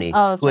 Mitt Romney,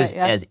 who is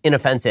as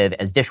inoffensive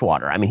as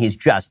dishwater. I mean, he's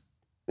just,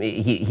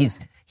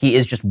 he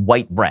is just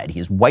white bread.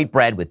 He's white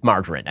bread with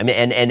margarine. I mean,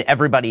 and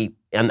everybody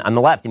on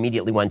the left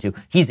immediately went to,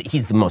 he's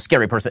the most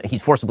scary person.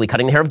 He's forcibly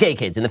cutting the hair of gay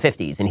kids in the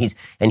 50s.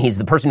 And he's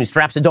the person who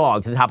straps a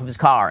dog to the top of his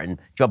car. And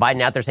Joe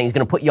Biden out there saying he's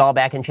going to put y'all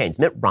back in chains.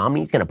 Mitt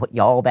Romney's going to put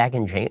y'all back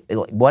in chains.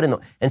 What in the,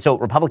 and so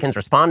Republicans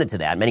responded to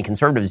that. Many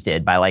conservatives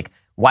did by like,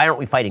 why aren't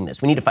we fighting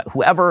this? We need to fight.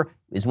 Whoever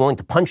is willing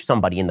to punch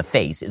somebody in the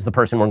face is the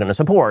person we're going to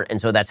support.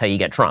 And so that's how you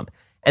get Trump.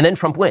 And then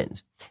Trump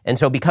wins. And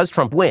so because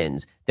Trump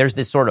wins, there's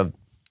this sort of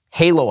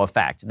halo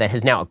effect that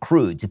has now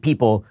accrued to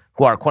people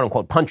who are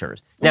quote-unquote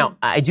punchers. Now,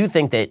 I do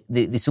think that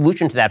the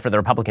solution to that for the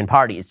Republican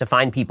Party is to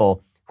find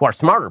people who are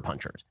smarter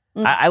punchers.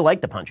 I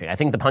like the punching. I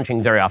think the punching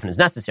very often is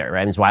necessary,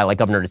 right? That's why I like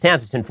Governor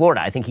DeSantis in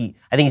Florida. I think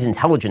he's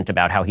intelligent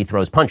about how he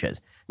throws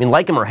punches. I mean,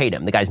 like him or hate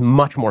him, the guy's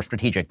much more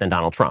strategic than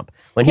Donald Trump.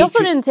 When he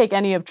also didn't take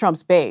any of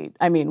Trump's bait.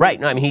 I mean,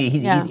 right? No, I mean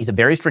he's a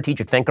very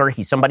strategic thinker.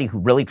 He's somebody who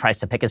really tries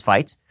to pick his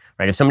fights.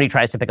 Right? If somebody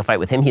tries to pick a fight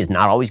with him, he is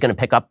not always going to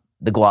pick up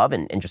the glove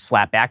and just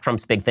slap back.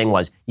 Trump's big thing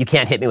was, you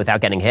can't hit me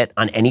without getting hit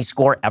on any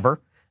score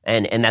ever.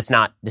 And that's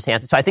not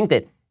DeSantis. So I think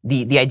that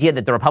the idea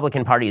that the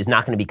Republican Party is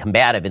not going to be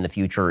combative in the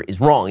future is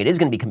wrong. It is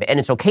going to be and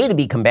it's okay to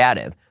be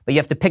combative, but you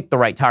have to pick the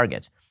right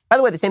targets. By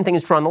the way, the same thing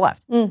is true on the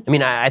left. I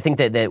mean, I think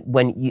that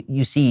when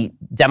you see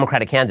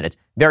Democratic candidates,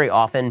 very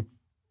often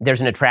there's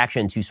an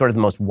attraction to sort of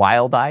the most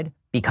wild-eyed,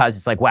 because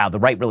it's like, wow, the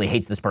right really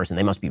hates this person.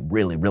 They must be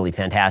really, really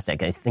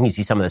fantastic. I think you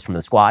see some of this from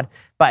the squad.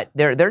 But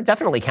there are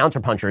definitely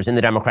counterpunchers in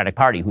the Democratic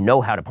Party who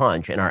know how to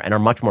punch and are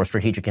much more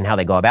strategic in how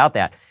they go about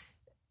that.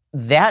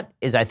 That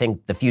is, I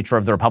think, the future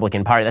of the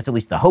Republican Party. That's at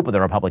least the hope of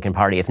the Republican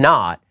Party. If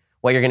not,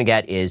 what you're going to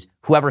get is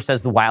whoever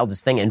says the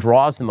wildest thing and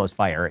draws the most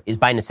fire is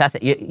by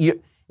necessity.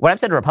 What I've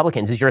said to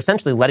Republicans is you're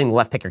essentially letting the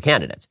left pick your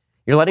candidates.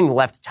 You're letting the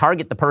left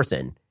target the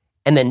person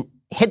and then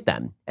hit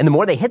them. And the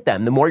more they hit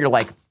them, the more you're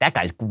like, that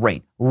guy's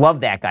great.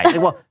 Love that guy.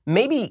 Well,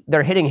 maybe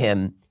they're hitting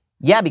him,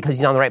 because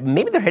he's on the right, but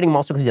maybe they're hitting him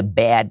also because he's a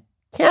bad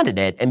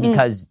candidate and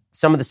because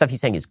some of the stuff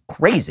he's saying is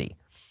crazy.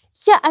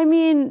 Yeah, I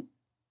mean,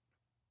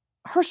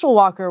 Herschel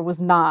Walker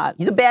was not.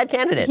 He's a bad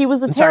candidate. He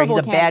was a terrible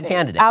candidate. He's a bad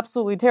candidate.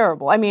 Absolutely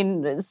terrible. I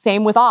mean,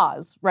 same with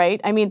Oz,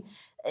 right? I mean,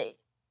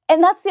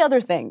 and that's the other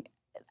thing.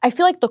 I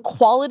feel like the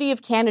quality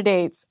of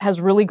candidates has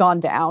really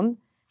gone down.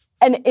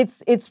 And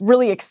it's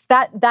really,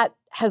 that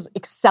has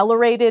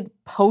accelerated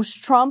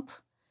post-Trump.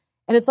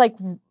 And it's like,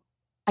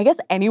 I guess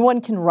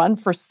anyone can run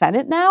for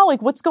Senate now?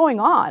 Like, what's going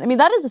on? I mean,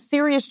 that is a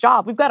serious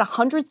job. We've got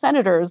 100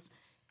 senators.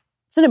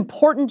 It's an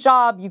important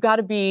job. You got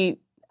to be...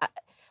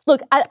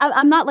 Look,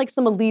 I'm not like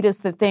some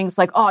elitist that thinks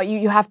like, oh,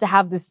 you have to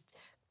have this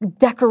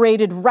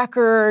decorated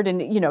record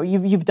and, you know,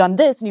 you've done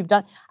this and you've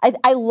done...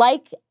 I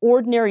like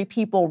ordinary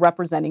people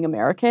representing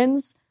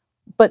Americans,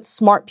 but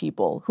smart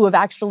people who have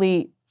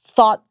actually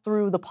thought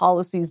through the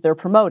policies they're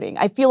promoting.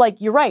 I feel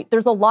like you're right.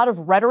 There's a lot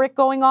of rhetoric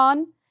going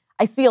on.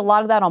 I see a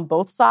lot of that on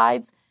both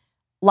sides.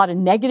 a lot of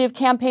negative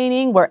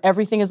campaigning where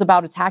everything is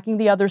about attacking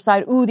the other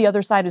side. Ooh, the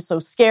other side is so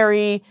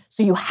scary.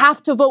 So you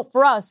have to vote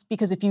for us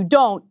because if you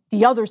don't,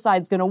 the other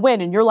side's going to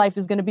win and your life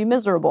is going to be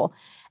miserable.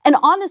 And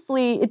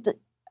honestly,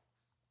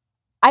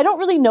 I don't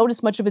really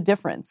notice much of a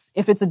difference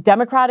if it's a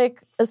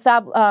Democratic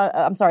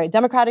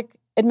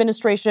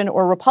administration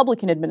or a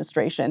Republican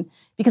administration,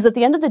 because at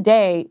the end of the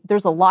day,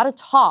 there's a lot of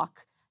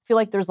talk. I feel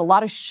like there's a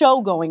lot of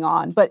show going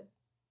on, but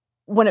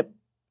when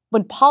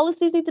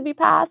policies need to be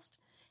passed,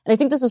 and I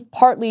think this is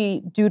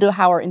partly due to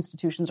how our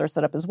institutions are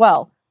set up as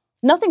well,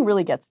 nothing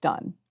really gets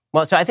done.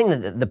 Well, so I think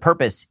that the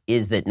purpose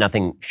is that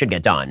nothing should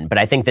get done. But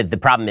I think that the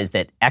problem is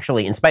that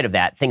actually, in spite of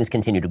that, things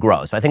continue to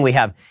grow. So I think we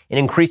have an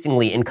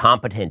increasingly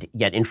incompetent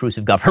yet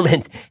intrusive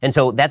government. And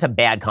so that's a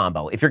bad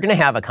combo. If you're going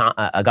to have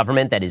a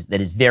government that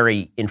is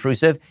very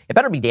intrusive, it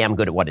better be damn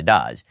good at what it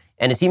does.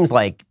 And it seems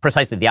like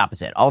precisely the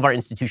opposite. All of our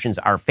institutions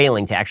are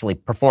failing to actually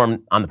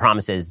perform on the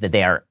promises that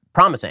they are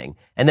promising.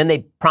 And then they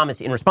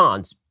promise in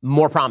response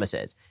more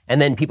promises.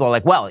 And then people are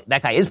like, well,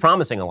 that guy is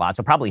promising a lot,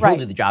 so probably he'll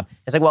do the job.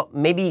 It's like, well,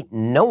 maybe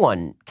no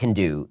one can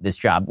do this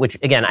job, which,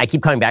 again, I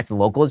keep coming back to the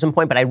localism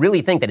point, but I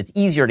really think that it's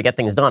easier to get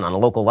things done on a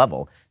local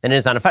level than it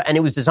is on a federal. And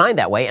it was designed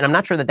that way, and I'm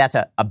not sure that that's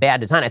a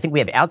bad design. I think we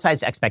have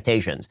outsized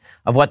expectations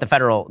of what the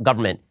federal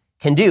government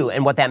can do.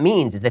 And what that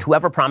means is that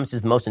whoever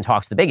promises the most and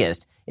talks the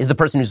biggest is the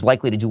person who's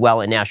likely to do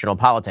well in national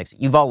politics.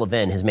 Yuval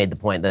Levin has made the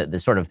point, the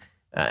sort of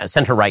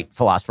center-right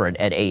philosopher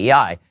at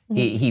AEI,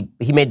 he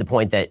made the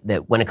point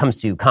that when it comes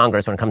to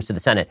Congress, when it comes to the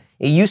Senate,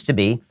 it used to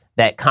be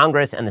that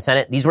Congress and the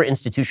Senate, these were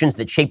institutions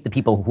that shaped the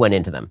people who went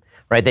into them,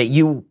 right? That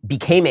you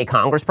became a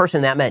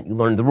congressperson, that meant you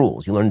learned the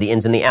rules, you learned the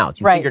ins and the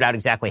outs, you figured out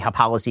exactly how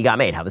policy got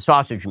made, how the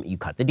sausage, you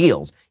cut the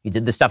deals, you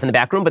did the stuff in the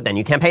back room, but then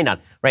you campaigned on,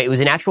 right? It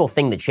was an actual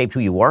thing that shaped who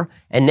you were.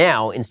 And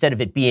now, instead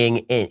of it being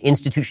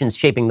institutions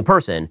shaping the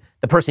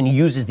person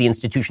uses the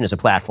institution as a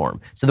platform.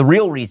 So the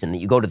real reason that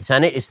you go to the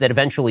Senate is so that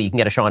eventually you can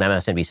get a show on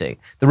MSNBC.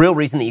 The real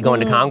reason that you go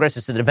into Congress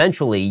is so that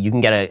eventually you can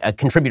get a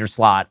contributor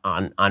slot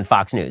on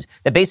Fox News.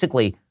 That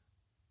basically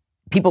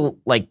people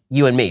like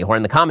you and me who are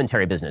in the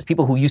commentary business,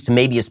 people who used to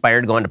maybe aspire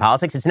to go into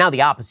politics, it's now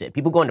the opposite.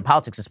 People go into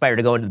politics aspire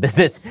to go into the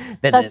business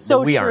that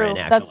we are in,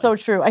 actually. That's so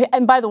true.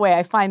 And by the way,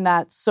 I find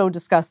that so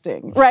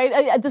disgusting,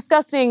 right?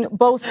 Disgusting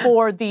both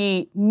for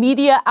the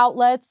media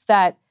outlets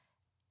that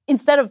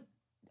instead of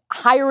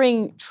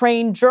hiring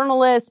trained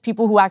journalists,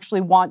 people who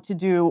actually want to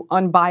do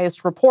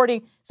unbiased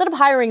reporting, instead of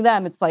hiring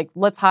them, it's like,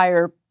 let's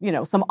hire,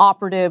 some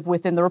operative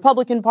within the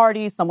Republican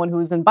Party, someone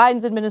who's in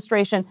Biden's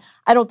administration.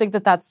 I don't think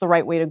that that's the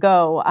right way to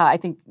go. I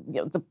think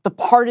the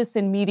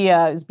partisan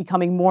media is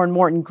becoming more and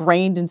more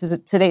ingrained into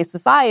today's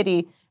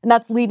society, and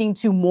that's leading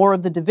to more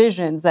of the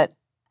divisions that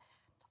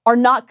are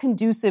not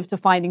conducive to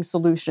finding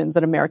solutions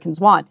that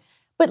Americans want.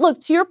 But look,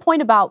 to your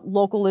point about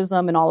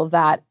localism and all of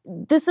that,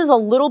 this is a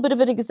little bit of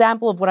an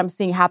example of what I'm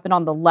seeing happen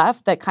on the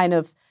left that kind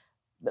of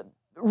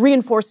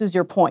reinforces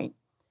your point.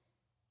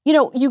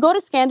 You go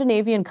to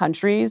Scandinavian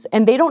countries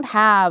and they don't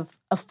have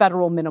a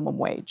federal minimum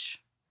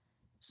wage.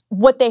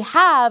 What they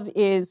have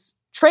is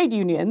trade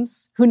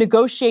unions who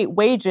negotiate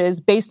wages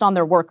based on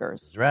their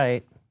workers.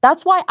 Right.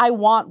 That's why I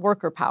want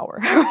worker power,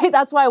 right?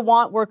 That's why I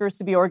want workers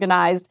to be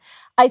organized.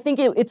 I think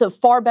it's a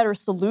far better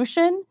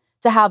solution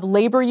to have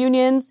labor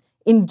unions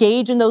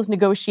engage in those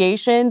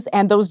negotiations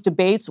and those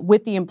debates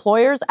with the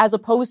employers, as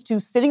opposed to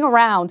sitting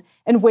around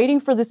and waiting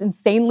for this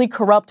insanely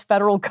corrupt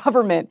federal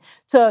government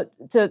to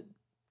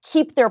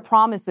keep their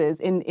promises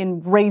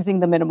in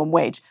raising the minimum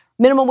wage.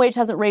 Minimum wage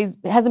hasn't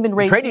been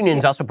raised. Trade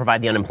unions also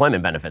provide the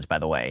unemployment benefits, by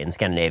the way, in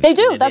Scandinavia. They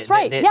do. That's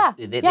right.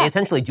 They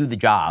essentially do the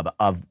job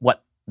of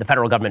what the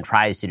federal government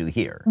tries to do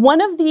here.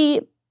 One of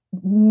the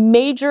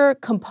major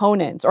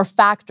components or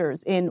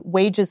factors in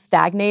wages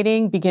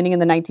stagnating beginning in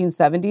the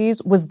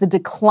 1970s was the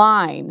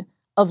decline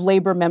of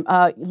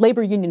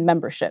labor union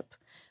membership.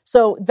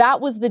 So that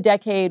was the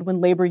decade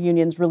when labor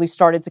unions really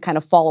started to kind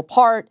of fall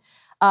apart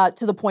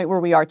to the point where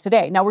we are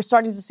today. Now we're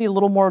starting to see a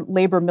little more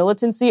labor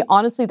militancy.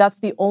 Honestly, that's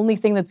the only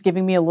thing that's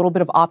giving me a little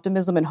bit of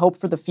optimism and hope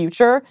for the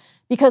future,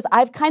 because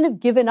I've kind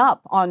of given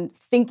up on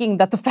thinking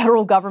that the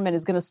federal government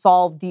is going to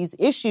solve these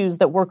issues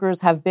that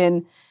workers have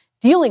been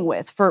dealing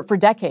with for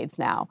decades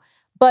now.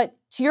 But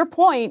to your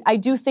point, I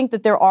do think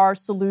that there are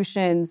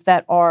solutions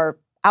that are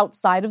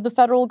outside of the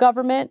federal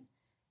government,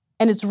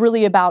 and it's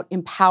really about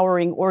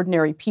empowering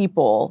ordinary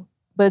people.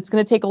 But it's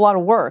going to take a lot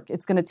of work.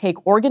 It's going to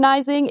take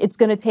organizing. It's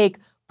going to take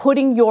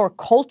putting your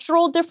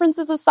cultural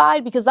differences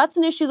aside, because that's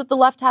an issue that the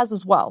left has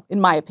as well,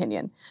 in my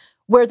opinion,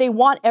 where they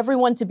want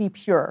everyone to be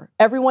pure,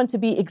 everyone to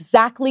be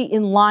exactly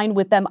in line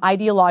with them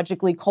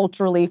ideologically,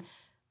 culturally.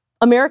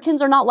 Americans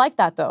are not like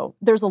that, though.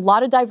 There's a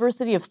lot of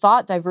diversity of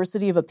thought,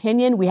 diversity of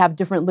opinion. We have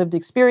different lived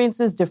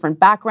experiences, different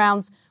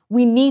backgrounds.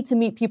 We need to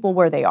meet people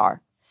where they are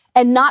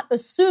and not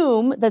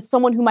assume that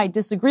someone who might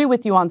disagree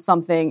with you on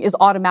something is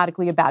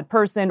automatically a bad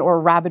person or a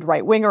rabid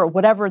right-winger or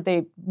whatever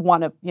they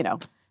want to,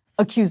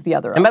 accuse the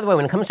other of. And by the way,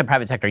 when it comes to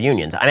private sector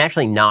unions, I'm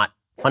actually not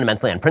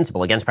fundamentally on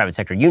principle against private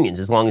sector unions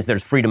as long as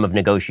there's freedom of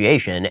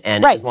negotiation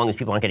and as long as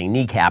people aren't getting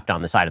kneecapped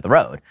on the side of the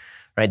road.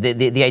 Right?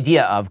 The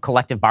idea of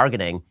collective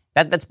bargaining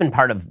That's been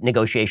part of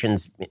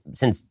negotiations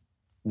since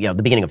the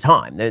beginning of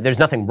time. There's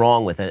nothing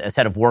wrong with a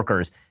set of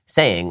workers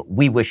saying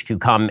we wish to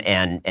come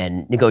and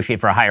negotiate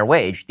for a higher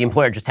wage. The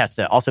employer just has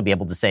to also be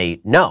able to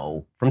say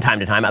no from time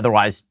to time.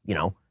 Otherwise,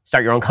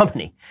 start your own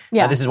company.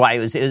 Yeah. This is why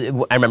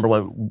I remember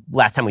when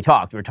last time we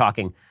talked, we were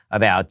talking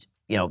about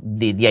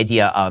the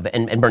idea of,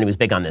 and Bernie was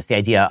big on this, the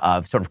idea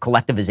of sort of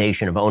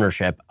collectivization of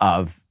ownership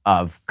of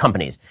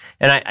companies.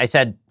 And I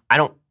said,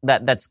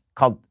 that's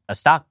called a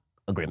stock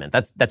agreement.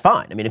 That's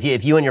fine. I mean,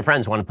 if you and your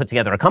friends want to put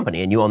together a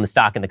company and you own the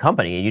stock in the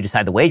company and you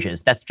decide the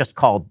wages, that's just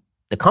called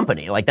the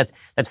company. Like that's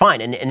fine.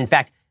 And in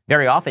fact,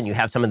 very often you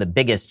have some of the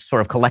biggest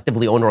sort of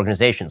collectively owned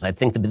organizations. I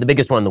think the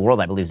biggest one in the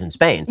world, I believe, is in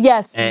Spain.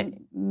 Yes.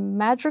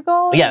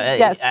 Madrigal? Yeah.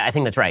 Yes. I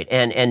think that's right.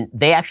 And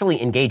they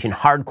actually engage in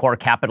hardcore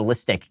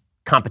capitalistic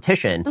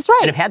competition. That's right.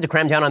 And have had to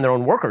cram down on their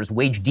own workers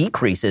wage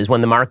decreases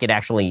when the market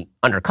actually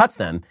undercuts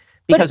them.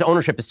 Because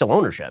ownership is still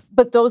ownership.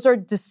 But those are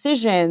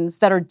decisions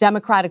that are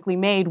democratically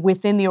made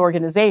within the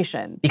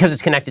organization. Because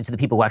it's connected to the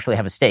people who actually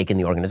have a stake in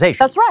the organization.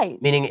 That's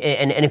right. Meaning,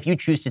 and if you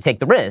choose to take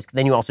the risk,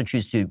 then you also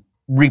choose to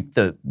reap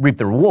the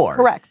reward.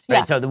 Correct, yeah.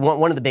 Right? So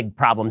one of the big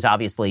problems,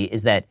 obviously,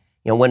 is that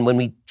when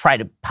we try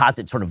to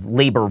posit sort of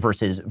labor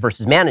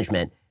versus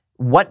management,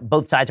 what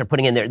both sides are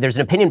putting in there, there's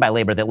an opinion by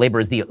labor that labor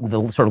is the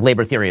sort of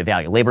labor theory of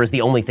value. Labor is the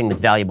only thing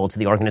that's valuable to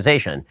the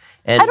organization.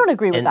 And I don't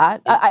agree with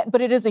that.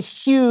 But it is a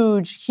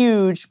huge,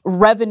 huge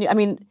revenue. I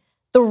mean,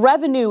 the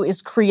revenue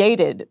is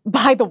created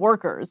by the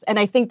workers. And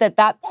I think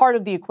that part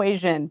of the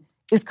equation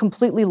is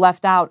completely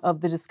left out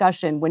of the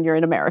discussion when you're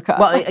in America.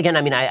 Well, again,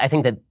 I mean, I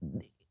think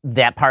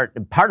that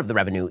part of the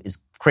revenue is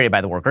created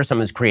by the workers.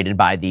 Some is created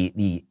by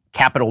the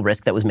capital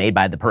risk that was made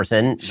by the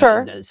person.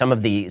 Sure. Some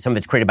of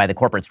it's created by the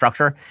corporate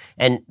structure.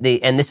 And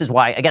this is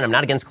why, again, I'm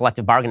not against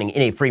collective bargaining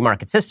in a free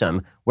market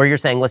system where you're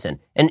saying, listen,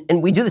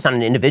 and we do this on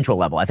an individual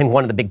level. I think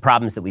one of the big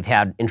problems that we've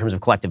had in terms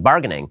of collective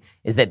bargaining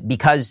is that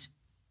because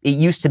it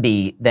used to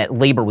be that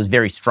labor was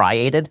very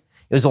striated,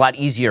 it was a lot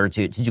easier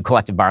to do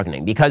collective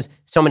bargaining because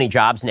so many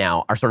jobs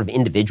now are sort of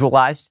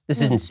individualized. This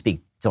isn't to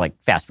speak to like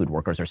fast food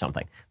workers or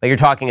something, but you're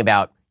talking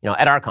about,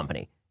 at our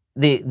company,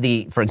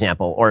 for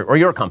example, or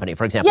your company,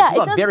 for example,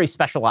 you have very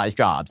specialized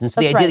jobs. And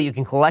so the idea that you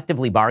can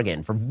collectively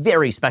bargain for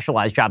very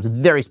specialized jobs,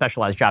 with very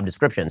specialized job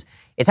descriptions,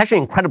 it's actually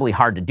incredibly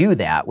hard to do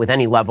that with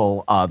any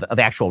level of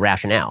actual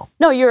rationale.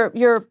 No,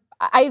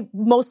 I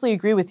mostly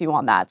agree with you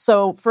on that.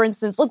 So, for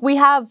instance, look, we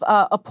have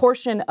a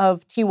portion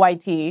of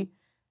TYT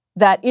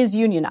that is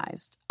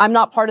unionized. I'm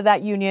not part of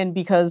that union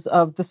because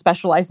of the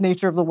specialized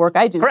nature of the work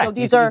I do. Correct. So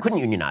these you couldn't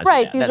unionize.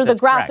 Right. These are the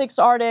graphics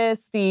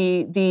artists,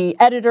 the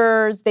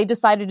editors. They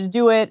decided to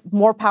do it.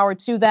 More power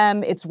to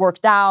them. It's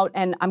worked out,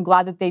 and I'm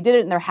glad that they did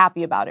it, and they're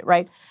happy about it,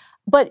 right?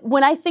 But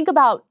when I think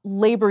about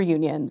labor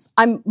unions,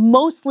 I'm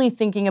mostly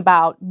thinking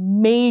about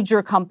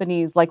major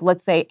companies like,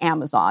 let's say,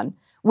 Amazon,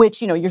 which,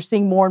 you're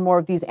seeing more and more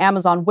of these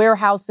Amazon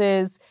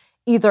warehouses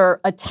either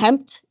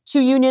attempt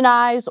to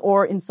unionize,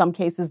 or in some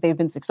cases, they've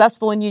been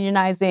successful in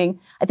unionizing.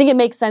 I think it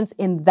makes sense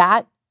in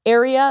that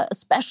area,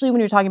 especially when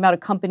you're talking about a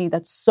company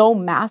that's so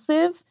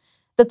massive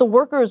that the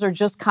workers are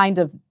just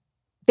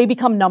they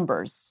become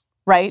numbers,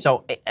 right?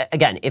 So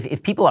again,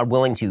 if people are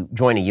willing to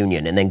join a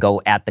union and then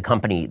go at the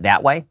company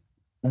that way,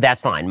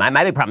 that's fine.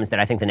 My big problem is that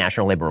I think the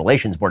National Labor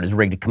Relations Board is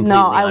rigged completely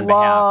on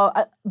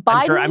behalf.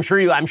 I'm sure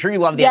you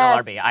love the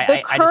NLRB.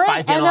 I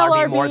despise the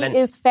NLRB more than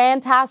is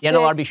fantastic. The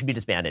NLRB should be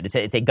disbanded.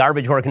 It's a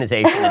garbage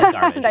organization. It's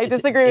garbage. I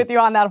disagree with you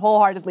on that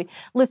wholeheartedly.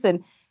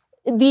 Listen,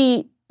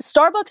 the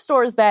Starbucks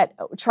stores that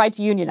tried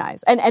to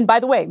unionize, and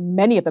by the way,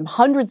 many of them,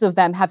 hundreds of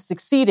them, have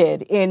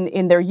succeeded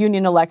in their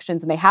union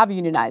elections, and they have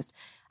unionized.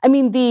 I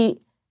mean, the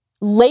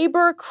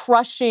labor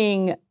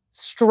crushing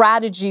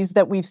strategies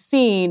that we've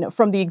seen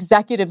from the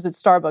executives at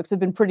Starbucks have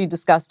been pretty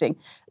disgusting.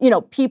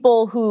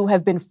 People who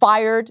have been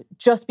fired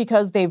just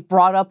because they've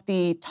brought up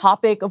the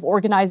topic of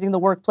organizing the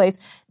workplace,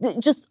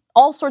 just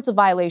all sorts of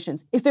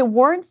violations. If it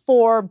weren't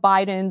for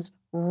Biden's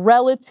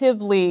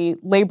relatively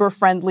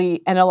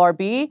labor-friendly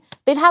NLRB,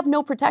 they'd have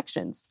no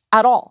protections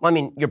at all. Well, I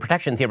mean, your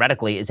protection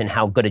theoretically is in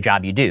how good a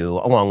job you do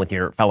along with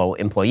your fellow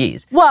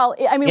employees. Well,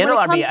 I mean, the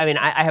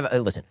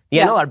NLRB, listen, the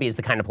NLRB is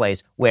the kind of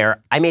place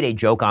where I made a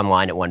joke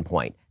online at one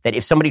point that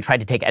if somebody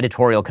tried to take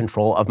editorial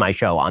control of my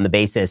show on the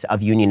basis of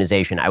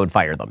unionization, I would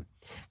fire them.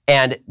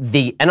 And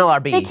the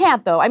NLRB... They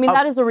can't, though. I mean,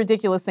 that is a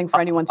ridiculous thing for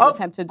anyone to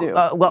attempt to do.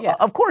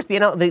 Of course, the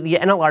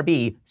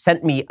NLRB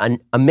sent me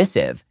a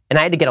missive, and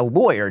I had to get a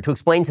lawyer to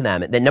explain to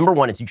them that, number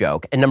one, it's a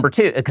joke, and number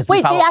two...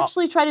 Wait, they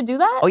actually try to do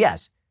that? Oh,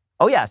 yes.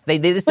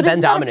 This is Ben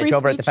Domenech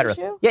over at the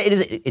Federalist. Yeah, it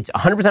is. It's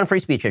 100% a free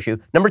speech issue.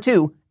 Number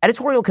two,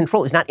 editorial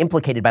control is not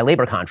implicated by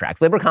labor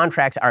contracts. Labor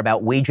contracts are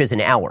about wages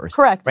and hours.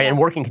 Correct. Right, and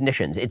working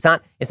conditions. It's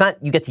not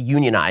you get to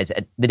unionize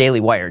at the Daily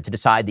Wire to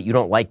decide that you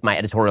don't like my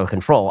editorial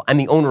control. I'm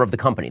the owner of the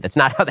company. That's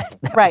not how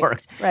that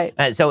works. Right.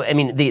 So, I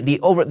mean,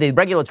 the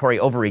regulatory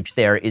overreach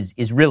there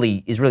is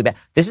really bad.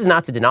 This is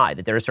not to deny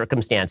that there are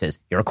circumstances.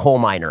 You're a coal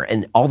miner,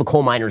 and all the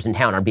coal miners in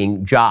town are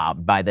being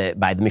jobbed by the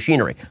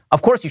machinery.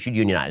 Of course you should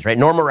unionize, right?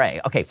 Norma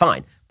Ray. Okay, fine.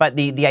 But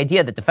the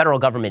idea that the federal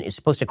government is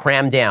supposed to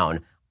cram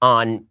down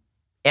on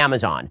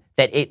Amazon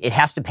that it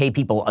has to pay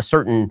people a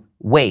certain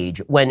wage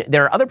when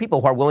there are other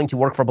people who are willing to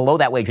work for below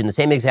that wage in the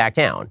same exact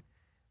town?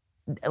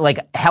 Like,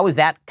 how is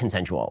that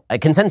consensual?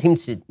 Consent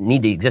seems to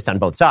need to exist on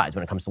both sides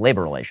when it comes to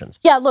labor relations.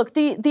 Yeah, look,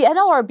 the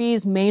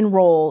NLRB's main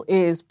role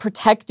is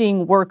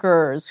protecting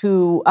workers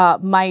who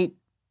might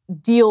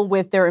deal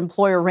with their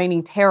employer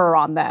raining terror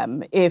on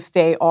them if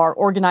they are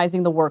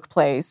organizing the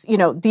workplace. You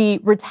know, the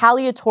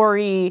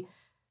retaliatory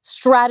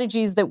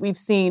strategies that we've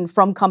seen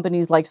from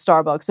companies like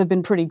Starbucks have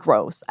been pretty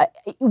gross.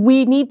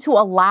 We need to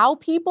allow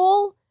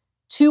people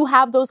to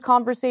have those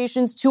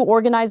conversations, to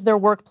organize their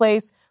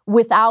workplace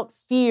without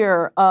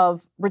fear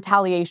of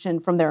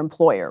retaliation from their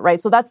employer, right?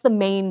 So that's the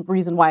main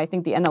reason why I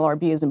think the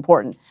NLRB is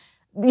important.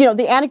 You know,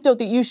 the anecdote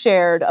that you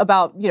shared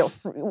about, you know,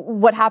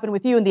 what happened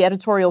with you and the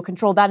editorial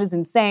control, that is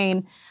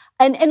insane.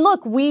 And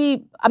look,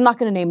 I'm not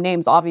going to name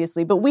names,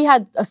 obviously, but we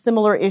had a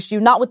similar issue,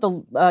 not with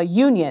the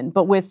union,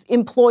 but with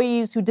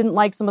employees who didn't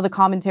like some of the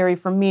commentary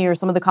from me or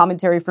some of the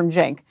commentary from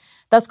Cenk.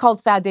 That's called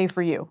sad day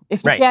for you.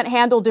 If you can't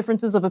handle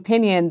differences of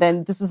opinion,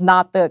 then this is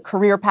not the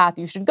career path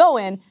you should go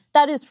in.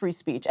 That is free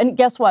speech. And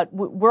guess what?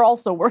 We're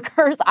also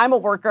workers. I'm a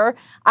worker.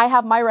 I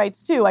have my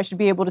rights too. I should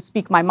be able to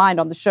speak my mind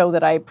on the show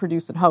that I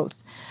produce and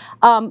host.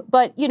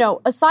 But, you know,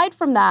 aside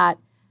from that,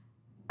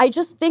 I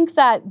just think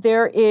that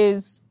there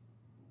is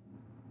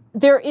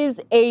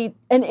an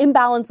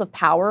imbalance of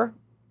power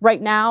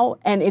right now,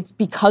 and it's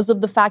because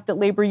of the fact that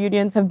labor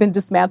unions have been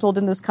dismantled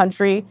in this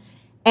country.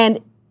 And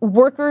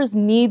workers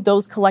need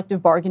those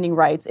collective bargaining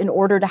rights in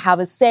order to have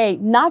a say,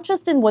 not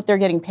just in what they're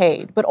getting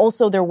paid, but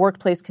also their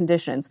workplace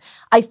conditions.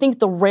 I think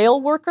the rail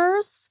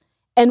workers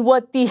and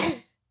what the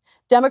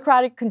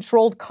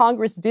Democratic-controlled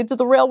Congress did to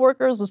the rail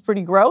workers was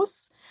pretty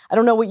gross. I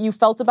don't know what you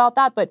felt about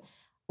that, but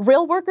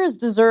rail workers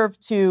deserve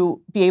to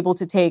be able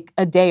to take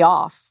a day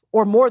off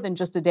or more than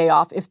just a day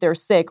off if they're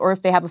sick or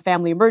if they have a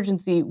family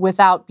emergency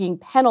without being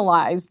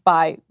penalized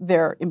by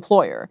their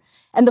employer.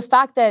 And the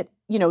fact that,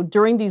 you know,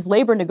 during these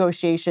labor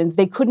negotiations,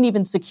 they couldn't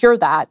even secure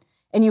that.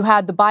 And you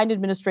had the Biden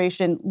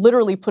administration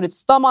literally put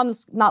its thumb on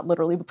the, not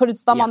literally, but put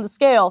its thumb on the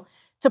scale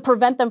to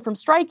prevent them from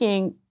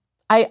striking,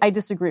 I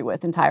disagree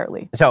with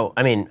entirely. So,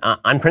 I mean,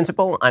 on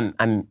principle,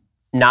 I'm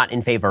not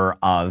in favor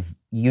of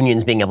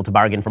unions being able to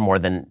bargain for more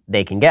than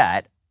they can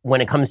get. When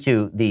it comes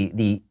to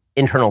the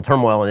internal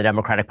turmoil in the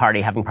Democratic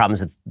Party, having problems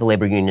with the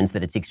labor unions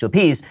that it seeks to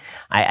appease,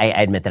 I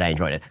admit that I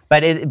enjoyed it.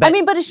 But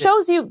it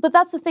shows you. But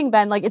that's the thing,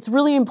 Ben. Like, it's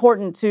really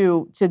important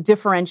to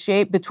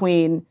differentiate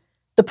between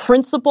the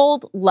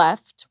principled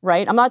left,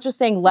 right? I'm not just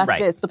saying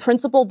leftists. The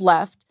principled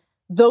left,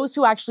 those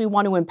who actually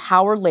want to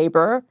empower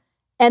labor,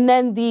 and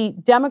then the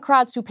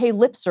Democrats who pay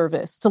lip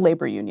service to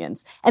labor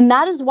unions. And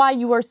that is why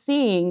you are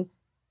seeing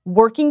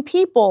working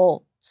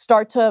people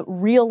start to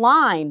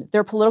realign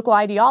their political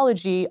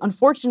ideology,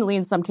 unfortunately,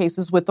 in some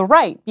cases, with the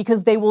right,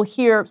 because they will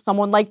hear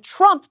someone like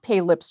Trump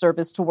pay lip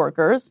service to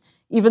workers,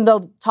 even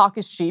though talk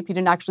is cheap. He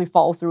didn't actually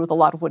follow through with a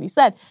lot of what he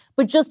said.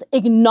 But just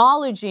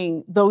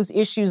acknowledging those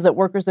issues that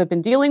workers have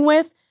been dealing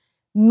with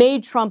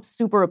made Trump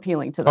super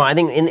appealing to them. Well, I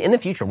think in the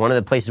future, one of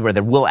the places where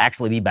there will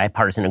actually be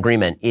bipartisan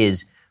agreement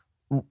is,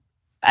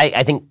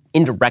 I think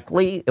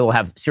indirectly, it will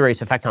have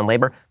serious effects on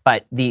labor,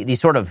 but the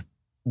sort of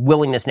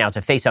willingness now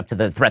to face up to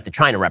the threat that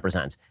China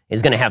represents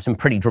is going to have some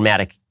pretty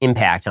dramatic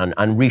impact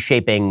on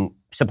reshaping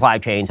supply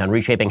chains, on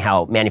reshaping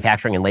how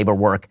manufacturing and labor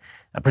work,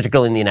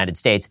 particularly in the United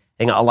States. I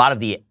think a lot of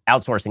the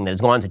outsourcing that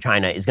has gone to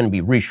China is going to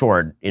be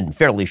reshored in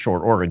fairly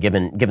short order,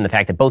 given the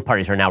fact that both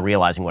parties are now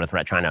realizing what a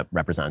threat China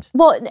represents.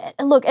 Well,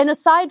 look, and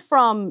aside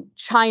from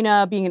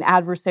China being an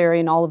adversary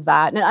and all of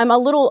that, and I'm a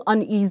little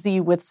uneasy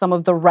with some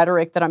of the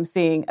rhetoric that I'm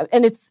seeing,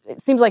 and it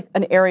seems like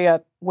an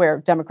area where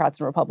Democrats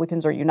and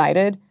Republicans are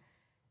united.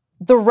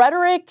 The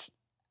rhetoric,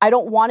 I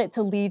don't want it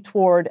to lead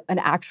toward an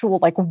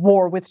actual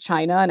war with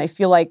China. And I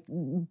feel like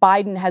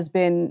Biden has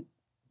been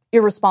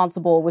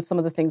irresponsible with some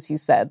of the things he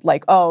said.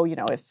 Like, oh, you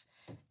know, if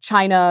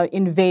China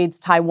invades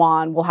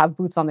Taiwan, we'll have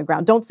boots on the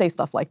ground. Don't say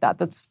stuff like that.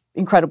 That's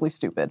incredibly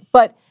stupid.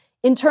 But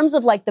in terms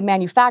of the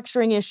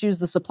manufacturing issues,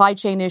 the supply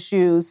chain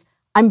issues,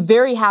 I'm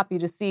very happy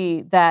to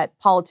see that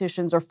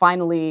politicians are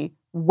finally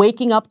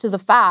waking up to the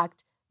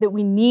fact that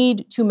we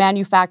need to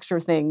manufacture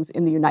things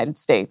in the United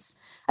States.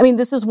 I mean,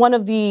 this is one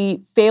of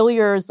the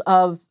failures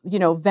of,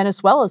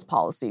 Venezuela's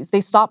policies. They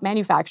stopped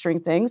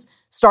manufacturing things,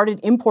 started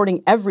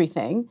importing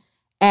everything.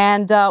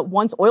 And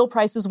once oil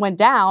prices went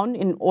down,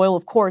 and oil,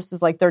 of course,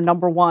 is their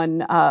number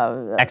one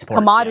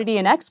commodity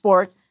and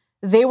export,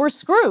 they were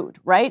screwed,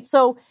 right?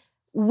 So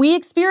we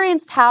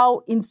experienced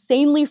how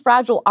insanely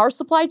fragile our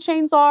supply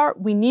chains are.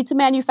 We need to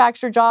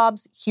manufacture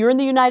jobs here in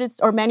the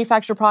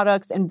manufacture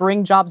products and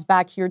bring jobs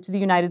back here to the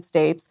United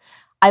States.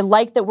 I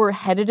like that we're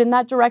headed in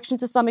that direction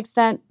to some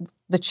extent.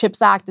 The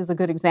CHIPS Act is a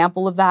good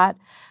example of that.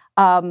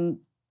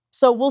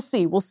 So we'll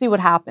see. We'll see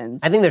what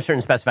happens. I think there's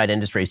certain specified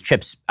industries,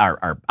 chips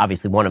are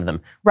obviously one of them,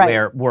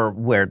 right,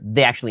 where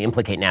they actually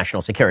implicate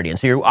national security. And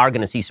so you are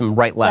going to see some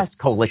right-left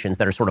coalitions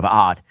that are sort of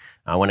odd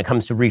when it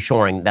comes to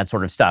reshoring, that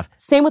sort of stuff.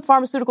 Same with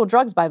pharmaceutical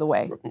drugs, by the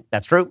way.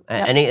 That's true.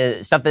 Yep.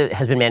 Any stuff that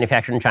has been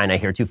manufactured in China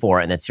heretofore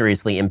and that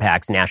seriously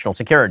impacts national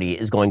security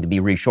is going to be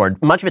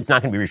reshored. Much of it's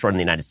not going to be reshored in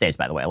the United States,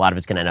 by the way. A lot of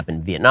it's going to end up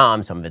in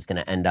Vietnam. Some of it's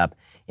going to end up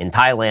in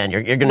Thailand.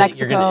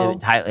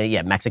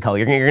 Mexico.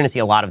 You're going to see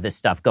a lot of this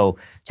stuff go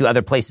to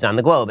other places on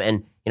the globe.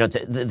 And,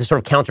 the sort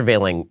of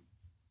countervailing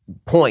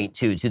point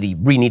to the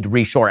we need to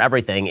reshore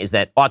everything is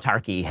that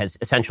autarky has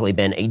essentially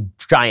been a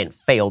giant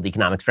failed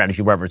economic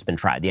strategy wherever it's been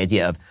tried. The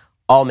idea of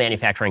all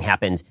manufacturing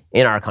happens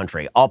in our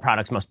country. All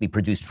products must be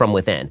produced from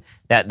within.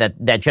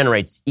 That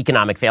generates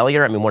economic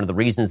failure. I mean, one of the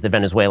reasons that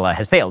Venezuela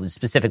has failed is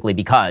specifically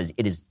because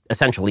it is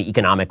essentially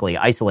economically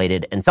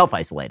isolated and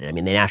self-isolated. I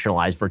mean, they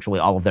nationalized virtually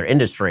all of their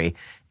industry,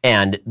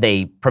 and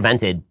they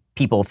prevented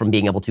people from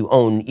being able to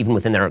own even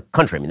within their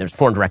country. I mean, there's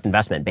foreign direct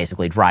investment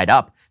basically dried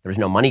up. There's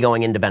no money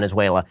going into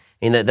Venezuela.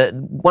 I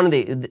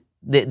mean,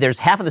 there's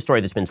half of the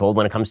story that's been told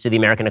when it comes to the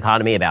American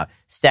economy about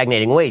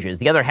stagnating wages.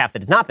 The other half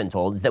that has not been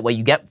told is that what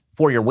you get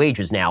for your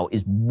wages now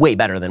is way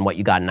better than what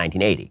you got in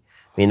 1980.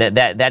 I mean,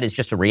 that is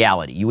just a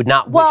reality. You would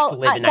not wish to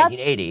live in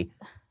 1980.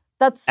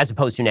 As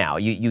opposed to now.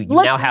 You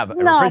now have a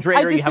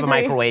refrigerator, you have a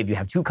microwave, you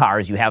have two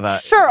cars, you have a...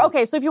 Sure,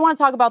 okay, so if you want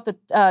to talk about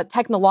the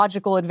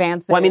technological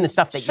advances... Well, I mean, the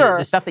stuff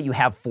that you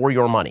have for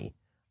your money,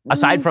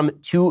 aside from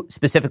two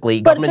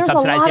specifically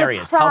government-subsidized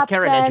areas,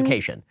 healthcare and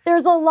education.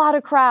 There's a lot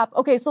of crap.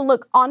 Okay, so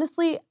look,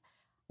 honestly...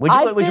 Would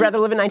you rather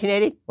live in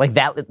 1980? Like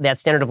that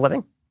standard of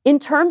living? In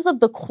terms of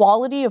the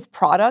quality of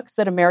products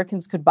that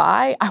Americans could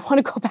buy, I want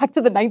to go back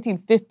to the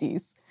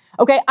 1950s.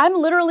 Okay, I'm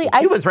literally...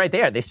 Cuba's right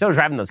there. They're still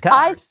driving those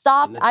cars.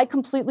 I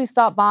completely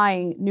stopped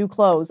buying new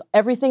clothes.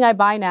 Everything I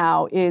buy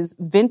now is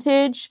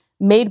vintage,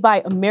 made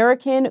by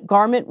American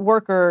garment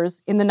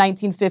workers in the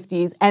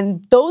 1950s.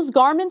 And those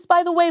garments,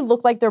 by the way,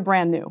 look like they're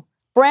brand new.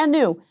 Brand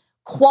new.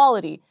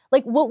 Quality.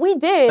 Like what we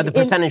did... But the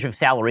percentage of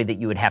salary that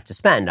you would have to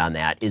spend on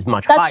that is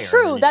much higher.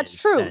 That's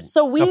true.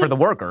 So for the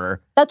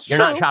worker, you're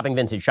not shopping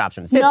vintage shops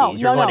from the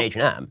 50s. You're going to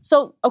H&M.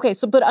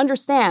 But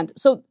understand.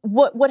 So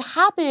what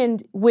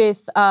happened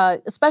with,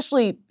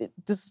 especially,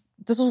 this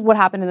was what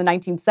happened in the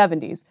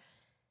 1970s.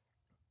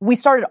 We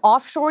started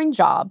offshoring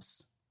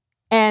jobs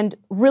and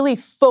really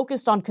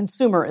focused on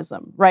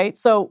consumerism, right?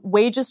 So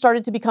wages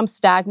started to become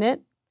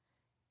stagnant.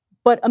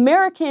 But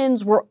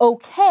Americans were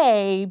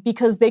okay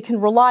because they can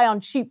rely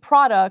on cheap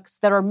products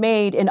that are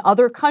made in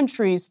other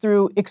countries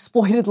through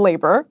exploited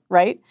labor,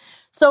 right?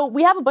 So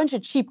we have a bunch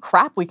of cheap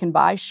crap we can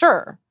buy,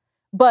 sure.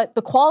 But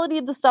the quality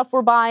of the stuff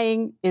we're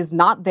buying is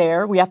not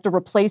there. We have to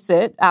replace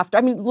it after.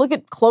 I mean, look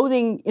at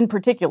clothing in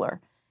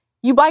particular.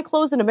 You buy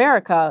clothes in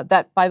America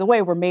that, by the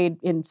way, were made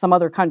in some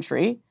other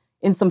country,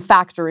 in some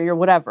factory or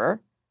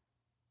whatever.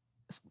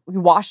 You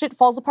wash it,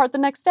 falls apart the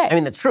next day. I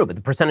mean, that's true, but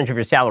the percentage of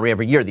your salary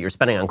every year that you're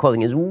spending on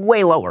clothing is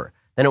way lower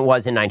than it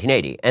was in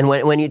 1980. And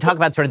when you talk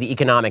about sort of the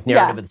economic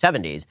narrative of the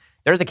 70s,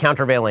 there's a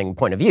countervailing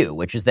point of view,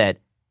 which is that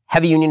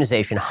heavy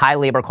unionization, high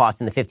labor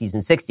costs in the 50s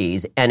and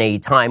 60s, and a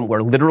time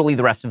where literally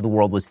the rest of the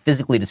world was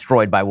physically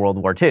destroyed by World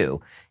War II,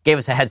 gave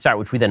us a head start,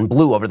 which we then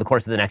blew over the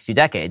course of the next 2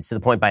 decades, to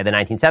the point by the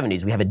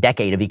 1970s, we have a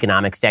decade of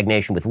economic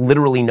stagnation with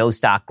literally no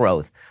stock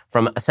growth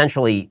from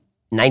essentially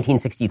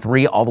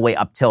 1963 all the way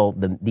up till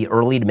the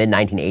early to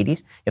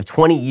mid-1980s. You have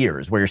 20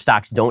 years where your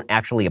stocks don't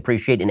actually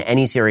appreciate in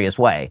any serious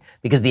way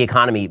because the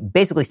economy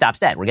basically stops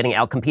dead. We're getting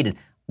outcompeted.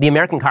 The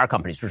American car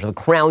companies, which are the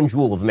crown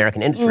jewel of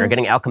American industry, are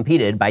getting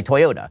outcompeted by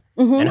Toyota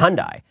and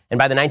Hyundai. And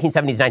by the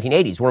 1970s,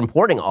 1980s, we're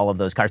importing all of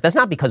those cars. That's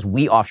not because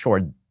we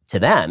offshored to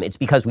them. It's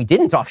because we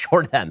didn't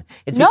offshore them.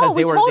 It's because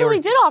we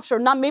totally did offshore.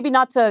 Maybe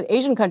not to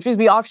Asian countries.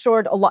 We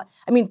offshored a lot.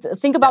 I mean,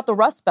 think about the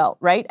Rust Belt,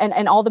 right?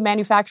 And all the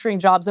manufacturing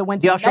jobs that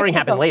went to Mexico. The offshoring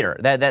happened later.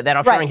 That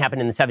offshoring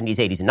happened in the 70s,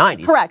 80s, and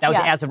 90s. Correct,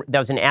 That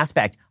was an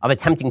aspect of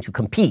attempting to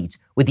compete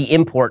with the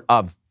import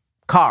of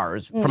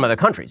cars from other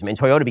countries. I mean,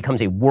 Toyota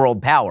becomes a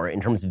world power in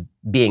terms of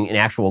being an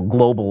actual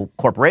global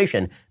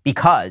corporation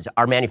because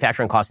our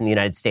manufacturing costs in the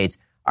United States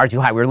are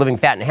too high. We're living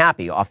fat and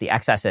happy off the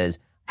excesses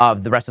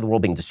of the rest of the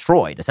world being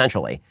destroyed,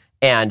 essentially.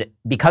 And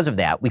because of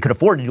that, we could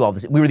afford to do all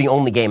this. We were the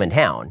only game in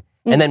town.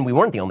 And then we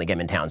weren't the only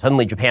game in town.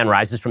 Suddenly Japan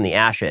rises from the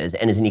ashes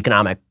and is an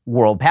economic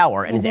world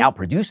power and is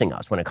outproducing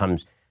us when it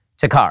comes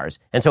to cars.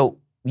 And so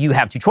you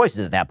have two choices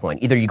at that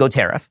point. Either you go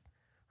tariff,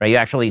 right? You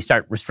actually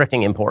start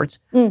restricting imports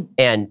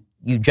and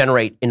you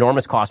generate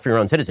enormous costs for your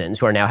own citizens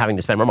who are now having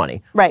to spend more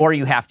money. Right. Or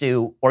you have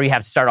to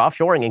start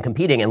offshoring and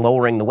competing and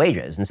lowering the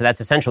wages. And so that's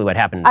essentially what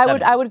happened in the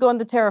 70s. I would go on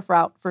the tariff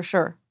route for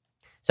sure.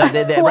 So,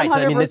 right. So,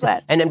 I mean,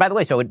 and by the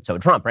way, so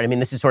Trump, right? I mean,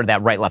 this is sort of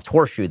that right-left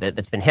horseshoe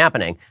that's been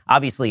happening.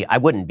 Obviously, I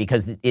wouldn't,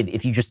 because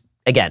if you just,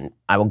 again,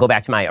 I will go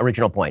back to my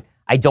original point.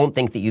 I don't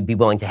think that you'd be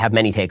willing to have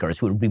many takers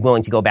who would be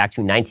willing to go back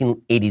to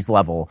 1980s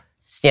level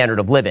standard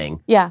of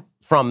living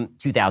from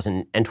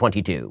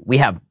 2022. We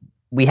have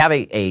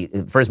a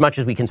for as much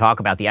as we can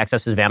talk about the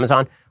excesses of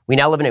Amazon, we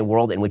now live in a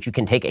world in which you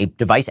can take a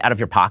device out of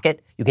your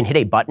pocket, you can hit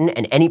a button,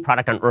 and any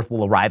product on earth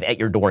will arrive at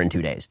your door in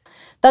 2 days.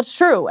 That's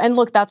true. And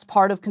look, that's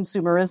part of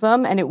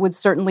consumerism, and it would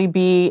certainly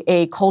be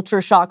a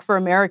culture shock for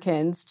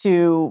Americans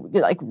to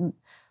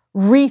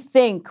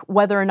rethink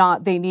whether or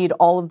not they need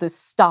all of this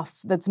stuff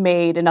that's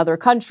made in other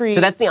countries.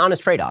 So that's the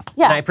honest trade-off.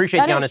 Yeah, and I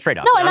appreciate the honest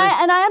trade-off. No, and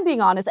I am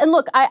being honest. And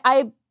look,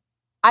 I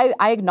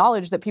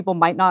acknowledge that people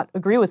might not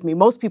agree with me.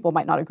 Most people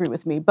might not agree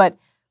with me. But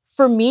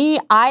for me,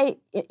 I,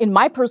 in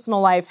my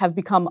personal life, have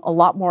become a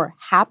lot more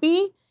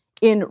happy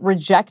in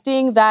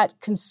rejecting that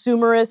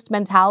consumerist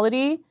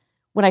mentality.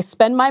 When I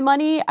spend my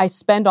money, I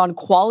spend on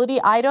quality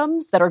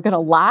items that are going to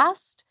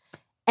last.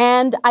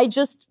 And I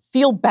just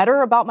feel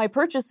better about my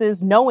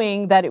purchases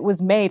knowing that it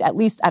was made, at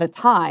least at a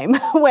time,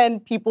 when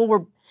people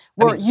were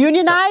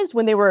unionized,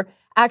 when they were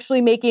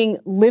actually making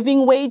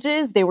living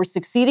wages, they were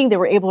succeeding, they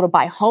were able to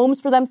buy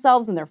homes for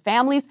themselves and their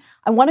families.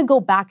 I want to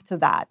go back to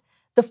that.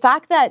 The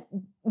fact that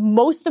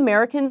most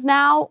Americans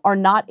now are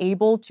not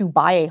able to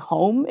buy a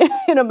home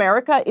in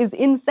America is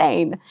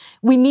insane.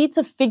 We need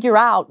to figure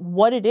out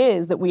what it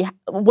is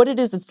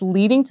that's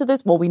leading to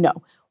this. Well, we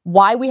know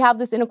why we have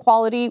this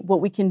inequality,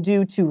 what we can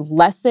do to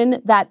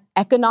lessen that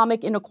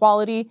economic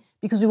inequality,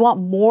 because we want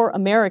more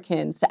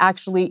Americans to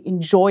actually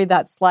enjoy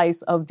that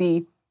slice of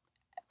the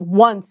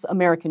once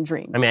American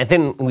dream. I mean, I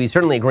think we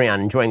certainly agree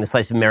on enjoying the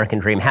slice of American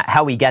dream.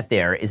 How we get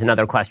there is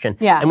another question.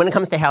 Yeah. And when it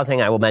comes to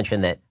housing, I will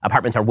mention that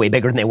apartments are way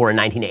bigger than they were in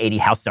 1980.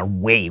 Houses are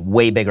way,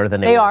 way bigger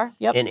than they were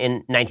yep. in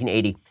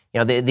 1980. You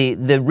know,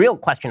 the real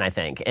question, I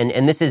think,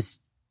 and this is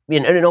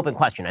an open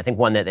question, I think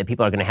one that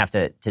people are going to have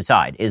to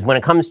decide, is when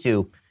it comes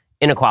to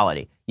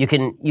inequality, you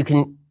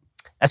can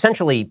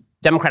essentially,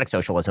 democratic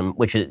socialism,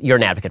 which you're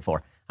an advocate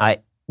for,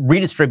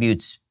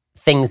 redistributes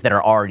things that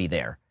are already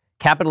there.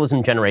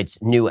 Capitalism generates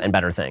new and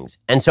better things.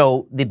 And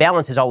so the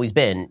balance has always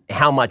been,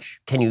 how much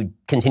can you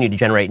continue to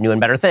generate new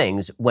and better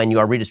things when you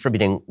are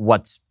redistributing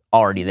what's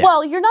already there?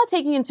 Well, you're not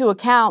taking into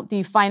account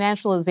the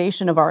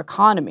financialization of our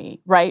economy,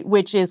 right,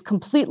 which is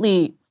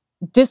completely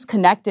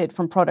disconnected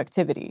from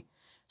productivity.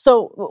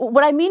 So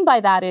what I mean by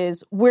that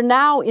is we're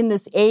now in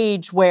this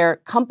age where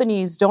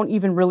companies don't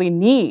even really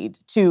need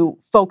to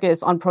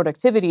focus on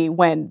productivity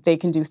when they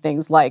can do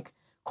things like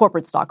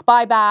corporate stock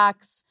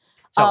buybacks.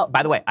 So,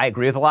 by the way, I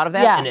agree with a lot of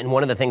that. Yeah. And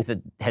one of the things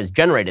that has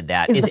generated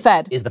that is the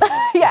Fed. Is the Fed.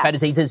 Yeah. The Fed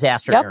is a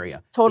disaster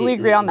area. Totally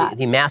agree on that.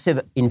 The massive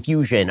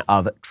infusion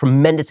of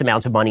tremendous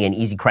amounts of money and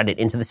easy credit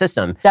into the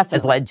system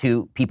has led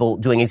to people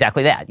doing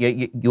exactly that.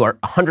 You are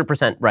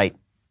 100% right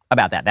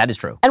about that. That is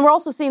true. And we're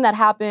also seeing that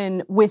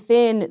happen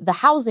within the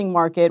housing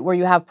market, where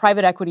you have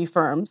private equity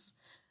firms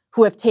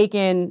who have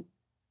taken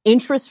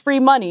interest-free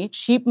money,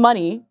 cheap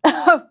money,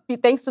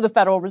 thanks to the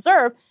Federal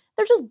Reserve.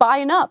 They're just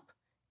buying up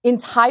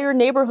entire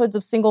neighborhoods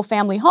of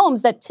single-family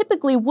homes that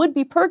typically would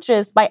be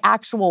purchased by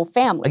actual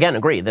families. Again,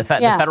 agree. The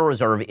Federal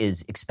Reserve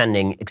is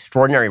expending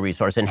extraordinary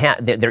resources,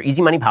 and their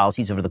easy money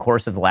policies over the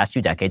course of the last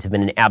 2 decades have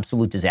been an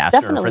absolute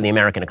disaster for the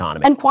American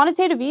economy. And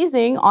quantitative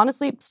easing,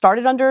 honestly,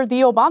 started under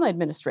the Obama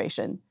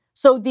administration.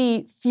 So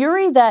the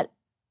fury that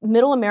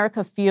middle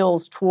America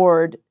feels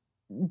toward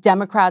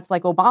Democrats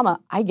like Obama,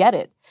 I get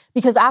it.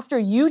 Because after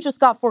you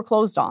just got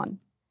foreclosed on,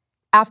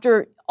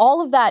 after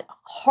all of that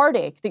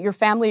heartache that your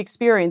family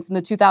experienced in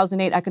the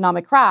 2008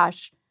 economic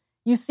crash,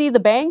 you see the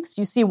banks,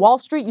 you see Wall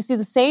Street, you see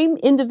the same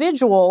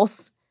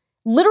individuals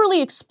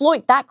literally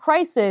exploit that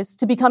crisis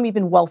to become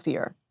even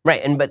wealthier. Right,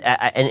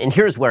 and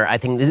here's where I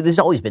think this has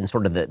always been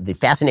sort of the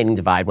fascinating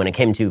divide when it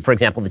came to, for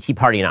example, the Tea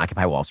Party and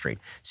Occupy Wall Street.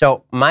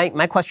 So my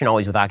question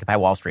always with Occupy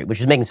Wall Street,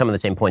 which is making some of the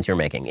same points you're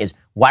making, is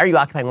why are you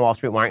occupying Wall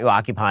Street? Why aren't you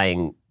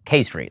occupying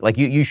K Street? Like,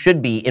 you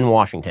should be in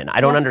Washington.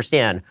 I don't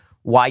understand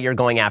why you're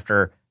going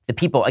after the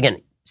people.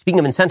 Again, speaking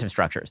of incentive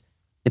structures,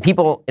 the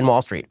people in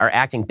Wall Street are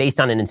acting based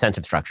on an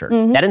incentive structure.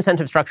 Mm-hmm. That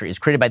incentive structure is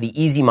created by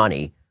the easy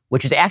money,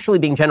 which is actually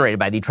being generated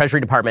by the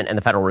Treasury Department and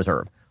the Federal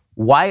Reserve.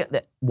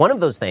 One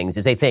of those things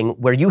is a thing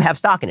where you have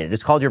stock in it.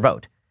 It's called your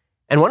vote.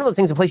 And one of those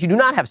things is a place you do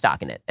not have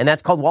stock in it. And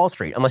that's called Wall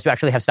Street, unless you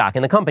actually have stock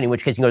in the company, in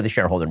which case you go to the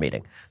shareholder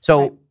meeting.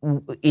 So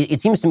it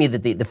seems to me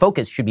that the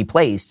focus should be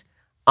placed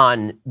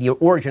on the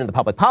origin of the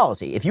public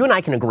policy. If you and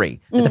I can agree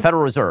that the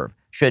Federal Reserve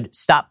should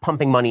stop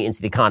pumping money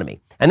into the economy,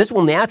 and this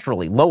will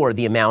naturally lower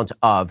the amount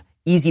of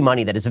easy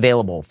money that is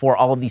available for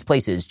all of these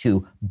places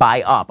to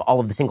buy up all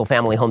of the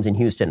single-family homes in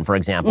Houston, for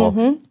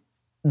example,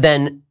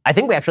 then I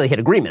think we actually hit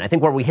agreement. I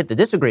think where we hit the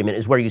disagreement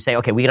is where you say,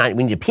 okay, we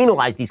need to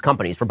penalize these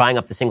companies for buying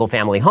up the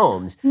single-family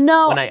homes.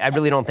 No. When I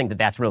really don't think that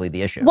that's really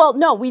the issue. Well,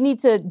 no, we need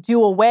to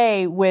do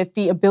away with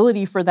the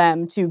ability for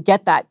them to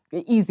get that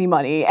easy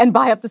money and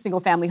buy up the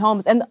single-family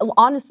homes. And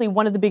honestly,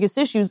 one of the biggest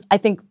issues, I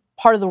think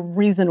part of the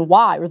reason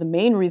why, or the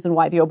main reason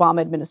why the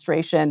Obama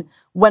administration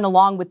went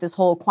along with this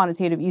whole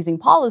quantitative easing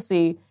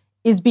policy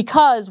is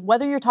because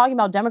whether you're talking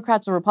about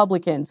Democrats or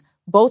Republicans,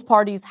 both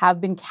parties have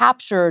been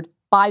captured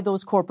by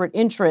those corporate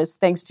interests,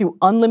 thanks to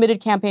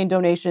unlimited campaign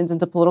donations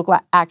into political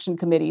action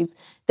committees,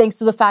 thanks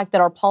to the fact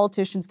that our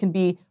politicians can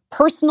be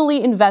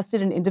personally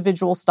invested in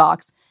individual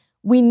stocks.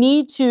 We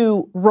need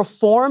to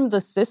reform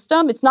the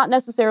system. It's not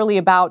necessarily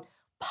about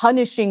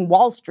punishing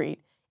Wall Street.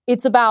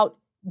 It's about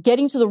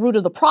getting to the root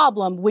of the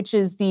problem, which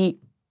is the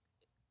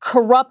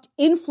corrupt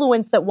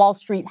influence that Wall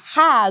Street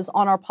has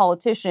on our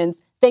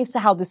politicians thanks to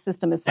how this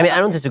system is set up. I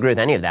don't disagree with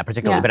any of that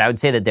particularly, but I would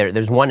say that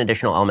there's one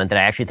additional element that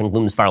I actually think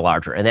looms far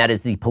larger, and that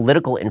is the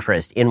political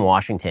interest in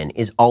Washington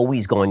is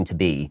always going to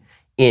be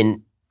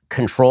in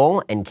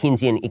control, and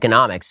Keynesian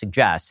economics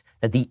suggests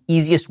that the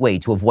easiest way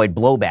to avoid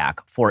blowback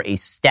for a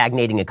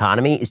stagnating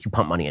economy is to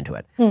pump money into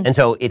it. And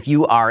so if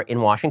you are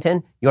in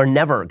Washington, you're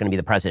never going to be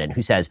the president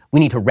who says, we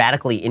need to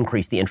radically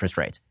increase the interest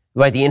rates.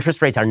 Right? The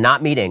interest rates are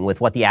not meeting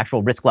with what the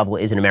actual risk level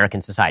is in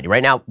American society.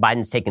 Right now,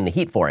 Biden's taking the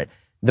heat for it.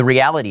 The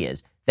reality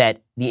is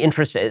that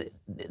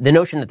the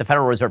notion that the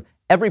Federal Reserve,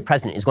 every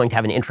president is going to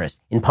have an interest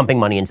in pumping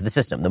money into the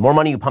system. The more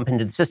money you pump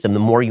into the system, the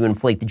more you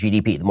inflate the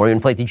GDP. The more you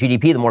inflate the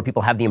GDP, the more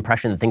people have the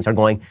impression that things are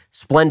going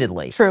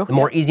splendidly. True. The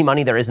more easy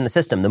money there is in the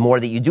system, the more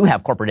that you do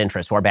have corporate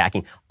interests who are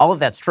backing. All of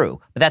that's true.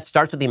 But that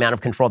starts with the amount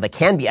of control that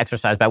can be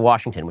exercised by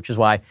Washington, which is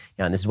why,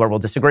 and this is where we'll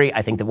disagree,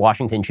 I think that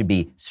Washington should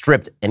be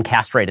stripped and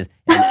castrated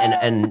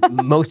and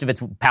most of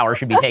its power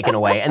should be taken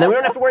away. And then we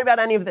don't have to worry about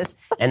any of this.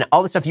 And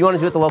all the stuff you want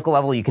to do at the local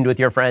level, you can do with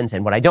your friends.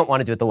 And what I don't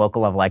want to do at the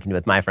local level, I can do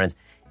with my friends.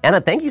 Anna,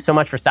 thank you so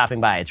much for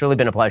stopping by. It's really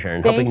been a pleasure,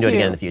 and hope we can do it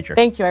again in the future.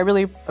 Thank you. I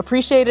really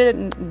appreciated it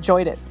and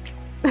enjoyed it.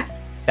 That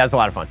was a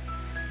lot of fun.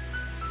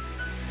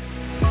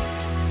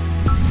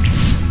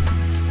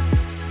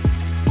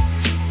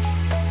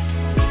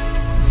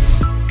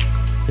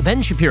 The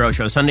Ben Shapiro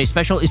Show Sunday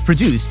Special is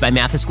produced by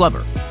Mathis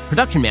Glover.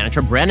 Production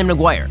manager Brandon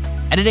McGuire.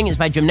 Editing is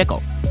by Jim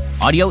Nickel.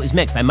 Audio is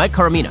mixed by Mike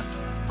Coromina.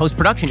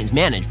 Post-production is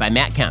managed by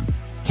Matt Kemp.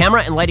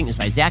 Camera and lighting is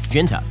by Zach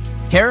Ginta.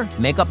 Hair,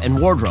 makeup, and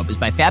wardrobe is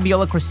by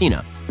Fabiola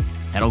Cristina.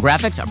 Title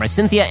graphics are by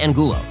Cynthia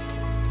Angulo.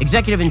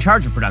 Executive in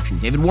charge of production,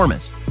 David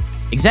Warmis.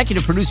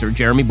 Executive producer,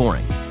 Jeremy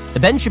Boring. The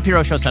Ben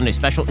Shapiro Show Sunday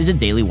Special is a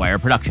Daily Wire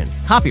production.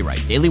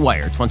 Copyright Daily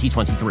Wire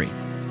 2023.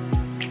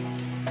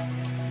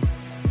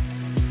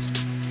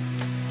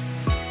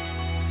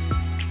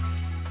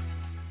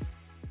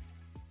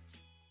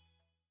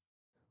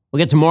 We'll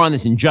get to more on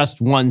this in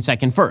just 1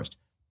 second. First,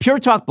 Pure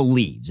Talk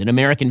believes in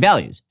American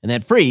values, and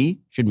that free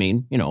should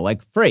mean,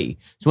 like free.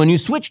 So when you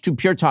switch to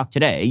Pure Talk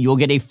today, you'll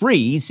get a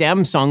free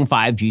Samsung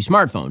 5G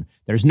smartphone.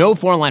 There's no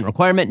foreign line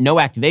requirement, no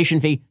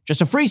activation fee,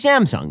 just a free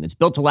Samsung that's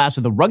built to last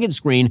with a rugged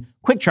screen,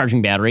 quick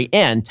charging battery,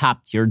 and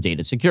top-tier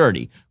data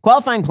security.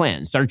 Qualifying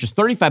plans start at just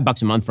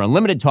 $35 a month for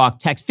unlimited talk,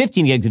 text,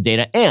 15 gigs of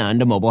data,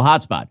 and a mobile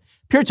hotspot.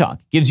 Pure Talk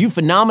gives you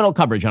phenomenal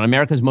coverage on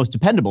America's most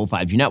dependable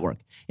 5G network.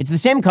 It's the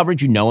same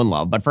coverage you know and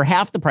love, but for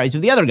half the price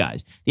of the other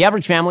guys. The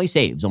average family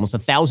saves almost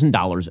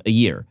 $1,000 a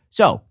year.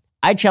 So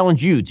I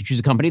challenge you to choose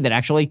a company that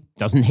actually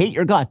doesn't hate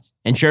your guts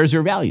and shares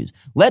your values.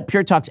 Let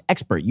Pure Talk's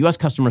expert U.S.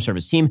 customer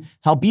service team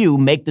help you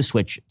make the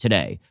switch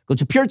today. Go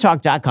to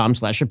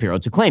puretalk.com/Shapiro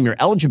to claim your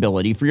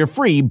eligibility for your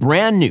free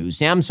brand new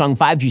Samsung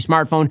 5G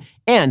smartphone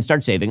and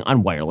start saving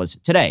on wireless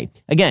today.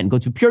 Again, go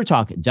to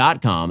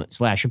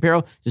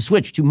puretalk.com/Shapiro to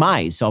switch to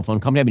my cell phone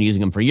company. I've been using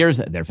them for years.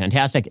 They're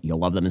fantastic. You'll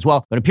love them as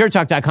well. Go to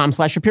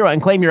puretalk.com/Shapiro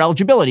and claim your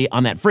eligibility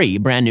on that free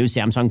brand new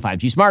Samsung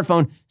 5G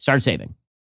smartphone. Start saving.